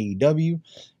from AEW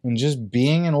and just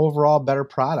being an overall better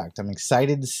product. I'm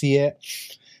excited to see it.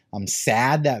 I'm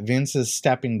sad that Vince is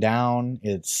stepping down.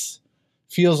 It's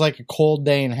feels like a cold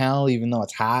day in hell, even though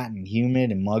it's hot and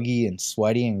humid and muggy and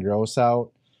sweaty and gross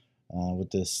out with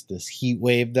this heat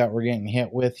wave that we're getting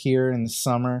hit with here in the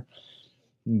summer.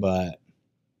 But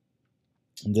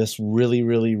this really,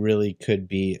 really, really could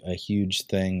be a huge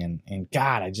thing. And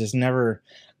God,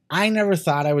 I never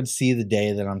thought I would see the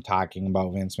day that I'm talking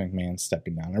about Vince McMahon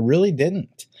stepping down. I really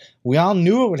didn't. We all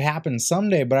knew it would happen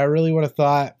someday, but I really would have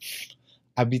thought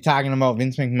I'd be talking about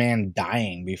Vince McMahon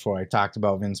dying before I talked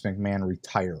about Vince McMahon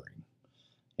retiring.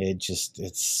 It's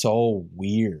so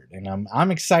weird. And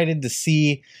I'm excited to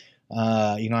see,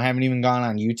 I haven't even gone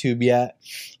on YouTube yet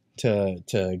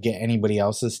to get anybody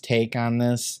else's take on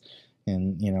this.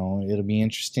 And, it'll be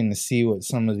interesting to see what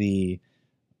some of the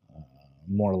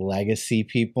more legacy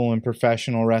people in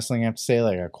professional wrestling have to say,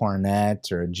 like a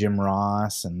Cornette or a Jim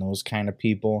Ross and those kind of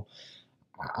people.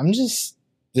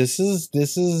 This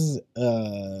is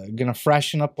gonna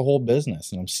freshen up the whole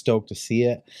business, and I'm stoked to see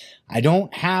it. I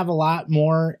don't have a lot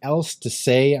more else to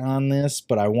say on this,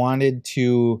 but I wanted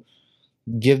to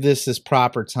give this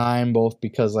proper time, both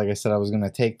because, like I said, I was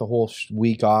gonna take the whole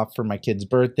week off for my kid's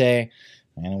birthday,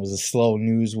 and it was a slow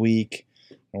news week.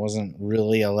 There wasn't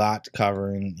really a lot to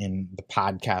cover in the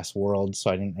podcast world, so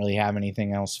I didn't really have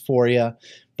anything else for you.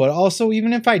 But also,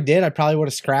 even if I did, I probably would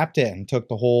have scrapped it and took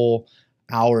the whole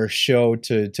hour show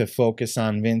to focus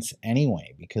on Vince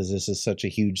anyway, because this is such a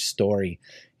huge story,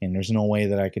 and there's no way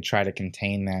that I could try to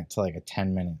contain that to like a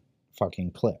 10-minute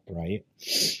fucking clip, right?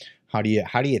 How do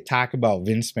you talk about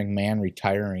Vince McMahon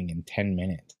retiring in 10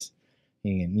 minutes?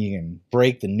 You can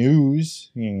break the news,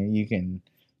 you can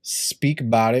speak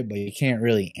about it, but you can't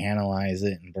really analyze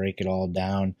it and break it all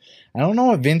down. I don't know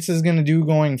what Vince is going to do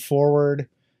going forward.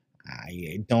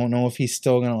 I don't know if he's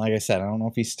still going to, like I said, I don't know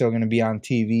if he's still going to be on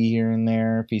TV here and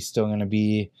there, if he's still going to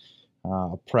be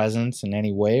a presence in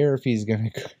any way, or if he's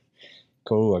going to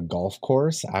go to a golf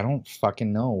course. I don't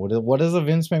fucking know. What does a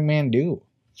Vince McMahon do?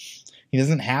 He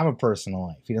doesn't have a personal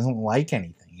life. He doesn't like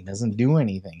anything. He doesn't do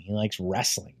anything. He likes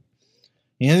wrestling.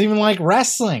 He doesn't even like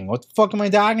wrestling. What the fuck am I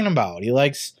talking about? He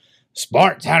likes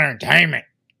sports entertainment.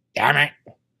 Damn it.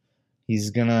 He's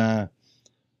gonna...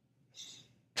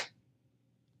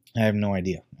 I have no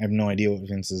idea. I have no idea what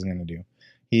Vince is going to do.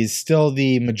 He's still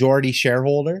the majority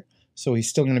shareholder, so he's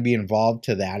still going to be involved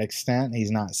to that extent.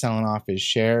 He's not selling off his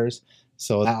shares,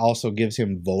 so that also gives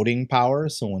him voting power.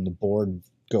 So when the board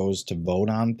goes to vote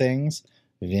on things,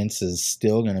 Vince is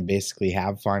still going to basically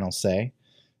have final say,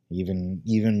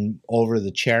 even over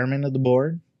the chairman of the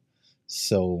board.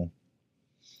 So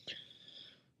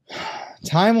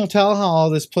time will tell how all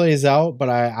this plays out, but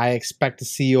I expect to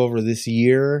see over this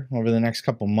year, over the next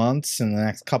couple months and the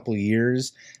next couple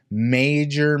years,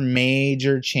 major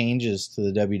changes to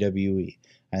the WWE.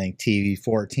 I think TV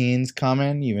 14's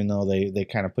coming, even though they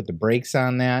kind of put the brakes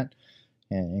on that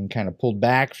and kind of pulled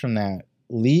back from that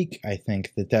leak. I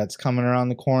think that's coming around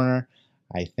the corner.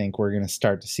 I think we're going to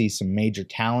start to see some major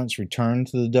talents return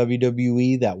to the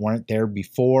WWE that weren't there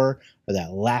before or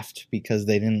that left because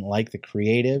they didn't like the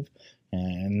creative.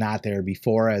 and not there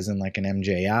before, as in like an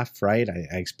MJF, right?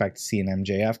 I expect to see an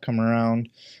MJF come around,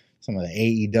 some of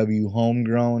the AEW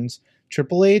homegrowns.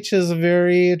 Triple H is a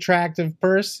very attractive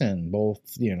person, both,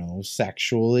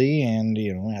 sexually and,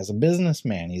 as a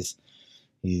businessman. He's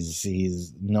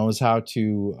knows how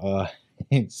to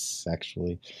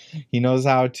sexually. He knows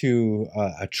how to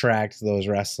attract those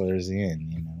wrestlers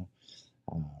in,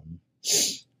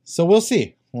 So we'll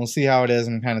see. We'll see how it is.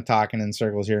 I'm kind of talking in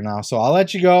circles here now. So I'll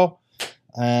let you go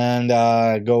and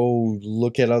go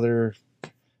look at other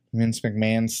Vince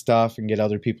McMahon stuff and get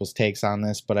other people's takes on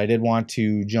this. But I did want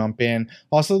to jump in.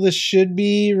 Also, this should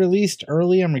be released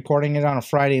early. I'm recording it on a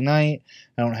Friday night.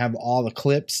 I don't have all the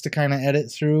clips to kind of edit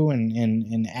through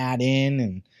and add in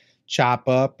and chop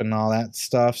up and all that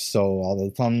stuff. So all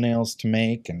the thumbnails to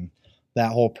make and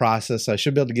that whole process. I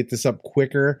should be able to get this up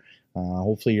quicker.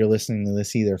 Hopefully you're listening to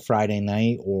this either Friday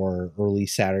night or early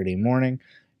Saturday morning.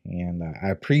 And I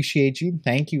appreciate you.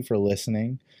 Thank you for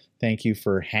listening. Thank you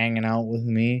for hanging out with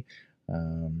me.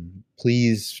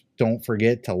 Please don't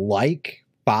forget to like,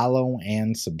 follow,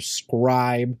 and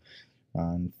subscribe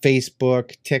on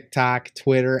Facebook, TikTok,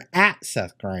 Twitter, at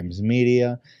Seth Grimes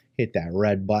Media. Hit that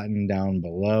red button down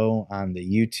below on the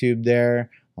YouTube there.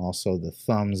 Also, the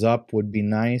thumbs up would be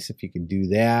nice if you could do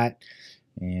that.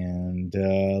 And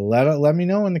let me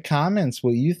know in the comments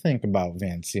what you think about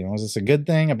Vince. Is this a good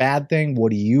thing, a bad thing?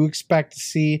 What do you expect to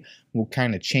see? What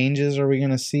kind of changes are we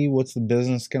going to see? What's the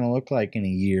business going to look like in a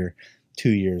year,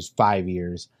 2 years, 5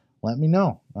 years? Let me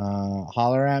know.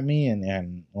 Holler at me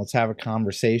and let's have a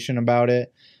conversation about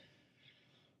it.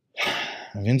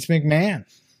 Vince McMahon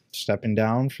stepping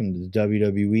down from the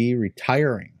WWE,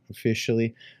 retiring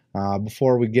officially.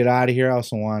 Before we get out of here, I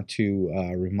also want to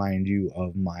remind you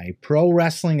of my pro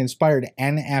wrestling inspired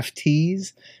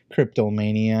NFTs,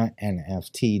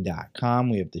 CryptomaniaNFT.com.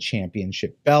 We have the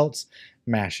championship belts,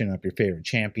 mashing up your favorite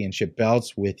championship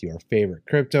belts with your favorite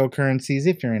cryptocurrencies,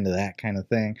 if you're into that kind of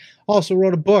thing. Also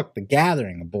wrote a book, The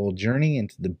Gathering, a bold journey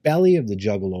into the belly of the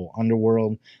Juggalo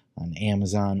underworld, on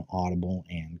Amazon, Audible,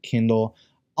 and Kindle.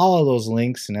 All of those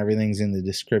links and everything's in the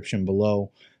description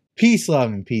below. Peace,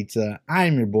 love, and pizza.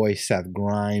 I'm your boy, Seth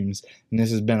Grimes, and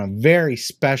this has been a very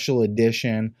special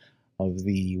edition of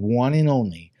the one and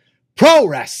only Pro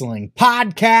Wrestling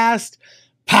Podcast.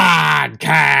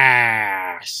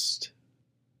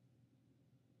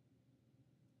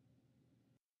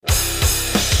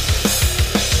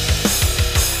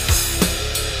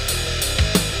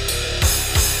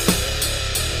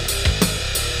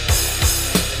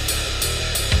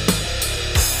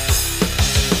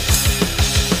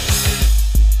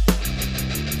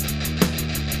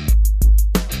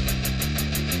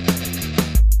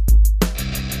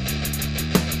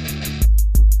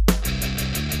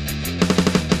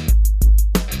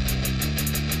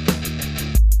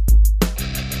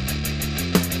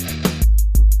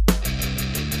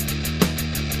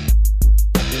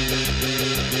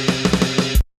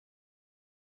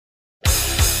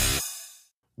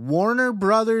 Warner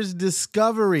Brothers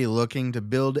Discovery looking to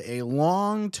build a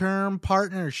long-term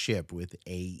partnership with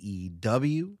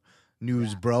AEW.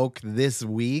 News broke this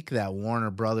week that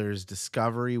Warner Brothers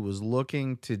Discovery was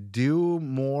looking to do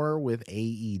more with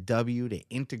AEW to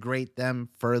integrate them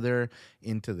further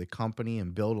into the company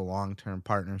and build a long-term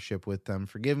partnership with them.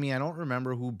 Forgive me, I don't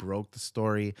remember who broke the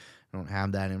story. I don't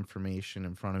have that information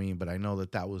in front of me, but I know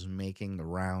that was making the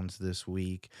rounds this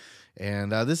week.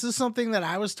 And this is something that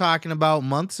I was talking about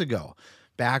months ago,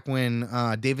 back when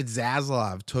David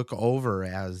Zaslav took over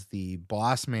as the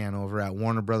boss man over at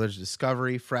Warner Brothers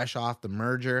Discovery, fresh off the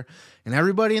merger. And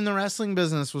everybody in the wrestling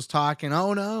business was talking,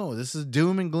 oh no, this is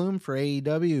doom and gloom for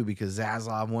AEW, because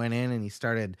Zaslav went in and he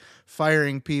started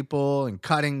firing people and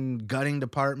gutting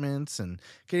departments and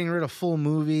getting rid of full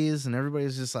movies. And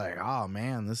everybody's just like, oh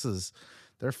man,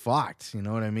 they're fucked. You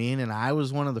know what I mean? And I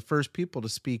was one of the first people to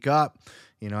speak up.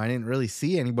 I didn't really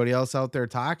see anybody else out there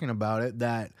talking about it,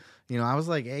 that I was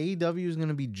like, AEW is going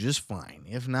to be just fine.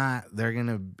 If not, they're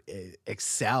going to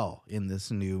excel in this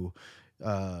new,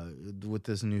 with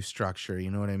this new structure.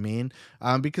 You know what I mean?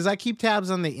 Because I keep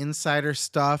tabs on the insider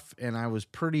stuff, and I was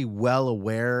pretty well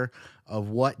aware of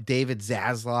what David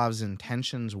Zaslav's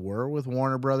intentions were with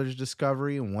Warner Brothers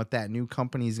Discovery and what that new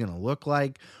company is going to look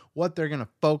like, what they're going to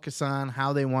focus on,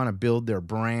 how they want to build their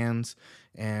brands.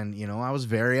 And, I was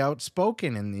very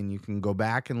outspoken, and you can go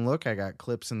back and look. I got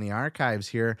clips in the archives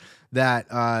here that,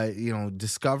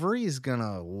 Discovery is going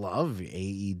to love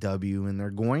AEW, and they're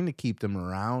going to keep them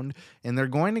around, and they're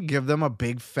going to give them a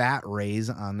big fat raise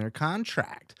on their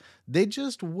contract. They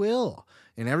just will.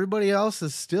 And everybody else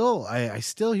is still, I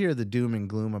still hear the doom and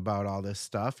gloom about all this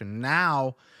stuff. And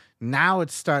now Now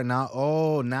it's starting out.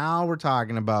 Oh, now we're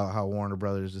talking about how Warner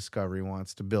Brothers Discovery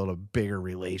wants to build a bigger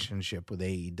relationship with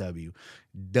AEW.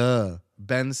 Duh.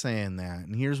 Been saying that.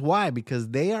 And here's why. Because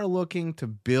they are looking to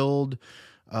build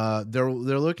they're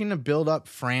looking to build up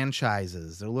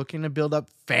franchises. They're looking to build up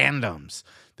fandoms.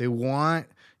 They want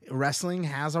wrestling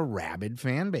has a rabid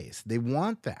fan base. They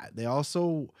want that. They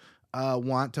also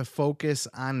want to focus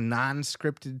on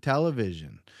non-scripted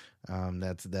television.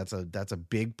 That's a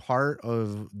big part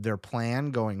of their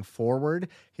plan going forward.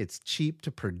 It's cheap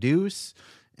to produce,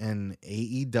 and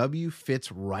AEW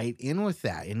fits right in with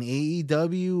that. And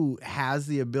AEW has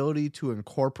the ability to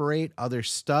incorporate other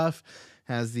stuff,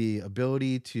 has the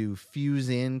ability to fuse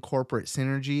in corporate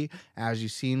synergy, as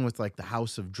you've seen with like the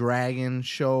House of Dragon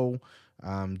show,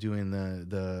 doing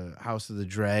the House of the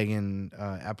Dragon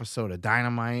episode of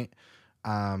Dynamite.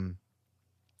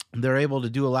 They're able to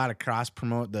do a lot of cross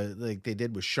promote like they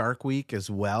did with Shark Week as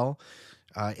well.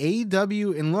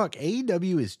 AEW, and look,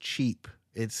 AEW is cheap.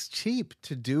 It's cheap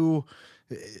to do.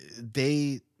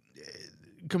 They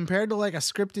compared to like a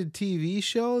scripted TV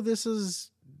show, this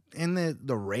is in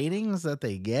the ratings that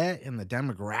they get and the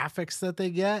demographics that they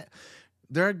get.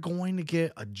 They're going to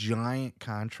get a giant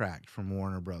contract from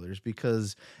Warner Brothers,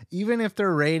 because even if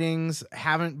their ratings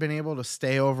haven't been able to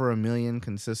stay over 1 million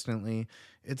consistently,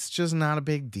 it's just not a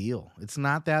big deal. It's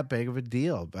not that big of a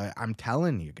deal. But I'm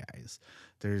telling you guys,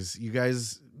 you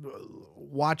guys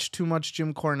watch too much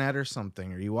Jim Cornette or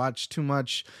something, or you watch too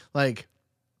much, like,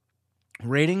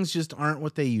 ratings just aren't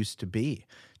what they used to be.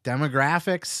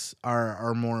 Demographics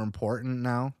are more important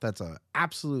now. That's an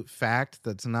absolute fact.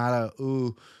 That's not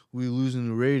we losing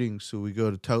the ratings, so we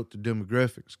go to tout the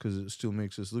demographics because it still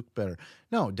makes us look better.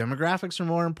 No, demographics are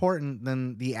more important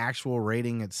than the actual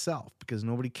rating itself, because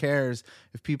nobody cares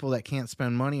if people that can't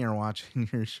spend money are watching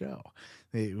your show.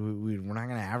 We're not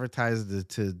going to advertise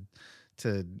to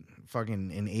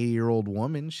fucking an 80-year-old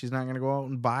woman. She's not going to go out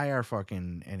and buy our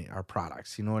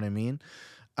products. You know what I mean?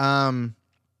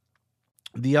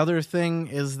 The other thing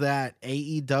is that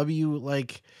AEW,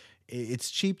 like,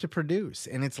 it's cheap to produce,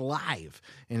 and it's live,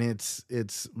 and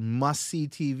it's must-see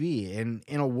TV. And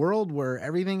in a world where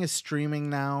everything is streaming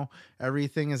now,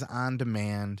 everything is on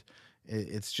demand,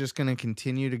 it's just going to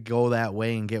continue to go that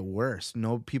way and get worse.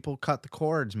 No, people cut the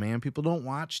cords, man. People don't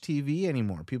watch TV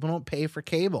anymore. People don't pay for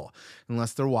cable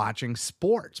unless they're watching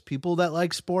sports. People that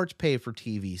like sports pay for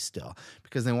TV still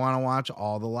because they want to watch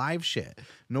all the live shit.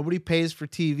 Nobody pays for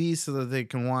TV so that they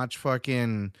can watch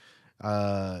fucking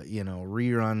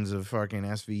reruns of fucking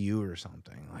SVU or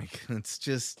something. Like, it's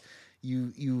just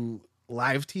you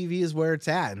live TV is where it's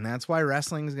at, and that's why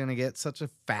wrestling is going to get such a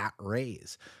fat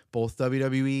raise. Both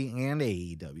WWE and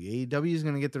AEW. AEW is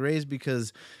going to get the raise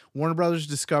because Warner Brothers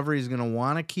Discovery is going to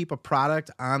want to keep a product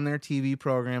on their TV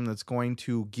program that's going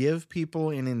to give people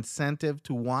an incentive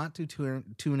to want to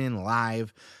tune in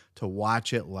live, to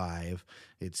watch it live.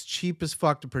 It's cheap as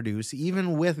fuck to produce.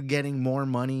 Even with getting more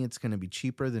money, it's going to be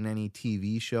cheaper than any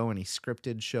TV show, any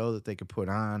scripted show that they could put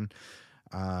on.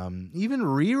 Even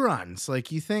reruns,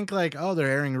 like, you think like, oh, they're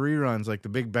airing reruns like the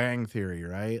Big Bang Theory,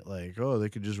 right? Like, oh, they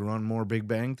could just run more Big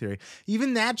Bang Theory.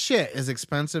 Even that shit is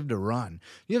expensive to run.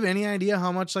 Do you have any idea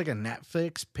how much like a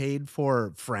Netflix paid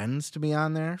for Friends to be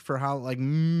on there? For how, like,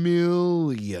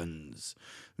 millions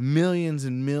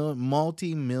and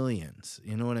multi-millions,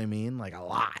 you know what I mean? Like, a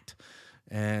lot.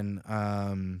 And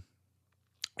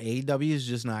AEW is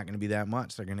just not going to be that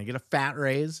much. They're going to get a fat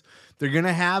raise. They're going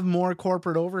to have more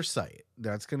corporate oversight.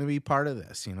 That's going to be part of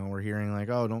this. You know, we're hearing like,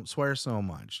 oh, don't swear so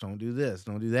much. Don't do this.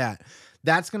 Don't do that.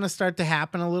 That's going to start to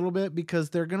happen a little bit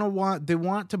because they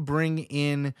want to bring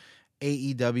in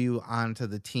AEW onto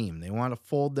the team. They want to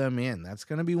fold them in. That's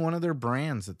going to be one of their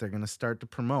brands that they're going to start to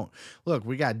promote. Look,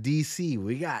 we got DC.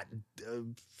 We got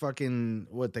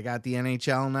they got the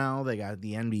NHL now. They got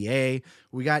the NBA.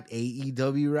 We got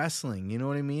AEW wrestling. You know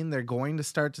what I mean? They're going to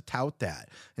start to tout that,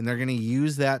 and they're going to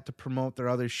use that to promote their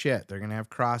other shit. They're going to have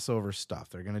crossover stuff.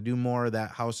 They're going to do more of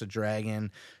that House of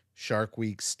Dragon, Shark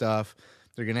Week stuff.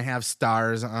 They're going to have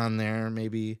stars on there,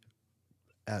 maybe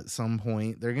at some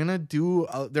point. They're gonna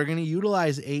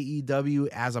utilize AEW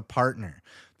as a partner.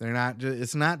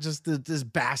 It's not just this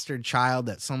bastard child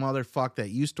that some other fuck that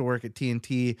used to work at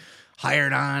TNT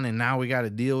hired on, and now we got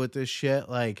to deal with this shit.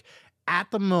 Like,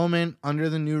 at the moment, under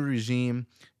the new regime,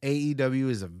 AEW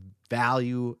is a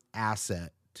value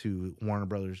asset to Warner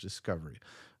Brothers Discovery.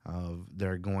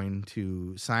 They're going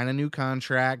to sign a new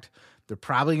contract. They're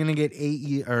probably going to get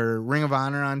AE or Ring of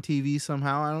Honor on TV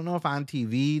somehow. I don't know if on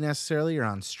TV necessarily or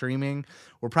on streaming.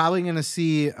 We're probably going to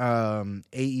see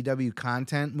AEW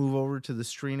content move over to the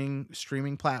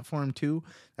streaming platform too.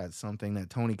 That's something that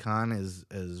Tony Khan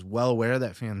is well aware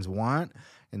that fans want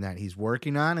and that he's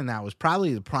working on. And that was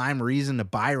probably the prime reason to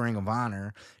buy Ring of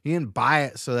Honor. He didn't buy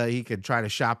it so that he could try to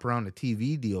shop around a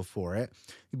TV deal for it.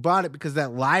 He bought it because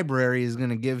that library is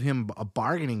going to give him a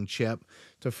bargaining chip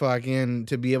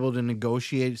to be able to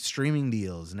negotiate streaming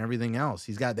deals and everything else.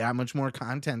 He's got that much more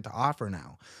content to offer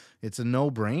now. It's a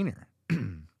no-brainer.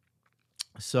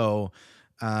 So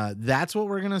that's what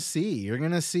we're going to see. You're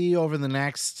going to see over the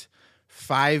next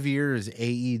 5 years,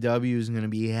 AEW is going to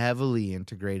be heavily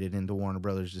integrated into Warner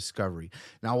Brothers Discovery.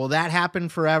 Now, will that happen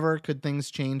forever? Could things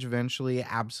change eventually?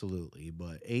 Absolutely.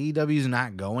 But AEW is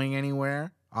not going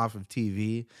anywhere off of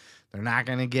TV. They're not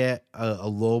going to get a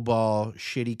lowball,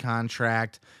 shitty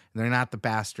contract. They're not the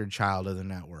bastard child of the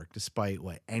network, despite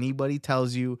what anybody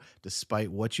tells you,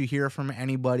 despite what you hear from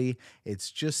anybody.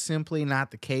 It's just simply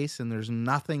not the case, and there's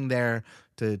nothing there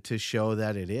to show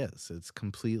that it is. It's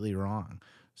completely wrong.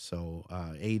 So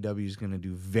AEW is going to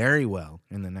do very well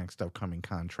in the next upcoming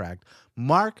contract.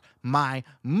 Mark my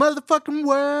motherfucking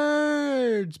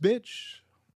words, bitch.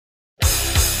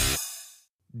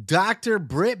 Dr.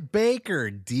 Britt Baker,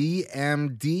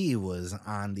 DMD, was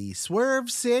on the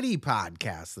Swerve City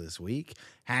podcast this week,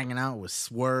 hanging out with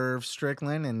Swerve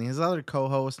Strickland and his other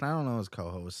co-host. I don't know his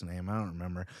co-host's name. I don't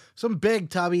remember. Some big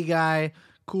tubby guy,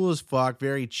 cool as fuck,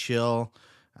 very chill.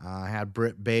 Had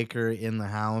Britt Baker in the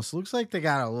house. Looks like they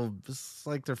got it's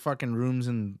like their fucking rooms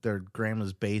in their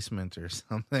grandma's basement or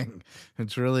something.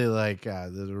 It's really like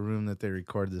the room that they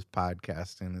record this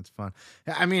podcast in. It's fun.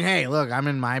 I mean, hey, look, I'm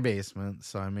in my basement,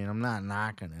 so I mean, I'm not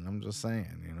knocking it. I'm just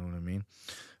saying, you know what I mean?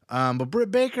 But Britt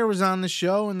Baker was on the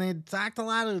show, and they talked a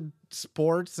lot of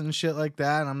sports and shit like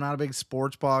that. I'm not a big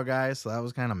sports ball guy, so that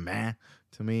was kind of meh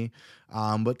to me.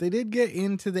 But they did get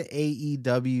into the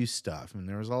AEW stuff, and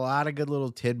there was a lot of good little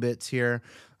tidbits here.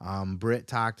 Britt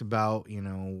talked about,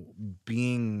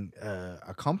 being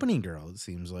a company girl, it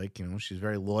seems like. She's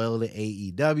very loyal to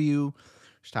AEW.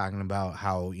 She's talking about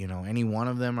how, any one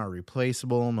of them are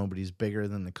replaceable. Nobody's bigger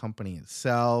than the company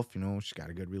itself. She's got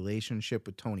a good relationship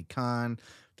with Tony Khan.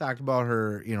 Talked about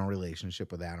her,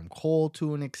 relationship with Adam Cole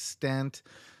to an extent.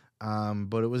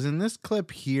 But it was in this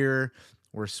clip here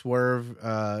where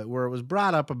where it was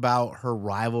brought up about her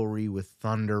rivalry with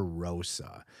Thunder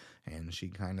Rosa. And she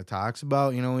kind of talks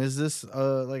about, is this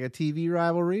like a TV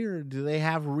rivalry, or do they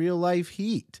have real life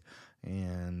heat?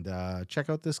 And check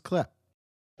out this clip.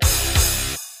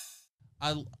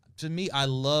 To me, I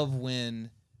love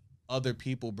when other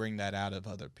people bring that out of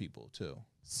other people too.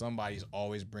 Somebody's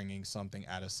always bringing something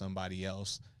out of somebody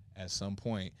else at some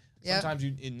point. Yep. Sometimes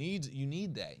you need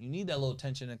that. You need that little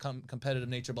tension and competitive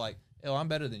nature. Like, yo, I'm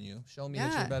better than you. Show me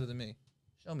that you're better than me.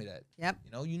 Show me that. Yep.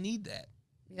 You need that.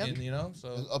 Yep. And,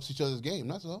 so it ups each other's game.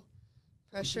 That's all.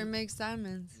 Pressure makes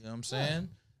diamonds. You know what I'm saying?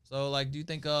 So, like, do you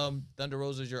think Thunder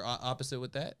Rosa is your opposite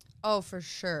with that? Oh, for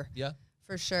sure. Yeah.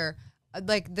 For sure.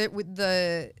 Like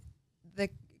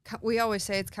we always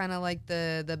say it's kind of like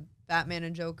the Batman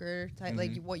and Joker type.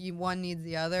 Like one needs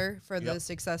the other for the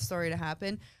success story to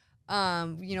happen.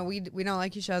 We don't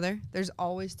like each other. There's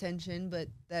always tension, but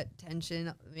that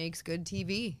tension makes good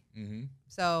TV. Mm-hmm.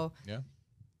 So yeah,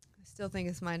 I still think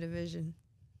it's my division.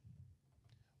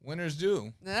 Winners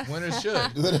do. Winners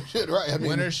should. Winners should, right?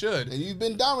 Winners should. And you've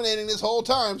been dominating this whole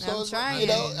time, so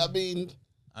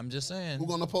I'm just saying. Who's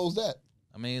gonna oppose that?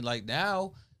 I mean, like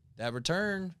now, that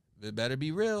return, it better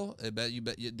be real.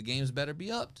 The games better be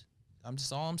upped.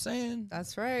 That's all I'm saying.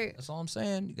 That's right. That's all I'm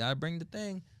saying. You gotta bring the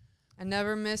thing. I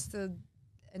never missed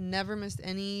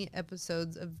any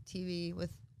episodes of TV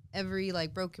with every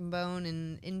like broken bone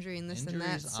and injury and this and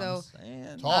that. So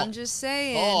I'm just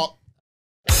saying.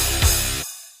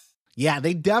 Yeah,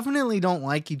 they definitely don't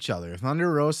like each other.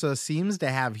 Thunder Rosa seems to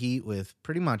have heat with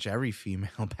pretty much every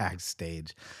female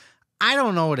backstage. I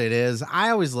don't know what it is. I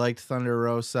always liked Thunder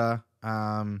Rosa.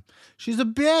 She's a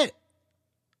bit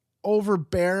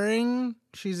overbearing.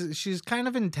 She's kind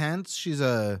of intense. She's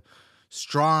a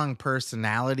strong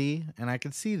personality, and I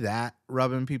could see that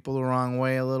rubbing people the wrong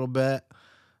way a little bit.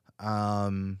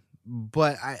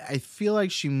 But I feel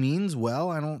like she means well.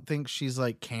 I don't think she's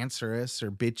like cancerous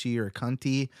or bitchy or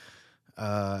cunty.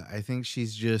 I think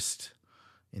she's just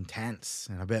intense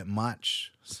and a bit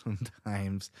much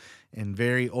sometimes, and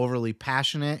very overly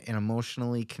passionate and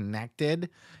emotionally connected,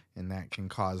 and that can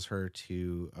cause her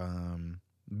to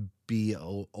be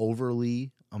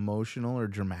overly emotional or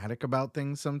dramatic about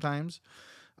things sometimes.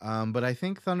 But I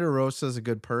think Thunder Rosa is a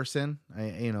good person.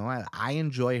 I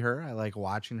enjoy her. I like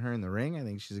watching her in the ring. I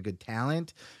think she's a good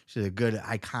talent. She's a good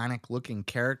iconic looking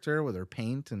character with her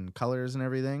paint and colors and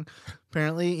everything.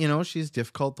 Apparently, she's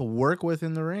difficult to work with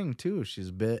in the ring too. She's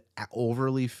a bit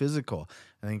overly physical.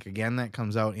 I think again that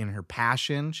comes out in her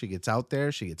passion. She gets out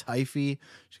there, she gets hyphy,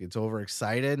 she gets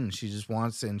overexcited, and she just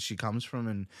wants. And she comes from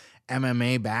an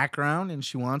MMA background, and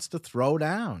she wants to throw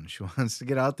down. She wants to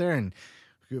get out there and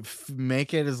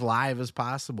make it as live as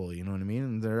possible. You know what I mean?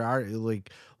 And there are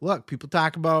look, people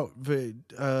talk about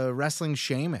wrestling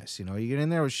Sheamus. You get in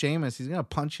there with Sheamus, he's gonna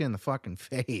punch you in the fucking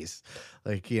face.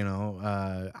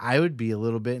 I would be a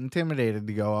little bit intimidated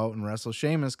to go out and wrestle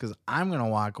Sheamus because I'm gonna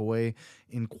walk away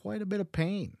in quite a bit of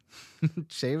pain.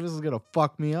 Sheamus is gonna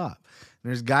fuck me up.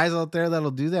 There's guys out there that'll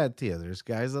do that to you. There's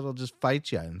guys that'll just fight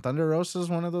you, and Thunder Rosa is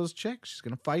one of those chicks. She's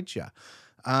gonna fight you.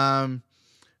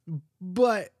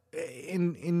 But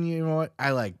you know what?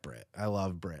 I like Britt. I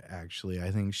love Britt, actually.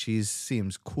 I think she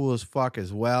seems cool as fuck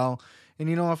as well. And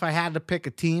if I had to pick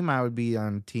a team, I would be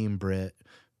on Team Britt.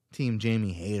 Team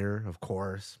Jamie Hayter, of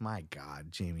course. My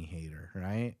God, Jamie Hayter,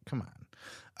 right? Come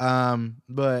on.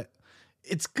 But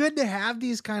it's good to have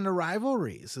these kind of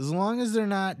rivalries as long as they're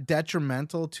not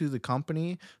detrimental to the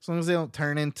company, as long as they don't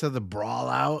turn into the brawl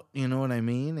out, you know what I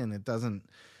mean? And it doesn't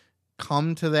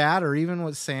come to that, or even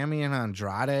with Sammy and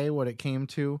Andrade, what it came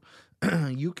to.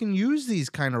 You can use these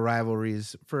kind of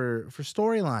rivalries for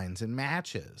storylines and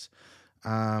matches.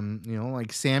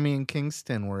 Like Sammy and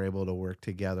Kingston were able to work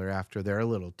together after their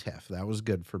little tiff. That was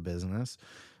good for business.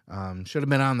 Should have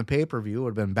been on the pay-per-view,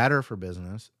 would have been better for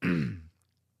business.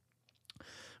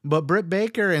 But Britt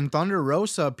Baker and Thunder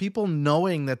Rosa, people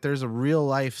knowing that there's a real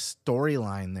life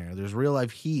storyline there. There's real life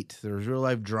heat. There's real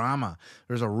life drama.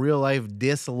 There's a real life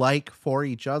dislike for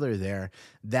each other there.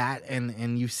 That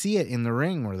and you see it in the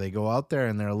ring where they go out there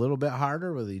and they're a little bit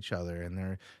harder with each other,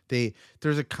 and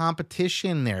there's a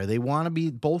competition there. They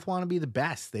both want to be the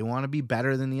best. They want to be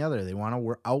better than the other. They want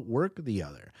to outwork the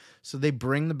other. So they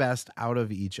bring the best out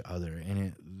of each other, and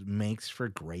it makes for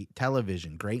great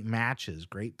television, great matches,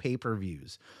 great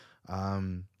pay-per-views.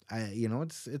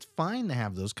 It's fine to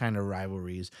have those kind of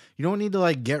rivalries. You don't need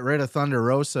to get rid of Thunder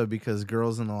Rosa because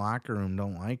girls in the locker room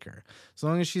don't like her. As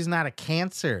long as she's not a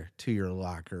cancer to your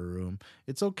locker room,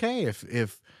 it's okay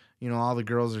if all the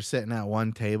girls are sitting at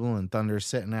one table and Thunder's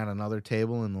sitting at another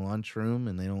table in the lunchroom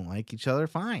and they don't like each other.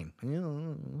 Fine,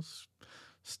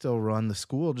 still run the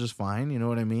school just fine. You know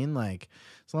what I mean?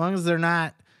 As long as they're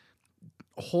not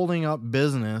holding up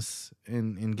business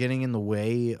and getting in the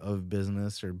way of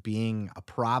business or being a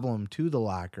problem to the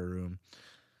locker room,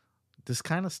 this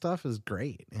kind of stuff is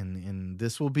great. And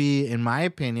this will be, in my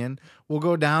opinion, will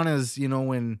go down as, if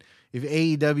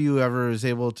AEW ever is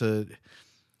able to,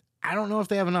 I don't know if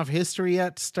they have enough history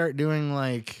yet to start doing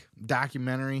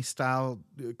documentary style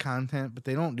content, but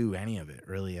they don't do any of it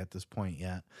really at this point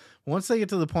yet. Once they get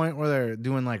to the point where they're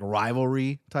doing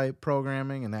rivalry type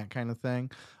programming and that kind of thing,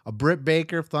 a Britt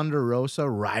Baker Thunder Rosa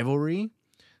rivalry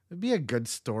would be a good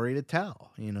story to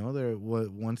tell.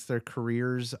 Once their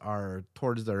careers are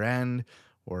towards their end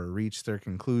or reach their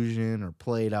conclusion or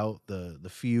played out the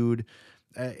feud.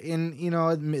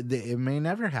 It may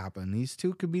never happen. These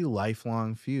two could be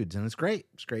lifelong feuds, and it's great.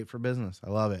 It's great for business.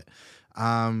 I love it.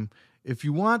 If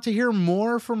you want to hear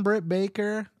more from Britt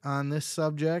Baker on this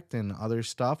subject and other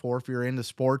stuff, or if you're into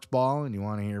sports ball and you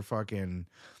want to hear fucking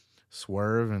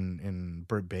Swerve and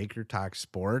Britt Baker talk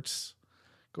sports,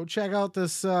 go check out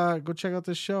this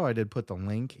show. I did put the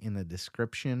link in the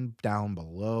description down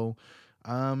below.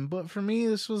 But for me,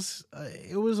 this was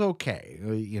it was okay.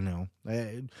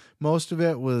 Most of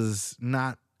it was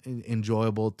not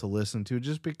enjoyable to listen to,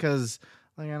 just because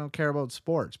I don't care about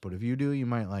sports. But if you do, you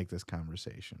might like this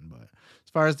conversation. But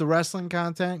as far as the wrestling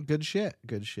content, good shit.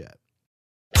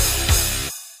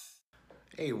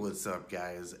 Hey, what's up,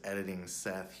 guys? Editing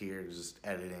Seth here, just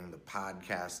editing the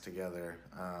podcast together.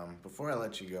 Before I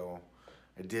let you go,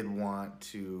 I did want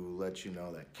to let you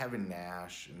know that Kevin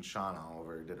Nash and Sean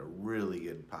Oliver did a really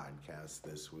good podcast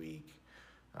this week.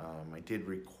 I did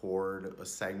record a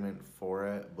segment for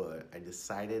it, but I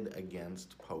decided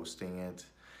against posting it.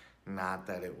 Not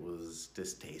that it was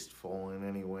distasteful in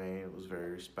any way. It was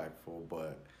very respectful,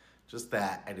 but just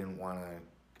that I didn't want to,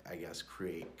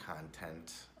 create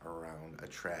content around a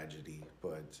tragedy.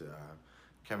 But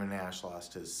Kevin Nash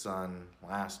lost his son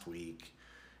last week,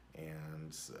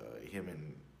 and him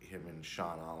and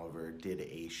Sean Oliver did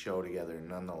a show together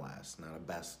nonetheless. Not a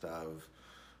best of,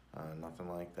 nothing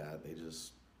like that. They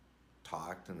just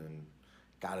talked and then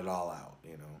got it all out,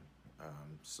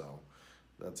 So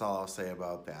that's all I'll say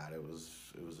about that. It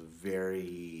was a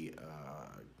very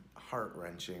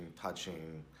heart-wrenching,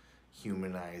 touching,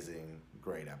 humanizing,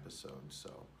 great episode.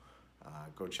 So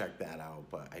go check that out.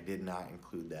 But I did not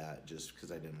include that just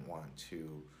because I didn't want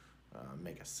to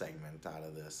make a segment out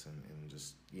of this and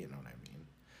just, you know what I mean.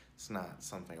 It's not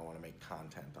something I want to make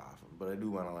content off of, but I do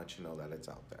want to let you know that it's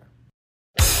out there.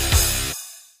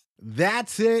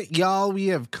 That's it, y'all. We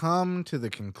have come to the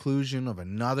conclusion of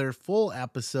another full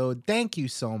episode. Thank you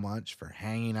so much for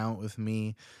hanging out with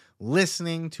me,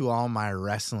 listening to all my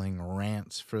wrestling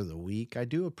rants for the week. I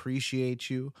do appreciate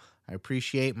you. I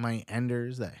appreciate my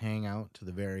enders that hang out to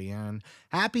the very end.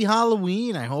 Happy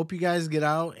Halloween. I hope you guys get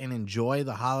out and enjoy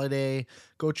the holiday.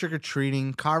 Go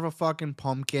trick-or-treating, carve a fucking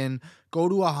pumpkin, go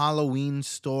to a Halloween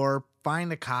store,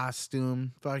 find a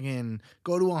costume, fucking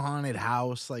go to a haunted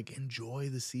house, like enjoy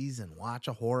the season. Watch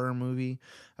a horror movie.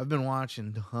 I've been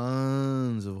watching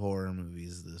tons of horror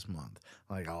movies this month,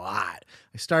 like a lot.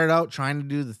 I started out trying to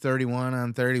do the 31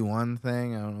 on 31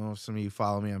 thing. I don't know if some of you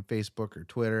follow me on Facebook or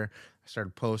Twitter. I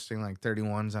started posting like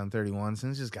 31s on 31s,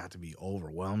 and it's just got to be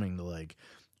overwhelming to like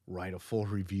write a full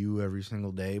review every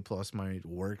single day, plus my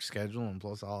work schedule and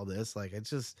plus all this. Like, it's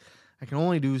just, I can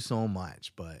only do so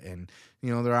much. But, and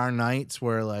you know, there are nights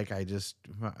where like I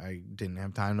didn't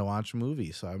have time to watch a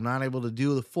movie, so I'm not able to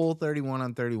do the full 31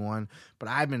 on 31. But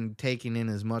I've been taking in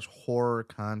as much horror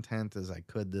content as I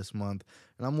could this month,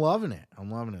 and I'm loving it.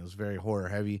 I'm loving it. It was very horror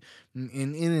heavy, and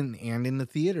in the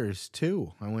theaters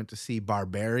too. I went to see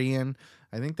Barbarian.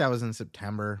 I think that was in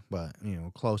September, but you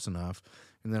know, close enough.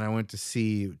 And then I went to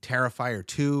see Terrifier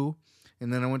 2,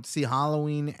 and then I went to see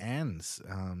Halloween Ends.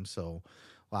 So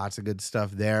lots of good stuff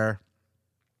there.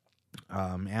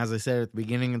 As I said at the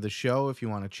beginning of the show, if you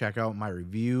want to check out my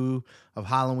review of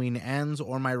Halloween Ends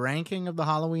or my ranking of the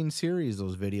Halloween series,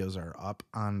 those videos are up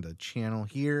on the channel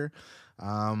here.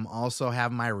 Also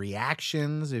have my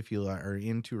reactions if you are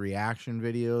into reaction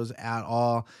videos at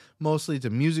all, mostly to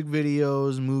music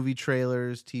videos, movie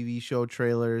trailers, TV show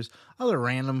trailers, other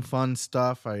random fun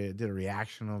stuff. I did a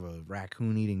reaction of a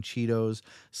raccoon eating Cheetos.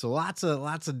 So lots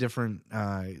of different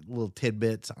little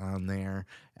tidbits on there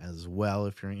as well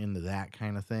if you're into that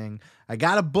kind of thing. I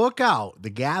got a book out, The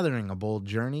Gathering, A Bold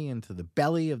Journey into the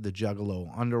Belly of the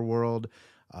Juggalo Underworld.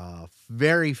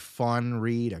 Very fun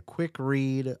read, a quick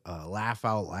read, a laugh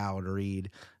out loud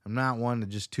read. I'm not one to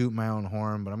just toot my own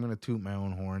horn, but I'm going to toot my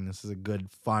own horn. This is a good,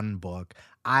 fun book.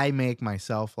 I make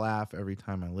myself laugh every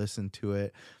time I listen to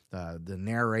it. The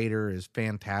narrator is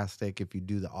fantastic. If you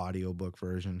do the audiobook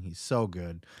version, he's so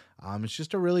good. It's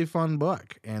just a really fun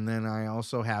book. And then I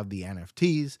also have the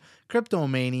NFTs,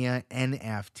 Cryptomania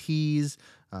NFTs,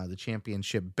 the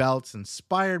championship belts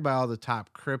inspired by all the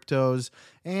top cryptos.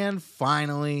 And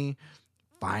finally,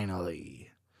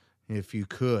 if you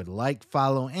could like,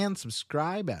 follow, and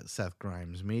subscribe at Seth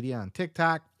Grimes Media on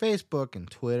TikTok, Facebook, and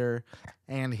Twitter,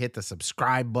 and hit the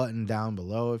subscribe button down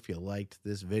below if you liked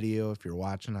this video, if you're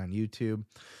watching on YouTube,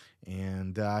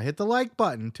 and hit the like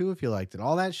button too if you liked it.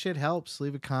 All that shit helps.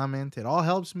 Leave a comment. It all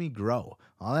helps me grow.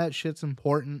 All that shit's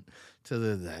important to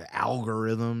the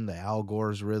algorithm, the Al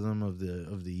Gore's rhythm of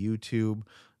the YouTube.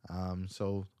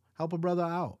 So help a brother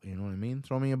out. You know what I mean?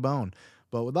 Throw me a bone.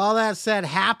 But with all that said,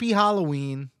 happy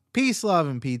Halloween. Peace, love,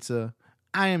 and pizza.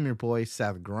 I am your boy,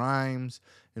 Seth Grimes,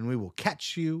 and we will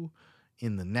catch you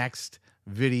in the next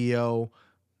video.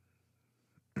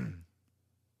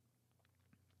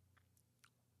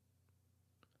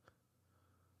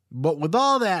 But with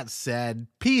all that said,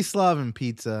 peace, love, and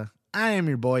pizza. I am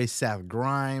your boy, Seth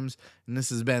Grimes, and this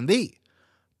has been the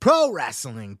Pro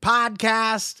Wrestling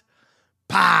Podcast.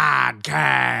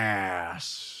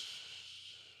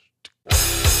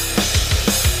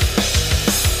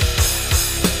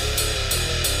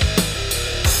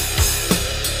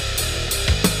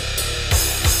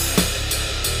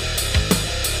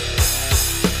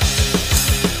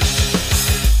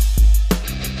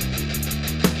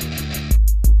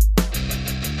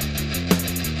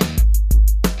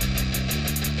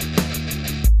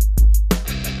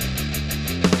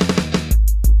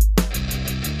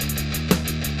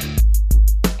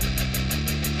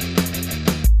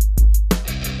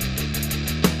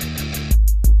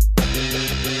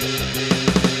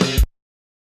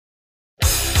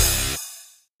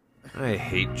 I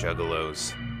hate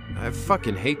juggalos. I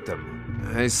fucking hate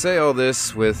them. I say all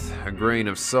this with a grain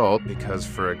of salt because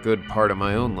for a good part of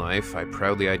my own life, I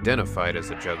proudly identified as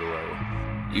a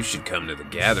juggalo. You should come to the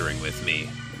gathering with me.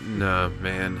 Nah,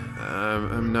 man,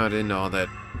 I'm not into all that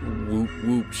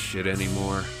whoop-whoop shit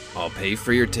anymore. I'll pay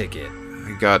for your ticket.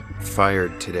 I got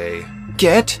fired today.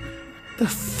 Get the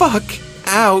fuck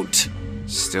out!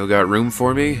 Still got room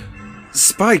for me?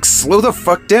 Spike, slow the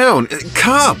fuck down!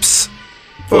 Cops!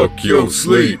 Fuck your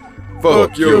sleep.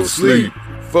 Fuck your sleep.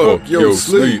 Fuck your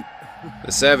sleep.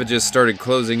 The savages started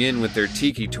closing in with their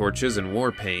tiki torches and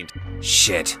war paint.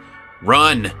 Shit.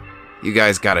 Run! You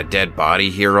guys got a dead body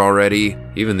here already?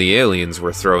 Even the aliens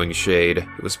were throwing shade.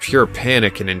 It was pure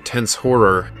panic and intense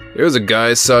horror. There was a guy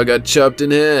I saw got chopped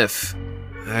in half.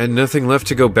 I had nothing left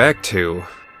to go back to.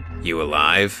 You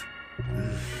alive?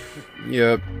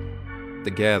 Yep.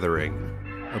 The Gathering.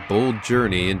 A bold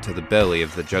journey into the belly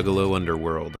of the Juggalo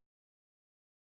underworld.